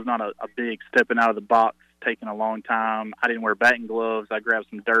really was not a big stepping out of the box, taking a long time. I didn't wear batting gloves. I grabbed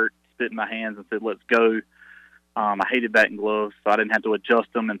some dirt, spit in my hands, and said, let's go. I hated batting gloves, so I didn't have to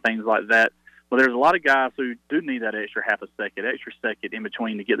adjust them and things like that. But there's a lot of guys who do need that extra second in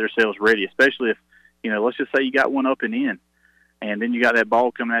between to get themselves ready, especially if, let's just say you got one up and in, and then you got that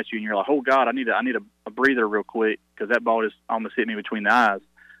ball coming at you, and you're like, oh, God, I need a breather real quick because that ball just almost hit me between the eyes.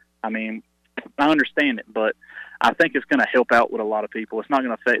 I mean, I understand it, but I think it's going to help out with a lot of people. It's not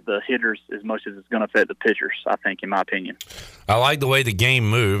going to affect the hitters as much as it's going to affect the pitchers, I think, in my opinion. I like the way the game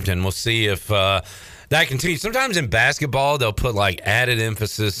moved, and we'll see if that continues. Sometimes in basketball, they'll put like added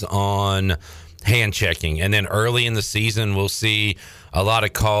emphasis on hand checking, and then early in the season we'll see a lot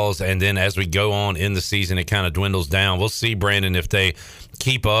of calls, and then as we go on in the season it kind of dwindles down. We'll see, Brandon, if they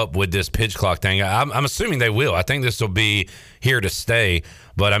keep up with this pitch clock thing. I'm assuming they will. I think this will be here to stay,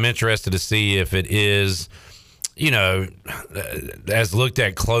 but I'm interested to see if it is, as looked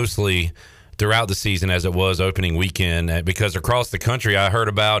at closely throughout the season as it was opening weekend, because across the country I heard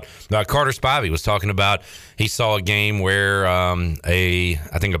about Carter Spivey was talking about he saw a game where I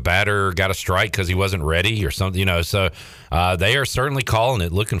think a batter got a strike because he wasn't ready or something, so they are certainly calling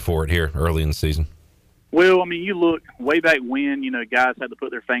it, looking for it here early in the season. Well, I mean, you look way back when, guys had to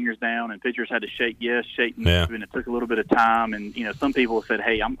put their fingers down and pitchers had to shake yes, shake no, and it took a little bit of time, and some people said,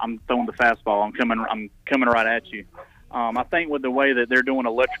 hey, I'm throwing the fastball, I'm coming right at you. I think with the way that they're doing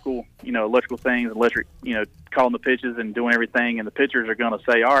electrical things, calling the pitches and doing everything, and the pitchers are going to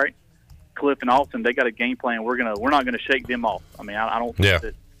say, all right, Cliff and Austin, they got a game plan. We're not going to shake them off. I mean, I don't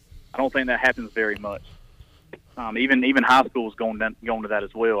think that happens very much. Even high school is going to that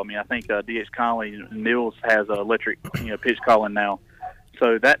as well. I mean, I think D.H. Conley and Mills has electric pitch calling now,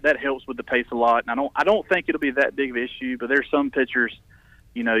 so that helps with the pace a lot. And I don't think it'll be that big of an issue. But there's some pitchers.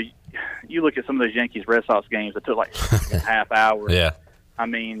 You look at some of those Yankees-Red Sox games that took like a half hour. Yeah. I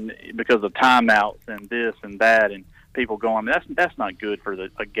mean, because of timeouts and this and that, and people going, I mean, that's not good for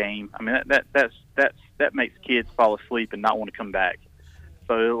a game. I mean, that makes kids fall asleep and not want to come back.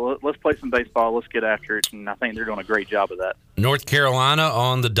 So let's play some baseball. Let's get after it, and I think they're doing a great job of that. North Carolina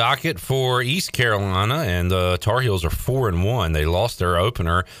on the docket for East Carolina, and the Tar Heels are 4-1. They lost their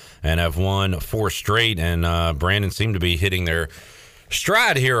opener and have won 4 straight, and Brandon seemed to be hitting their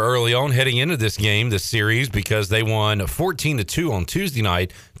stride here early on, heading into this series, because they won 14-2 on Tuesday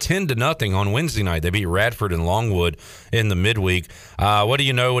night, 10-0 on Wednesday night. They beat Radford and Longwood in the midweek. What do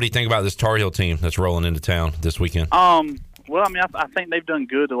you think about this Tar Heel team that's rolling into town this weekend? Well, I mean, I think they've done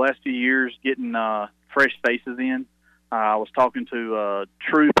good the last few years getting fresh faces in. I was talking to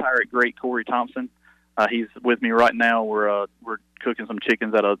true Pirate great Corey Thompson. He's with me right now. We're cooking some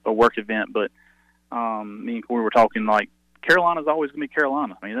chickens at a work event, but me and Corey were talking like Carolina's always going to be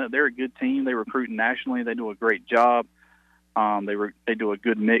Carolina. I mean, they're a good team. They recruit nationally. They do a great job. They do a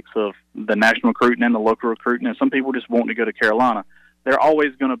good mix of the national recruiting and the local recruiting, and some people just want to go to Carolina. They're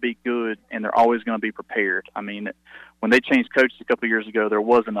always going to be good, and they're always going to be prepared. I mean, when they changed coaches a couple of years ago, there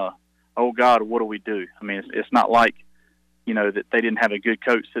wasn't oh, God, what do we do? I mean, it's not like, that they didn't have a good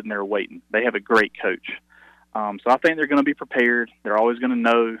coach sitting there waiting. They have a great coach. So I think they're going to be prepared. They're always going to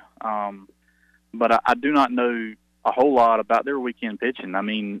know. But I do not know a whole lot about their weekend pitching. I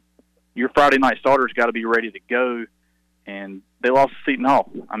mean, your Friday night starters got to be ready to go, and they lost to Seton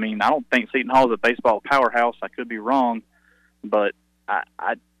Hall. I mean, I don't think Seton Hall is a baseball powerhouse. I could be wrong, but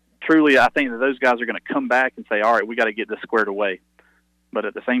I truly think that those guys are going to come back and say, all right, we got to get this squared away. But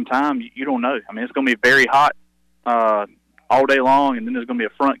at the same time, you don't know. I mean, it's going to be very hot all day long, and then there's going to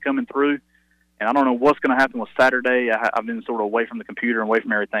be a front coming through. And I don't know what's going to happen with Saturday. I've been sort of away from the computer and away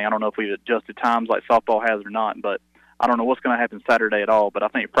from everything. I don't know if we've adjusted times like softball has or not, but I don't know what's going to happen Saturday at all. But I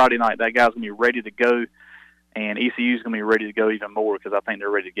think Friday night that guy's going to be ready to go, and ECU's going to be ready to go even more because I think they're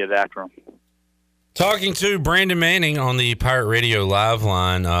ready to get after him. Talking to Brandon Manning on the Pirate Radio Live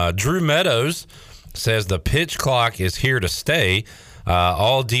line, Drew Meadows says the pitch clock is here to stay.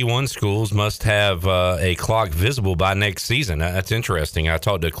 all D1 schools must have a clock visible by next season. That's interesting. I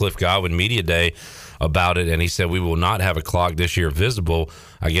talked to Cliff Godwin Media Day about it, and he said we will not have a clock this year visible.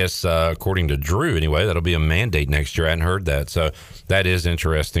 I guess according to Drew, anyway, that'll be a mandate next year. I hadn't heard that, so that is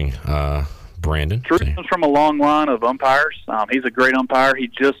interesting. Brandon? Drew comes from a long line of umpires. He's a great umpire. He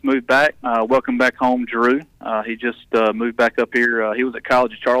just moved back. Welcome back home, Drew. He just moved back up here. He was at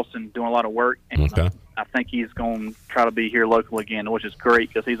College of Charleston doing a lot of work. And, okay. I think he's going to try to be here local again, which is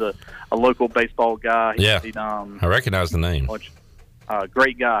great because he's a local baseball guy. I recognize the name.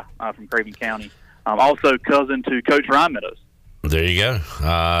 Great guy from Craven County. Also cousin to Coach Ryan Meadows. There you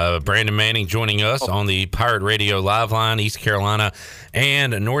go. Brandon Manning joining us on the Pirate Radio Live line. East Carolina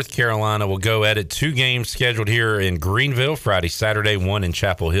and North Carolina will go at it. 2 games scheduled here in Greenville, Friday, Saturday, 1 in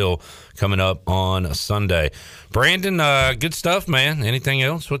Chapel Hill coming up on Sunday. Brandon, good stuff, man. Anything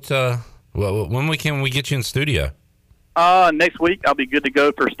else? When can we get you in studio? Next week I'll be good to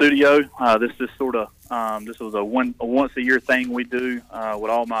go for studio. This is sort of this was a once a year thing we do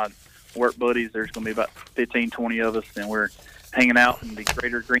with all my work buddies. There's going to be about 15, 20 of us, and we're hanging out in the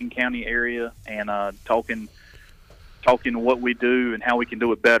greater Greene County area and talking what we do and how we can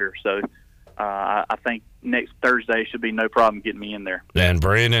do it better. So I think next Thursday should be no problem getting me in there. And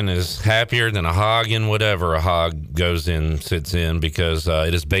Brandon is happier than a hog in whatever a hog sits in because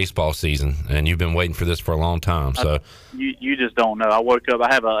it is baseball season, and you've been waiting for this for a long time. So you just don't know. I woke up,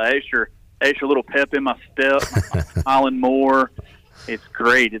 I have an extra little pep in my step, smiling more. It's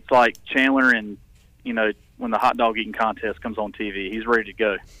great. It's like Chandler and, when the hot dog eating contest comes on TV. He's ready to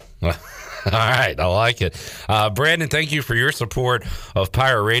go. All right. I like it. Brandon, thank you for your support of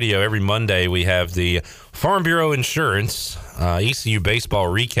Pirate Radio. Every Monday we have the Farm Bureau Insurance ECU Baseball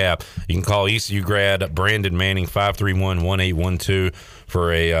Recap. You can call ECU grad Brandon Manning 531-1812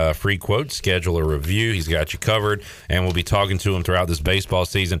 for a free quote, schedule a review. He's got you covered, and we'll be talking to him throughout this baseball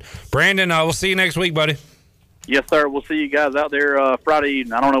season. Brandon, we'll see you next week, buddy. Yes, sir. We'll see you guys out there Friday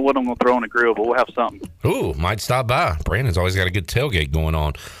evening. I don't know what I'm going to throw on the grill, but we'll have something. Ooh, might stop by. Brandon's always got a good tailgate going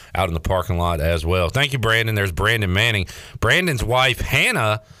on out in the parking lot as well. Thank you, Brandon. There's Brandon Manning. Brandon's wife,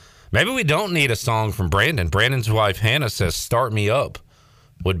 Hannah, maybe we don't need a song from Brandon. Brandon's wife, Hannah, says Start Me Up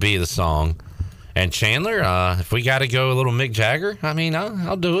would be the song. And Chandler, if we got to go a little Mick Jagger, I mean,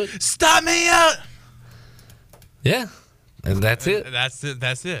 I'll do it. Start me up! Yeah, and that's it. That's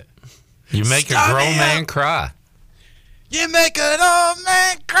it. You make a grown man cry. You make an old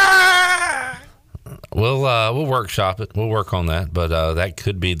man cry. We'll workshop it. We'll work on that. But that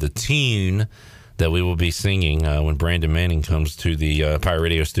could be the tune that we will be singing when Brandon Manning comes to the Pirate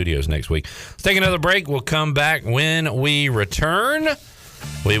Radio studios next week. Let's take another break. We'll come back. When we return,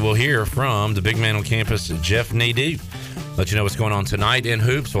 we will hear from the big man on campus, Jeff Nadeau. Let you know what's going on tonight in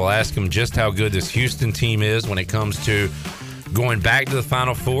hoops. We'll ask him just how good this Houston team is when it comes to going back to the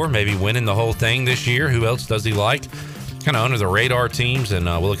Final Four, maybe winning the whole thing this year. Who else does he like? Kind of under the radar teams, and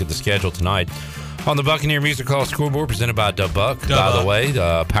we'll look at the schedule tonight. On the Buccaneer Music Hall scoreboard, presented by Dubuck. By the way,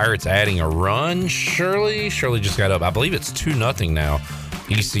 the Pirates adding a run. Shirley just got up. I believe it's 2-0 now.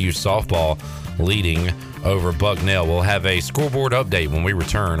 ECU softball leading over Bucknell. We'll have a scoreboard update when we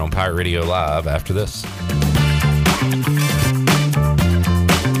return on Pirate Radio Live after this.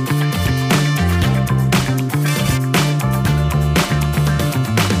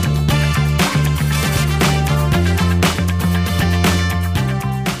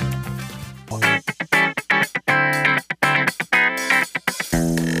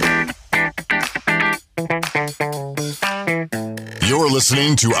 You're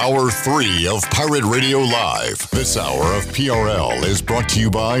listening to Hour 3 of Pirate Radio Live. This hour of PRL is brought to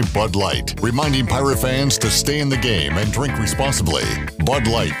you by Bud Light, reminding Pirate fans to stay in the game and drink responsibly. Bud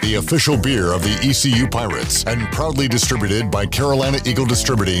Light, the official beer of the ECU Pirates, and proudly distributed by Carolina Eagle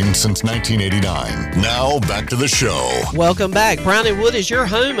Distributing since 1989. Now, back to the show. Welcome back. Brown & Wood is your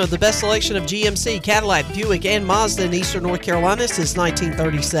home of the best selection of GMC, Cadillac, Buick, and Mazda in Eastern North Carolina since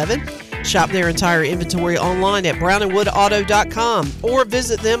 1937. Shop their entire inventory online at brownandwoodauto.com or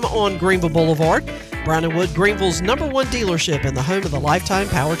visit them on Greenville Boulevard. Brown & Wood, Greenville's #1 dealership and the home of the lifetime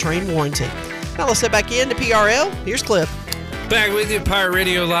powertrain warranty. Now let's head back into PRL. Here's Cliff. Back with you, Pirate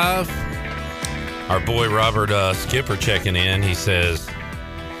Radio Live. Our boy Robert Skipper checking in. He says,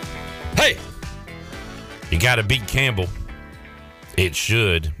 hey, you got to beat Campbell. It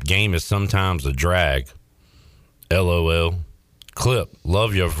should. Game is sometimes a drag. LOL. Clip.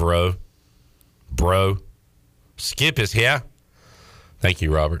 Love you, bro. Skip is here. Thank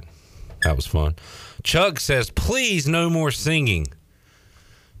you, Robert. That was fun. Chuck says, please, no more singing.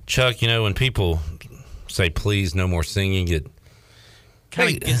 Chuck, when people say please, no more singing,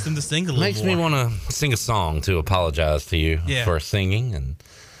 kind of gets them to sing a little makes more. me want to sing a song to apologize to you for singing. And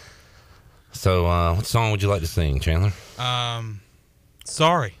so, what song would you like to sing, Chandler?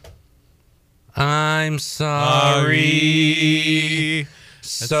 Sorry. I'm sorry.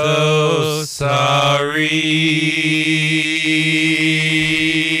 So sorry.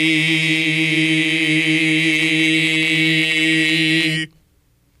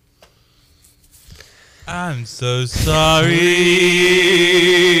 I'm so sorry.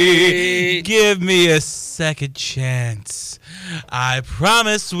 Give me a second chance. I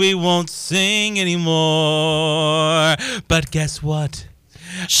promise we won't sing anymore. But guess what?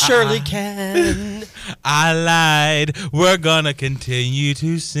 Surely can. I lied. We're gonna continue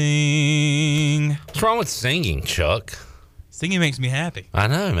to sing. What's wrong with singing, Chuck? Singing makes me happy. I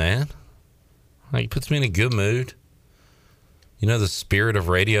know, man. Like, it puts me in a good mood. You know The Spirit of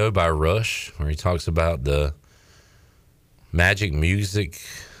Radio by Rush, where he talks about the magic music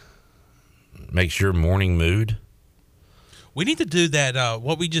makes your morning mood? We need to do that,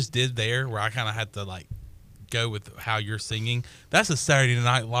 what we just did there, where I kind of had to, like, go with how you're singing. That's a Saturday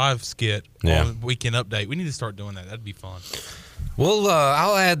Night Live skit on Weekend Update. We need to start doing that. That'd be fun. Well,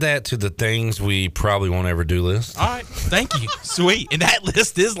 I'll add that to the things we probably won't ever do list. All right. Thank you. Sweet. And that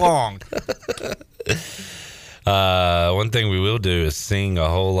list is long. One thing we will do is sing a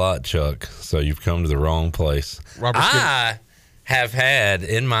whole lot, Chuck. So you've come to the wrong place. I have had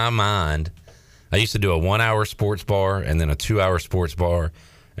in my mind, I used to do a 1 hour sports bar and then a 2 hour sports bar.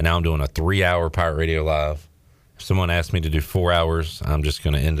 And now I'm doing a 3 hour Pirate Radio Live. If someone asked me to do 4 hours, I'm just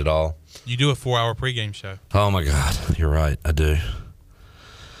going to end it all. You do a 4 hour pregame show. Oh my God, you're right, I do.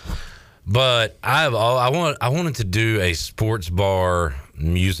 But I wanted to do a sports bar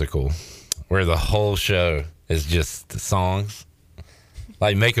musical where the whole show is just songs,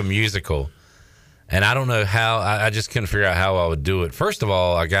 like make a musical. And I don't know how. I just couldn't figure out how I would do it. First of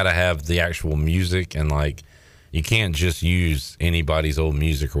all, I got to have the actual music, and like you can't just use anybody's old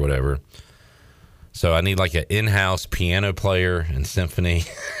music or whatever. So I need like an in-house piano player and symphony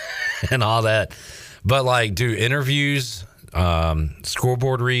and all that. But like do interviews,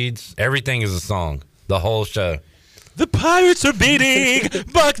 scoreboard reads, everything is a song, the whole show. The Pirates are beating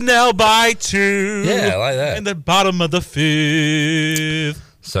Bucknell by 2. Yeah, like that. In the bottom of the 5th.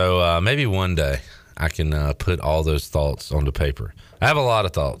 So maybe one day I can put all those thoughts onto paper. I have a lot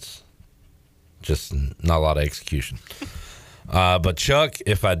of thoughts, just not a lot of execution. But Chuck,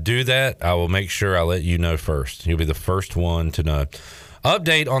 if I do that, I will make sure I let you know first. You'll be the first one to know.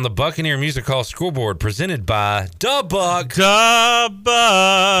 Update on the Buccaneer Music Hall scoreboard presented by Da Buck. Da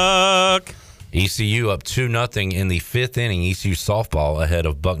Buck. ECU up 2-0 in the 5th inning. ECU softball ahead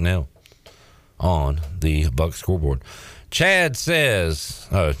of Bucknell on the Buck scoreboard. Chad says,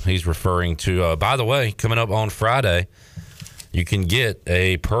 he's referring to, by the way, coming up on Friday, you can get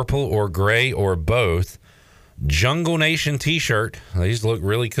a purple or gray or both Jungle Nation t-shirt. These look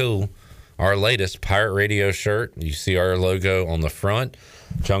really cool. Our latest Pirate Radio shirt. You see our logo on the front.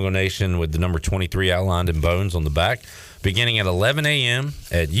 Jungle Nation with the number 23 outlined in bones on the back. Beginning at 11 a.m.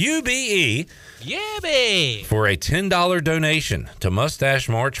 at UBE. Yeah, babe. For a $10 donation to Mustache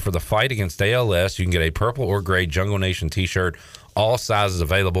March for the fight against ALS, you can get a purple or gray Jungle Nation t-shirt. All sizes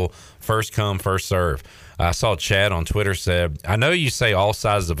available. First come, first serve. I saw Chad on Twitter said, I know you say all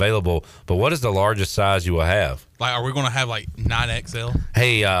sizes available, but what is the largest size you will have? Like, are we going to have like 9XL?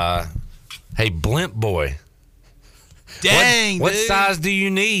 Hey, Blimp Boy. Dang, what size do you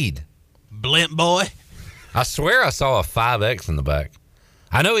need? Blimp Boy. I swear I saw a 5X in the back.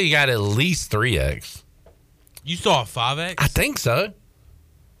 I know he got at least 3X. You saw a 5X? I think so.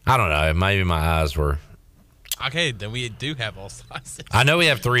 I don't know. Maybe my eyes were. Okay, then we do have all sizes. I know we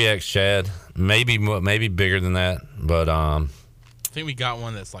have 3X, Chad. Maybe bigger than that, but I think we got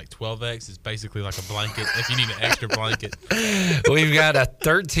one that's like 12X. It's basically like a blanket if you need an extra blanket. We've got a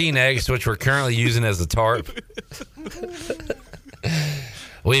 13X, which we're currently using as a tarp.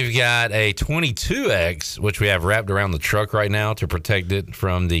 We've got a 22X, which we have wrapped around the truck right now to protect it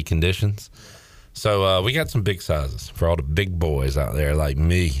from the conditions. So we got some big sizes for all the big boys out there like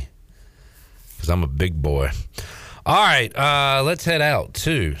me, because I'm a big boy. All right, let's head out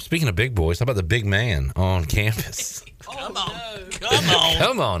to, speaking of big boys, how about the big man on campus?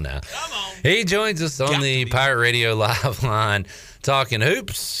 Come on now. He joins us on the Pirate Radio Live line talking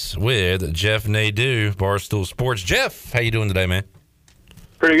hoops with Jeff Nadeau, Barstool Sports. Jeff, how you doing today, man?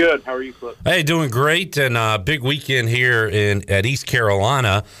 Pretty good. How are you, Flip? Hey, doing great, and big weekend here at East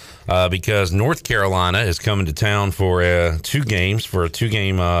Carolina because North Carolina is coming to town for a two-game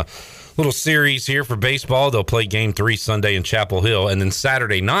little series here for baseball. They'll play Game 3 Sunday in Chapel Hill, and then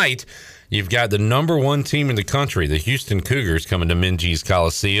Saturday night, you've got the number one team in the country, the Houston Cougars, coming to Minges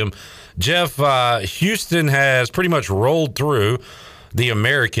Coliseum. Jeff, Houston has pretty much rolled through the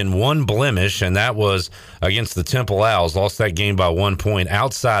American, one blemish, and that was against the Temple Owls. Lost that game by 1 point.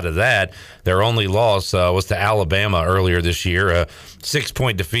 Outside of that, their only loss was to Alabama earlier this year, a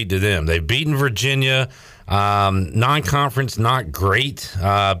 6-point defeat to them. They've beaten Virginia, non-conference, not great.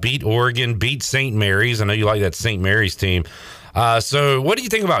 Beat Oregon, beat St. Mary's. I know you like that St. Mary's team. So what do you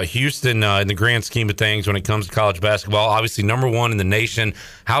think about Houston in the grand scheme of things when it comes to college basketball? Obviously, number one in the nation.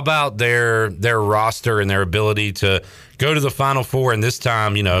 How about their roster and their ability to go to the Final Four and this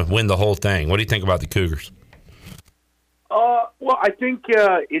time, win the whole thing? What do you think about the Cougars? Well, I think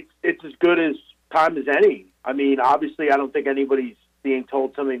it's as good as time as any. I mean, obviously, I don't think anybody's being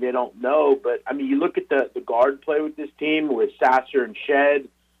told something they don't know. But, I mean, you look at the guard play with this team with Sasser and Shed.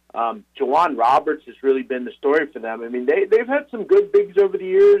 Jawan Roberts has really been the story for them. I mean, they've had some good bigs over the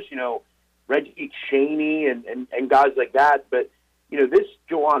years, Reggie Chaney and guys like that. But, this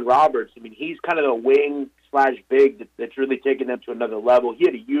Jawan Roberts, I mean, he's kind of the wing/big that's really taken them to another level. He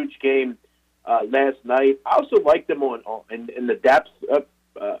had a huge game last night. I also like them in the depth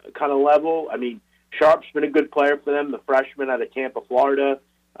kind of level. I mean, Sharp's been a good player for them, the freshman out of Tampa, Florida.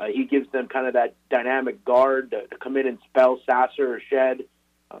 He gives them kind of that dynamic guard to come in and spell Sasser or Shed.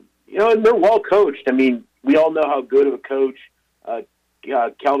 And they're well coached. I mean, we all know how good of a coach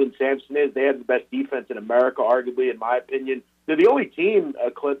Kelvin Sampson is. They have the best defense in America, arguably, in my opinion. They're the only team,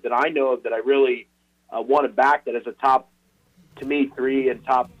 Clip, that I know of that I really want to back that is a top three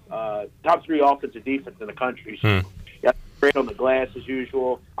offensive defense in the country. So, yeah, great on the glass as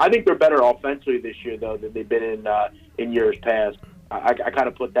usual. I think they're better offensively this year, though, than they've been in years past. I kind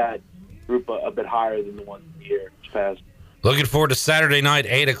of put that group a bit higher than the ones in the years past. Looking forward to Saturday night,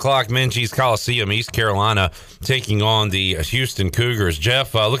 8 o'clock, Minges Coliseum, East Carolina, taking on the Houston Cougars.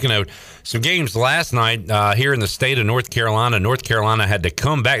 Jeff, looking at some games last night here in the state of North Carolina. North Carolina had to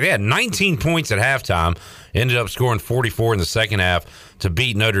come back. They had 19 points at halftime, ended up scoring 44 in the second half to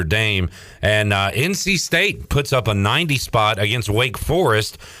beat Notre Dame. And NC State puts up a 90 spot against Wake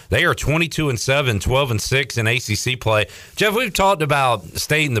Forest. They are 22-7, 12-6 in ACC play. Jeff, we've talked about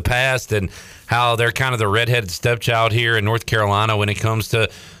State in the past and how they're kind of the redheaded stepchild here in North Carolina when it comes to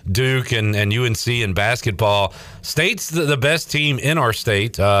Duke and UNC in basketball. State's the best team in our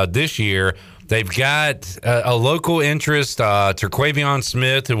state this year. They've got a local interest, Terquavion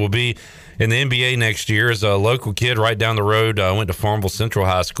Smith, who will be in the NBA next year, is a local kid right down the road. Went to Farmville Central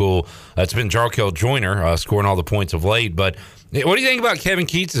High School. It's been Jarkel Joyner scoring all the points of late. But what do you think about Kevin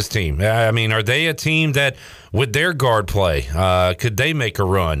Keats' team? I mean, are they a team that, with their guard play, could they make a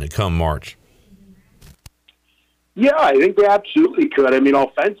run come March? Yeah, I think they absolutely could. I mean,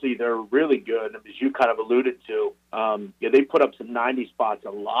 offensively, they're really good, as you kind of alluded to. They put up some 90 spots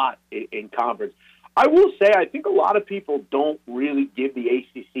a lot in conference. I will say, I think a lot of people don't really give the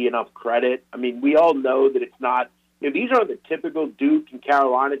ACC enough credit. I mean, we all know that it's not, these aren't the typical Duke and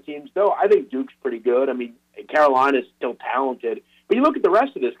Carolina teams, though I think Duke's pretty good. I mean, Carolina's still talented. But you look at the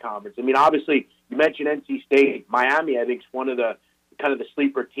rest of this conference. I mean, obviously, you mentioned NC State. Miami, I think, is one of the kind of the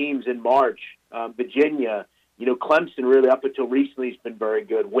sleeper teams in March. Virginia. Clemson really up until recently has been very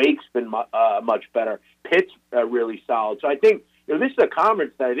good. Wake's been much better. Pitt's really solid. So I think this is a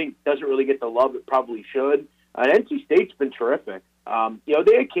conference that I think doesn't really get the love it probably should. NC State's been terrific.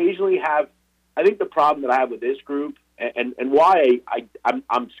 They occasionally have. I think the problem that I have with this group and why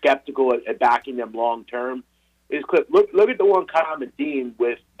I'm skeptical at backing them long term is Clip. Look at the one common theme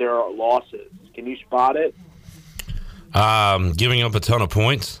with their losses. Can you spot it? Giving up a ton of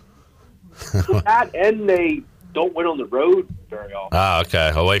points. That and they don't win on the road very often.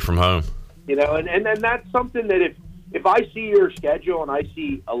 Okay, away from home. And that's something that if I see your schedule and I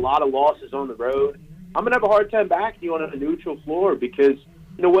see a lot of losses on the road, I'm gonna have a hard time backing you on a neutral floor because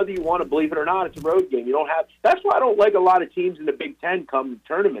whether you want to believe it or not, it's a road game. You don't have. That's why I don't like a lot of teams in the Big Ten come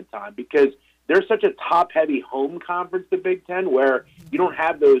tournament time because they're such a top-heavy home conference, the Big Ten, where you don't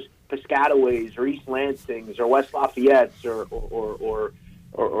have those Piscataways or East Lansings or West Lafayette's or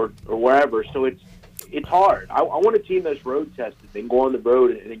wherever. So it's hard. I want a team that's road tested and go on the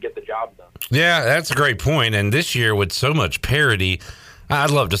road and get the job done. Yeah, that's a great point. And this year with so much parity, I'd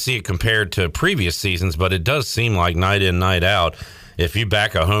love to see it compared to previous seasons, but it does seem like night in, night out, if you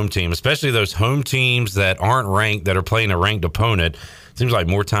back a home team, especially those home teams that aren't ranked, that are playing a ranked opponent, it seems like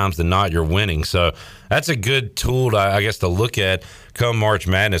more times than not you're winning. So that's a good tool, to look at come March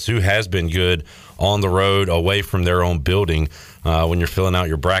Madness, who has been good on the road away from their own building when you're filling out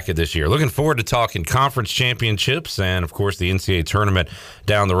your bracket this year. Looking forward to talking conference championships and, of course, the NCAA tournament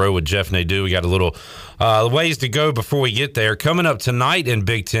down the road with Jeff Nadeau. We got a little ways to go before we get there. Coming up tonight in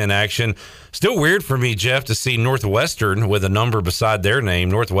Big Ten action, still weird for me, Jeff, to see Northwestern with a number beside their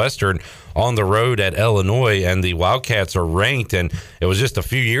name. Northwestern on the road at Illinois, and the Wildcats are ranked, and it was just a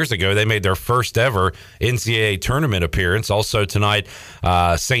few years ago they made their first ever NCAA tournament appearance. Also tonight,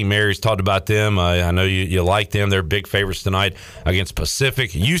 St. Mary's, talked about them. I know you like them. They're big favorites tonight against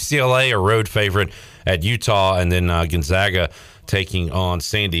Pacific. UCLA, a road favorite at Utah, and then Gonzaga taking on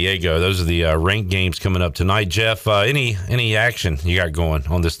San Diego. Those are the ranked games coming up tonight. Jeff, any action you got going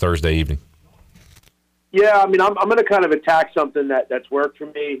on this Thursday evening? Yeah, I mean, I'm going to kind of attack something that's worked for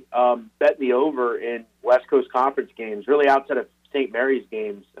me. Bet the over in West Coast Conference games, really outside of St. Mary's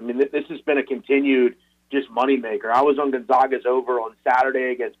games. I mean, this has been a continued just moneymaker. I was on Gonzaga's over on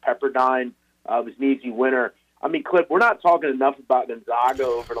Saturday against Pepperdine. It was an easy winner. I mean, Clip, we're not talking enough about Gonzaga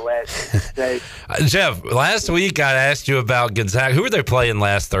over the last day. Jeff, last week I asked you about Gonzaga. Who were they playing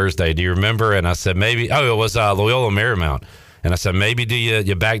last Thursday? Do you remember? And I said maybe. Oh, it was Loyola Marymount. And I said, maybe do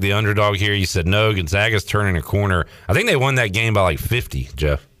you back the underdog here? You said, no, Gonzaga's turning a corner. I think they won that game by like 50,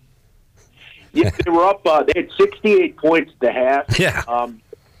 Jeff. Yeah, they were up. They had 68 points at the half. Yeah.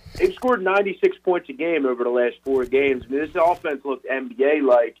 They've scored 96 points a game over the last 4 games. I mean, this offense looked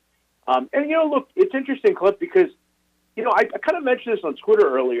NBA-like. And, look, it's interesting, Clip, because, I kind of mentioned this on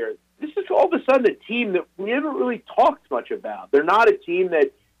Twitter earlier. This is all of a sudden a team that we haven't really talked much about. They're not a team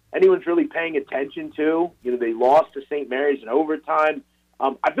that anyone's really paying attention to. They lost to St. Mary's in overtime.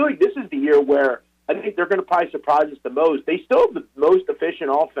 I feel like this is the year where I think they're going to probably surprise us the most. They still have the most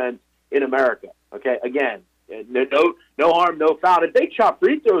efficient offense in America. Okay, again, no harm, no foul. If they shot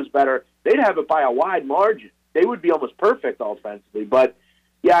free throws better, they'd have it by a wide margin. They would be almost perfect offensively. But,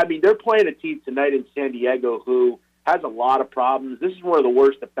 yeah, I mean, they're playing a team tonight in San Diego who has a lot of problems. This is one of the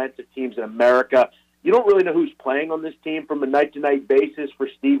worst defensive teams in America. You don't really know who's playing on this team from a night-to-night basis for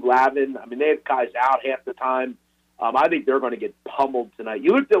Steve Lavin. I mean, they have guys out half the time. I think they're going to get pummeled tonight.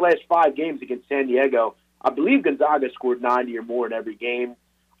 You look at the last 5 games against San Diego, I believe Gonzaga scored 90 or more in every game.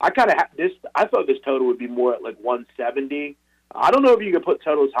 I thought this total would be more at like 170. I don't know if you can put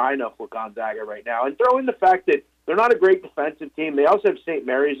totals high enough with Gonzaga right now. And throw in the fact that they're not a great defensive team. They also have St.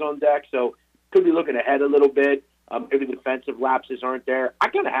 Mary's on deck, so could be looking ahead a little bit. Maybe the defensive lapses aren't there. I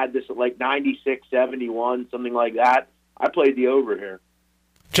kind of had this at like 96, 71, something like that. I played the over here.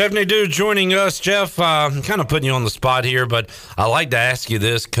 Jeff Nadeau joining us. Jeff, I'm kind of putting you on the spot here, but I like to ask you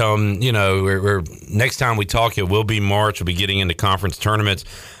this. Next time we talk, it will be March. We'll be getting into conference tournaments.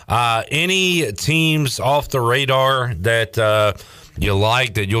 Any teams off the radar that you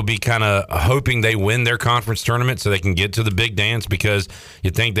like, that you'll be kind of hoping they win their conference tournament so they can get to the big dance because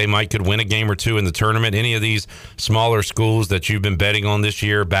you think they could win a game or two in the tournament? Any of these smaller schools that you've been betting on this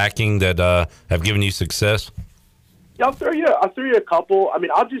year, backing, that have given you success? Yeah, I'll throw you a couple. I mean,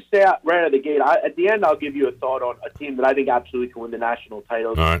 I'll just say right out of the gate, at the end I'll give you a thought on a team that I think absolutely can win the national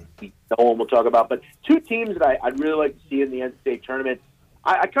title. All right. No one will talk about. But 2 teams that I'd really like to see in the NCAA tournament,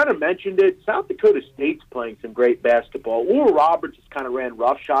 I kind of mentioned it. South Dakota State's playing some great basketball. Oral Roberts has kind of ran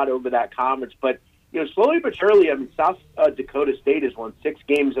roughshod over that conference. But, slowly but surely, I mean, South Dakota State has won 6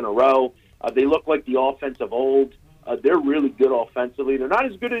 games in a row. They look like the offense of old. They're really good offensively. They're not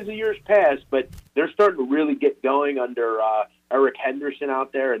as good as the years past, but they're starting to really get going under Eric Henderson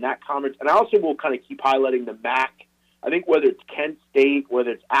out there in that conference. And I also will kind of keep highlighting the MAC. I think whether it's Kent State,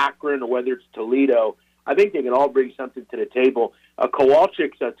 whether it's Akron, or whether it's Toledo, I think they can all bring something to the table.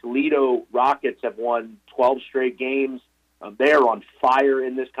 Kowalczyk's Toledo Rockets have won 12 straight games. They are on fire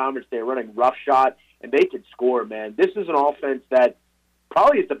in this conference. They're running roughshod, and they can score, man. This is an offense that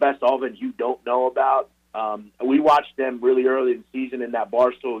probably is the best offense you don't know about. We watched them really early in the season in that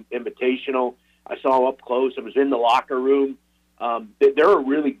Barstool Invitational. I saw them up close. I was in the locker room. They're a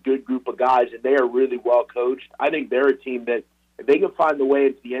really good group of guys, and they are really well coached. I think they're a team that, if they can find the way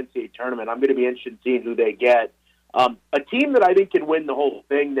into the NCAA tournament, I'm going to be interested in seeing who they get. A team that I think can win the whole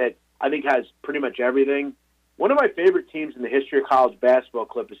thing, that I think has pretty much everything. One of my favorite teams in the history of college basketball,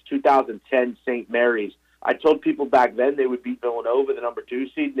 Clip, is 2010 St. Mary's. I told people back then they would beat Villanova, the number 2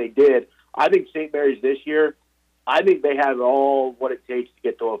 seed, and they did. I think St. Mary's this year, I think they have all what it takes to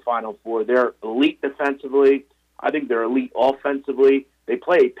get to a Final Four. They're elite defensively. I think they're elite offensively. They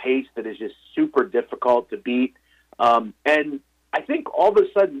play a pace that is just super difficult to beat. And I think all of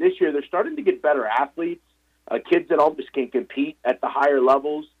a sudden this year they're starting to get better athletes, kids that almost can compete at the higher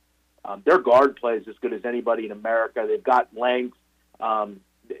levels. Their guard play is as good as anybody in America. They've got length.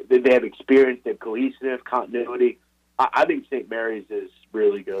 They have experience. They have cohesive continuity. I think St. Mary's is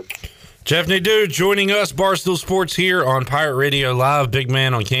really good. Jeff Nadeau joining us, Barstool Sports here on Pirate Radio Live. Big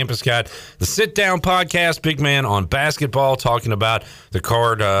Man on Campus got the Sit Down podcast, Big Man on basketball, talking about the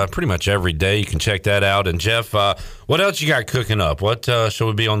card pretty much every day. You can check that out. And Jeff, what else you got cooking up? What should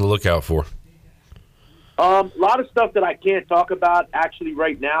we be on the lookout for? A lot of stuff that I can't talk about actually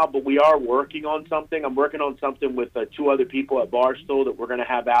right now, but we are working on something. I'm working on something with 2 other people at Barstool that we're going to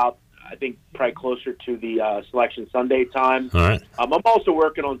have out, I think, probably closer to the Selection Sunday time. All right. I'm also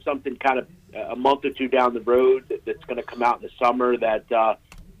working on something kind of a month or 2 down the road that's going to come out in the summer that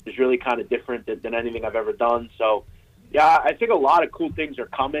is really kind of different than anything I've ever done. So, yeah, I think a lot of cool things are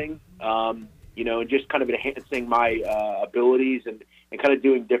coming, and just kind of enhancing my abilities and kind of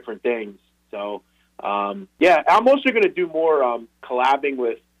doing different things. So, I'm also going to do more collabing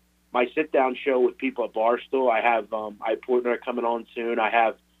with my sit-down show with people at Barstool. I have Portner coming on soon. I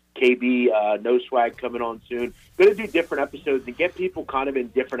have KB No Swag coming on soon. Going to do different episodes and get people kind of in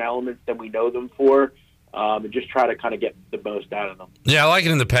different elements than we know them for, and just try to kind of get the most out of them. Yeah, I like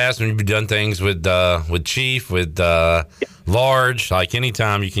it in the past when you've done things with Chief, with Large. Like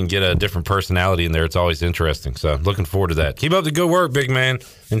anytime you can get a different personality in there, it's always interesting. So looking forward to that. Keep up the good work, Big Man.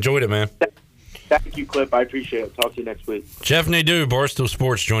 Enjoyed it, man. Thank you, Clip. I appreciate it. Talk to you next week. Jeff Nadeau, Barstool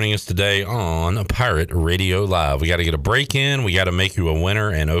Sports, joining us today on Pirate Radio Live. We got to get a break in. We got to make you a winner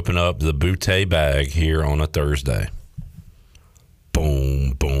and open up the Butte bag here on a Thursday.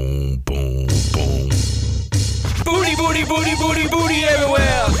 Boom, boom, boom, boom. Booty, booty, booty, booty, booty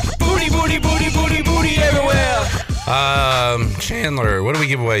everywhere. Booty, booty, booty, booty, booty everywhere. Chandler, what did we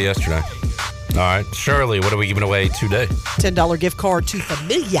give away yesterday? All right. Shirley, what are we giving away today? $10 gift card to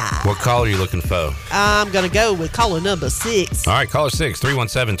Familia. What caller are you looking for? I'm going to go with caller number 6. All right, caller 6,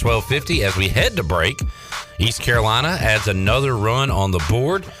 317-1250. As we head to break, East Carolina adds another run on the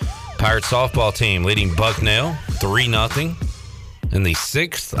board. Pirate softball team leading Bucknell 3-0 in the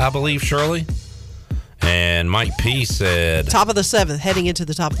 6th, I believe, Shirley. And Mike P said... Top of the 7th, heading into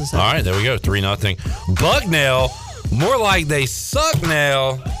the top of the 7th. All right, there we go, 3-0. Bucknell, more like they suck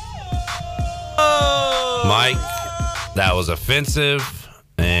now. Mike, that was offensive,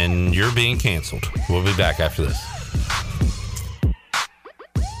 and you're being canceled. We'll be back after this.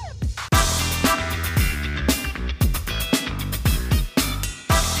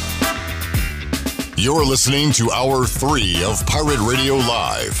 You're listening to Hour 3 of Pirate Radio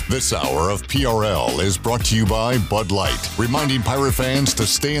Live. This hour of PRL is brought to you by Bud Light, reminding Pirate fans to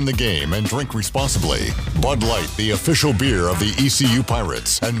stay in the game and drink responsibly. Bud Light, the official beer of the ECU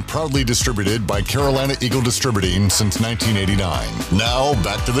Pirates, and proudly distributed by Carolina Eagle Distributing since 1989. Now,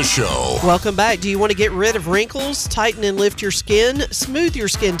 back to the show. Welcome back. Do you want to get rid of wrinkles, tighten and lift your skin, smooth your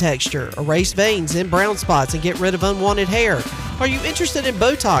skin texture, erase veins and brown spots, and get rid of unwanted hair? Are you interested in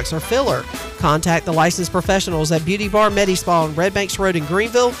Botox or filler? Contact the licensed professionals at Beauty Bar Medi-Spa on Red Banks Road in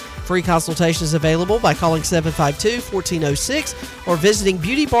Greenville. Free consultations available by calling 752-1406 or visiting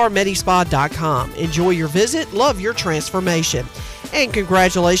beautybarmedispa.com. Enjoy your visit. Love your transformation. And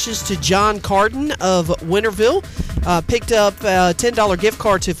congratulations to John Carden of Winterville. Picked up a $10 gift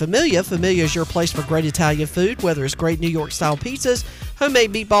card to Familia. Familia is your place for great Italian food, whether it's great New York-style pizzas,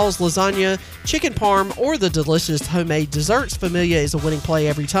 homemade meatballs, lasagna, chicken parm, or the delicious homemade desserts. Familia is a winning play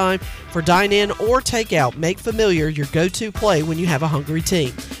every time. For dine-in or takeout, make Familia your go-to play when you have a hungry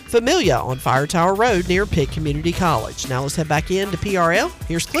team. Familia on Fire Tower Road near Pitt Community College. Now let's head back into PRL.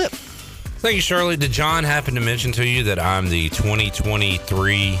 Here's Clip. Thank you, Shirley. Did John happen to mention to you that I'm the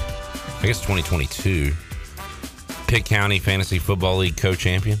 2023, I guess 2022, Pitt County Fantasy Football League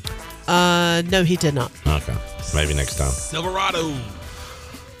co-champion? No, he did not. Okay. Maybe next time. Silverado.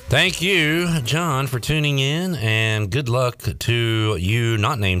 Thank you, John, for tuning in, and good luck to you,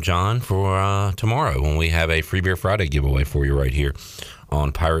 not named John, for tomorrow when we have a Free Beer Friday giveaway for you right here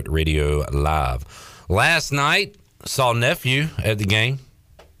on Pirate Radio Live. Last night, saw nephew at the game.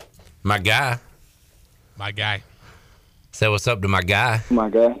 My guy. Said what's up to my guy.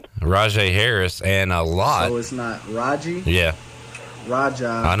 Rajay Harris, and a lot. So it's not Raji? Yeah. Raja.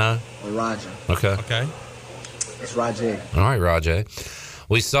 I know. Or Raja. Okay. It's Rajay. All right, Rajay.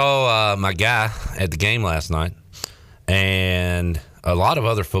 We saw my guy at the game last night, and a lot of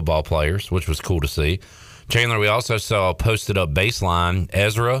other football players, which was cool to see. Chandler, we also saw posted up baseline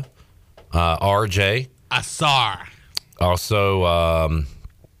Ezra, RJ. Asar. Also,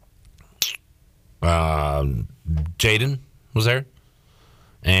 Jaden was there,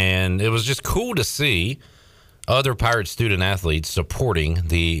 and it was just cool to see other Pirate student athletes supporting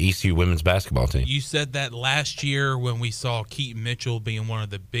the ECU women's basketball team. You said that last year when we saw Keaton Mitchell being one of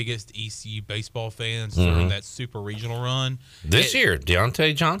the biggest ECU baseball fans during that super regional run. This year,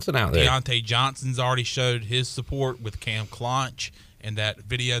 Deontay Johnson out there. Deontay Johnson's already showed his support with Cam Clonch and that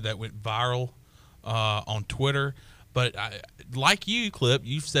video that went viral on Twitter. But like you, Clip,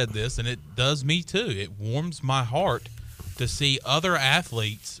 you've said this, and it does me too. It warms my heart to see other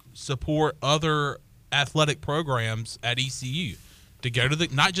athletes support other athletic programs at ECU. To go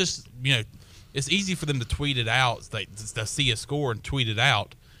to not just, it's easy for them to tweet it out. They see a score and tweet it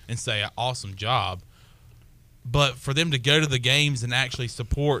out and say, awesome job. But for them to go to the games and actually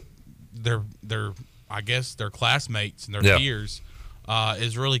support their classmates and their peers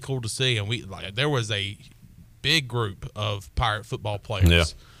is really cool to see. And there was a big group of Pirate football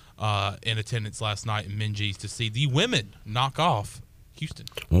players in attendance last night in Minges to see the women knock off Houston.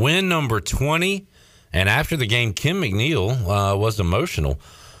 Win number 20. And after the game, Kim McNeil was emotional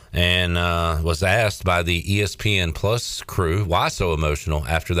and was asked by the ESPN Plus crew why so emotional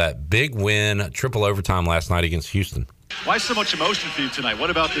after that big win, triple overtime last night against Houston. Why so much emotion for you tonight? What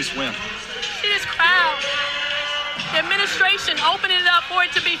about this win? See this crowd. The administration opening it up for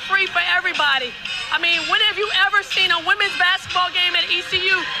it to be free for everybody. I mean, when have you ever seen a women's basketball game at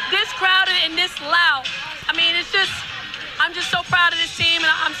ECU this crowded and this loud? I mean, I'm just so proud of this team,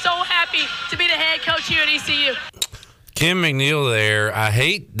 and I'm so happy to be the head coach here at ECU. Kim McNeil there. I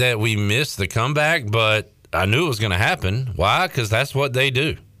hate that we missed the comeback, but I knew it was going to happen. Why? Because that's what they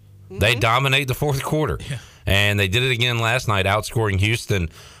do. Mm-hmm. They dominate the fourth quarter. Yeah. And they did it again last night, outscoring Houston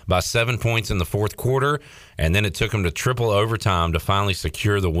by 7 points in the fourth quarter. And then it took them to triple overtime to finally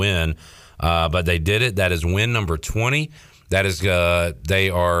secure the win. But they did it. That is win number 20. That is, they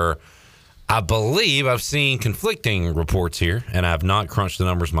are, I believe, I've seen conflicting reports here, and I've not crunched the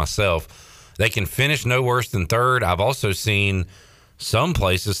numbers myself. They can finish no worse than third. I've also seen some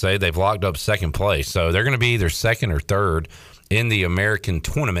places say they've locked up second place. So they're going to be either second or third in the American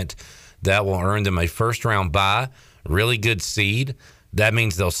tournament. That will earn them a first-round bye, really good seed. That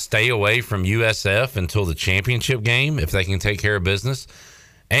means they'll stay away from USF until the championship game if they can take care of business.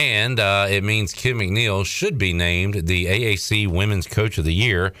 And it means Kim McNeil should be named the AAC Women's Coach of the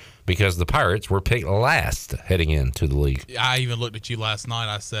Year because the Pirates were picked last heading into the league. I even looked at you last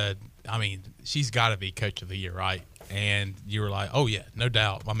night. I said, I mean, she's got to be Coach of the Year, right? And you were like, oh, yeah, no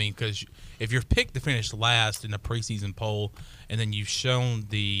doubt. I mean, because if you're picked to finish last in a preseason poll and then you've shown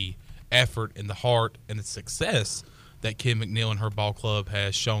the effort and the heart and the success that Kim McNeil and her ball club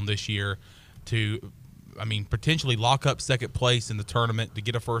has shown this year to, I mean, potentially lock up second place in the tournament, to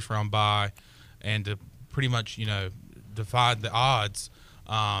get a first-round bye, and to pretty much, defy the odds,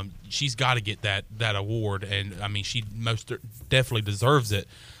 she's got to get that award. And, I mean, she most definitely deserves it.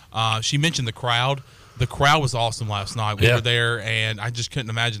 She mentioned the crowd. The crowd was awesome last night. We were there, and I just couldn't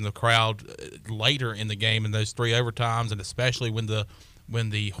imagine the crowd later in the game in those three overtimes, and especially when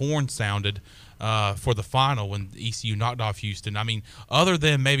the horn sounded for the final when ECU knocked off Houston. I mean, other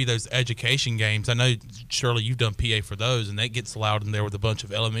than maybe those education games, I know, Shirley, you've done PA for those, and that gets loud in there with a bunch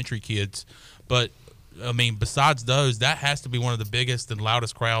of elementary kids. But, I mean, besides those, that has to be one of the biggest and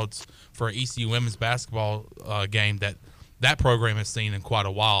loudest crowds for an ECU women's basketball game that program has seen in quite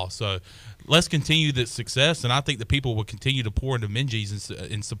a while. So let's continue the success, and I think the people will continue to pour into Minges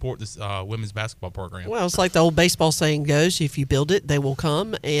and support this women's basketball program. Well, it's like the old baseball saying goes, if you build it, they will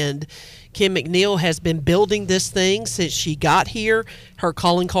come. And Kim McNeil has been building this thing since she got here. Her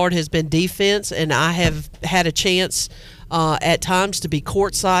calling card has been defense, and I have had a chance at times to be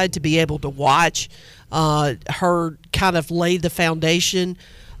courtside, to be able to watch her kind of lay the foundation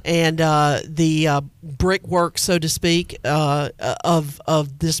and the brickwork, so to speak,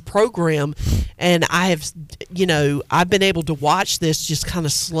 of this program. And I have, I've been able to watch this just kind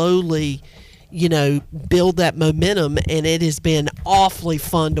of slowly, build that momentum, and it has been awfully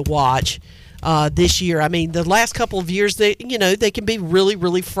fun to watch this year. I mean, the last couple of years, they can be really,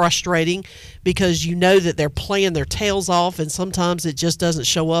 really frustrating because that they're playing their tails off, and sometimes it just doesn't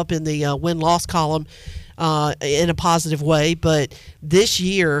show up in the win-loss column in a positive way. But this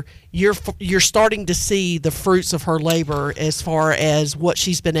year, you're starting to see the fruits of her labor as far as what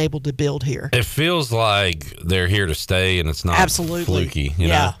she's been able to build here. It feels like they're here to stay, and it's not fluky. You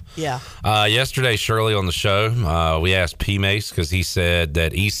know? Yesterday, Shirley, on the show, we asked P. Mace because he said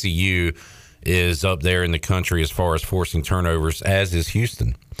that ECU is up there in the country as far as forcing turnovers, as is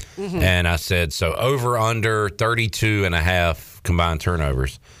Houston. Mm-hmm. And I said, so over under 32.5 combined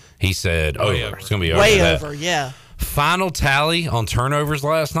turnovers. He said over. It's going to be over. Way over, yeah. Final tally on turnovers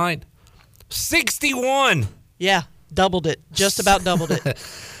last night, 61. Yeah, doubled it. Just about doubled it.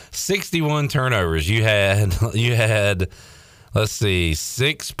 61 turnovers. You had let's see,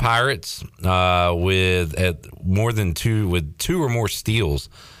 6 Pirates with two or more steals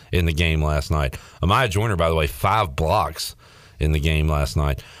in the game last night. Amaya Joyner, by the way, 5 blocks in the game last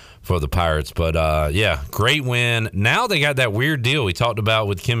night for the Pirates. But, yeah, great win. Now they got that weird deal we talked about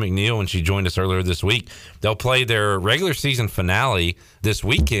with Kim McNeil when she joined us earlier this week. They'll play their regular season finale this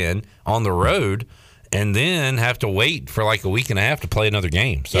weekend on the road and then have to wait for like a week and a half to play another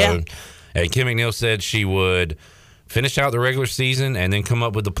game. So, and Kim McNeil said she would finish out the regular season and then come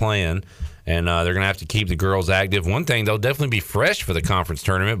up with a plan. And they're going to have to keep the girls active. One thing, they'll definitely be fresh for the conference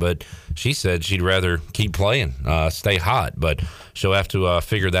tournament, but she said she'd rather keep playing, stay hot. But she'll have to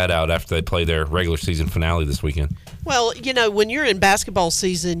figure that out after they play their regular season finale this weekend. Well, you know, when you're in basketball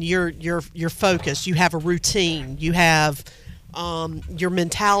season, you're focused. You have a routine. You have your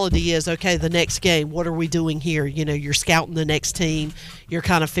mentality is, okay, the next game, what are we doing here? You know, you're scouting the next team. You're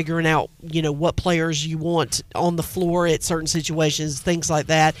kind of figuring out, you know, what players you want on the floor at certain situations, things like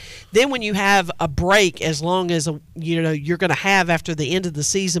that. Then when you have a break, as long as, you know, you're going to have after the end of the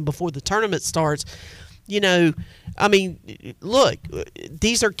season before the tournament starts, you know, I mean, look,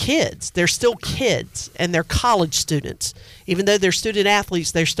 these are kids. They're still kids, and they're college students. Even though they're student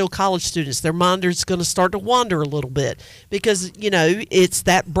athletes, they're still college students. Their mind is going to start to wander a little bit because, you know, it's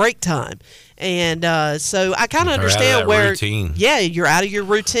that break time. And so I kind of understand where, routine. Yeah, you're out of your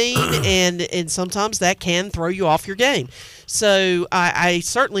routine, and sometimes that can throw you off your game. So I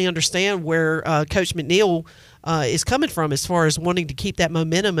certainly understand where Coach McNeil is coming from as far as wanting to keep that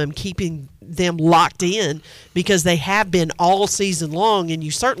momentum and keeping them locked in, because they have been all season long, and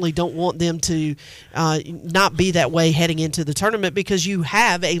you certainly don't want them to not be that way heading into the tournament, because you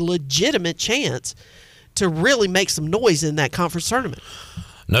have a legitimate chance to really make some noise in that conference tournament.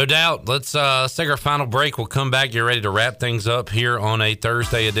 No doubt. Let's take our final break. We'll come back. Get ready to wrap things up here on a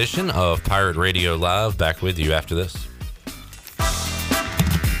Thursday edition of Pirate Radio Live. Back with you after this.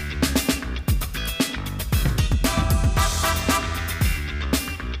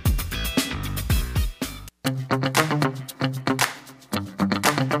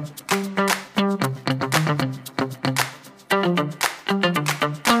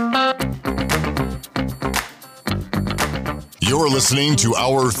 You're listening to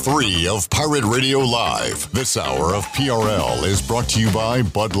Hour 3 of Pirate Radio Live. This hour of PRL is brought to you by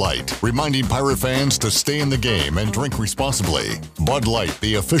Bud Light, reminding Pirate fans to stay in the game and drink responsibly. Bud Light,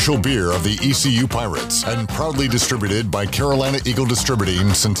 the official beer of the ECU Pirates, and proudly distributed by Carolina Eagle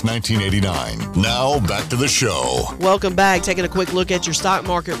Distributing since 1989. Now, back to the show. Welcome back. Taking a quick look at your stock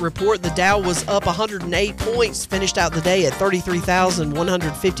market report. The Dow was up 108 points, finished out the day at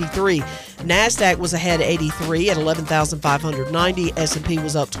 33,153. NASDAQ was ahead 83 at 11,590. S&P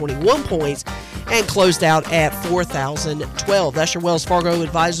was up 21 points and closed out at 4,012. That's your Wells Fargo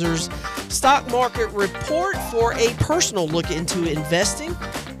Advisors stock market report. For a personal look into investing,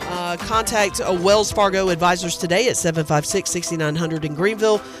 contact Wells Fargo Advisors today at 756-6900 in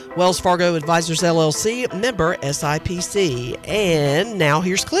Greenville. Wells Fargo Advisors, LLC, member SIPC. And now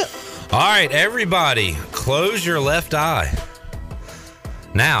here's Clip. All right, everybody, close your left eye.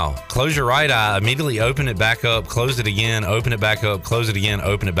 Now, close your right eye, immediately open it back up, close it again, open it back up, close it again,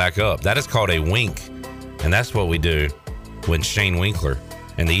 open it back up. That is called a wink. And that's what we do when Shane Winkler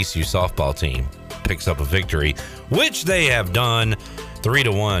and the ECU softball team picks up a victory, which they have done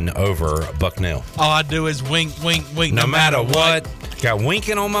 3-1 over Bucknell. All I do is wink, wink, wink. No matter what. Got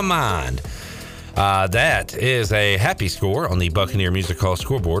winking on my mind. That is a happy score on the Buccaneer Music Hall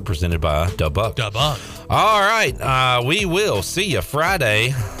scoreboard presented by Dubuck. All right. We will see you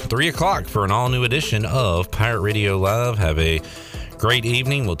Friday, 3 o'clock for an all-new edition of Pirate Radio Live. Have a great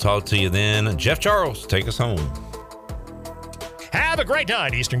evening. We'll talk to you then. Jeff Charles, take us home. Have a great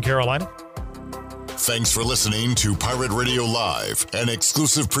night, Eastern Carolina. Thanks for listening to Pirate Radio Live, an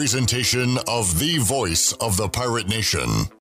exclusive presentation of the voice of the Pirate Nation.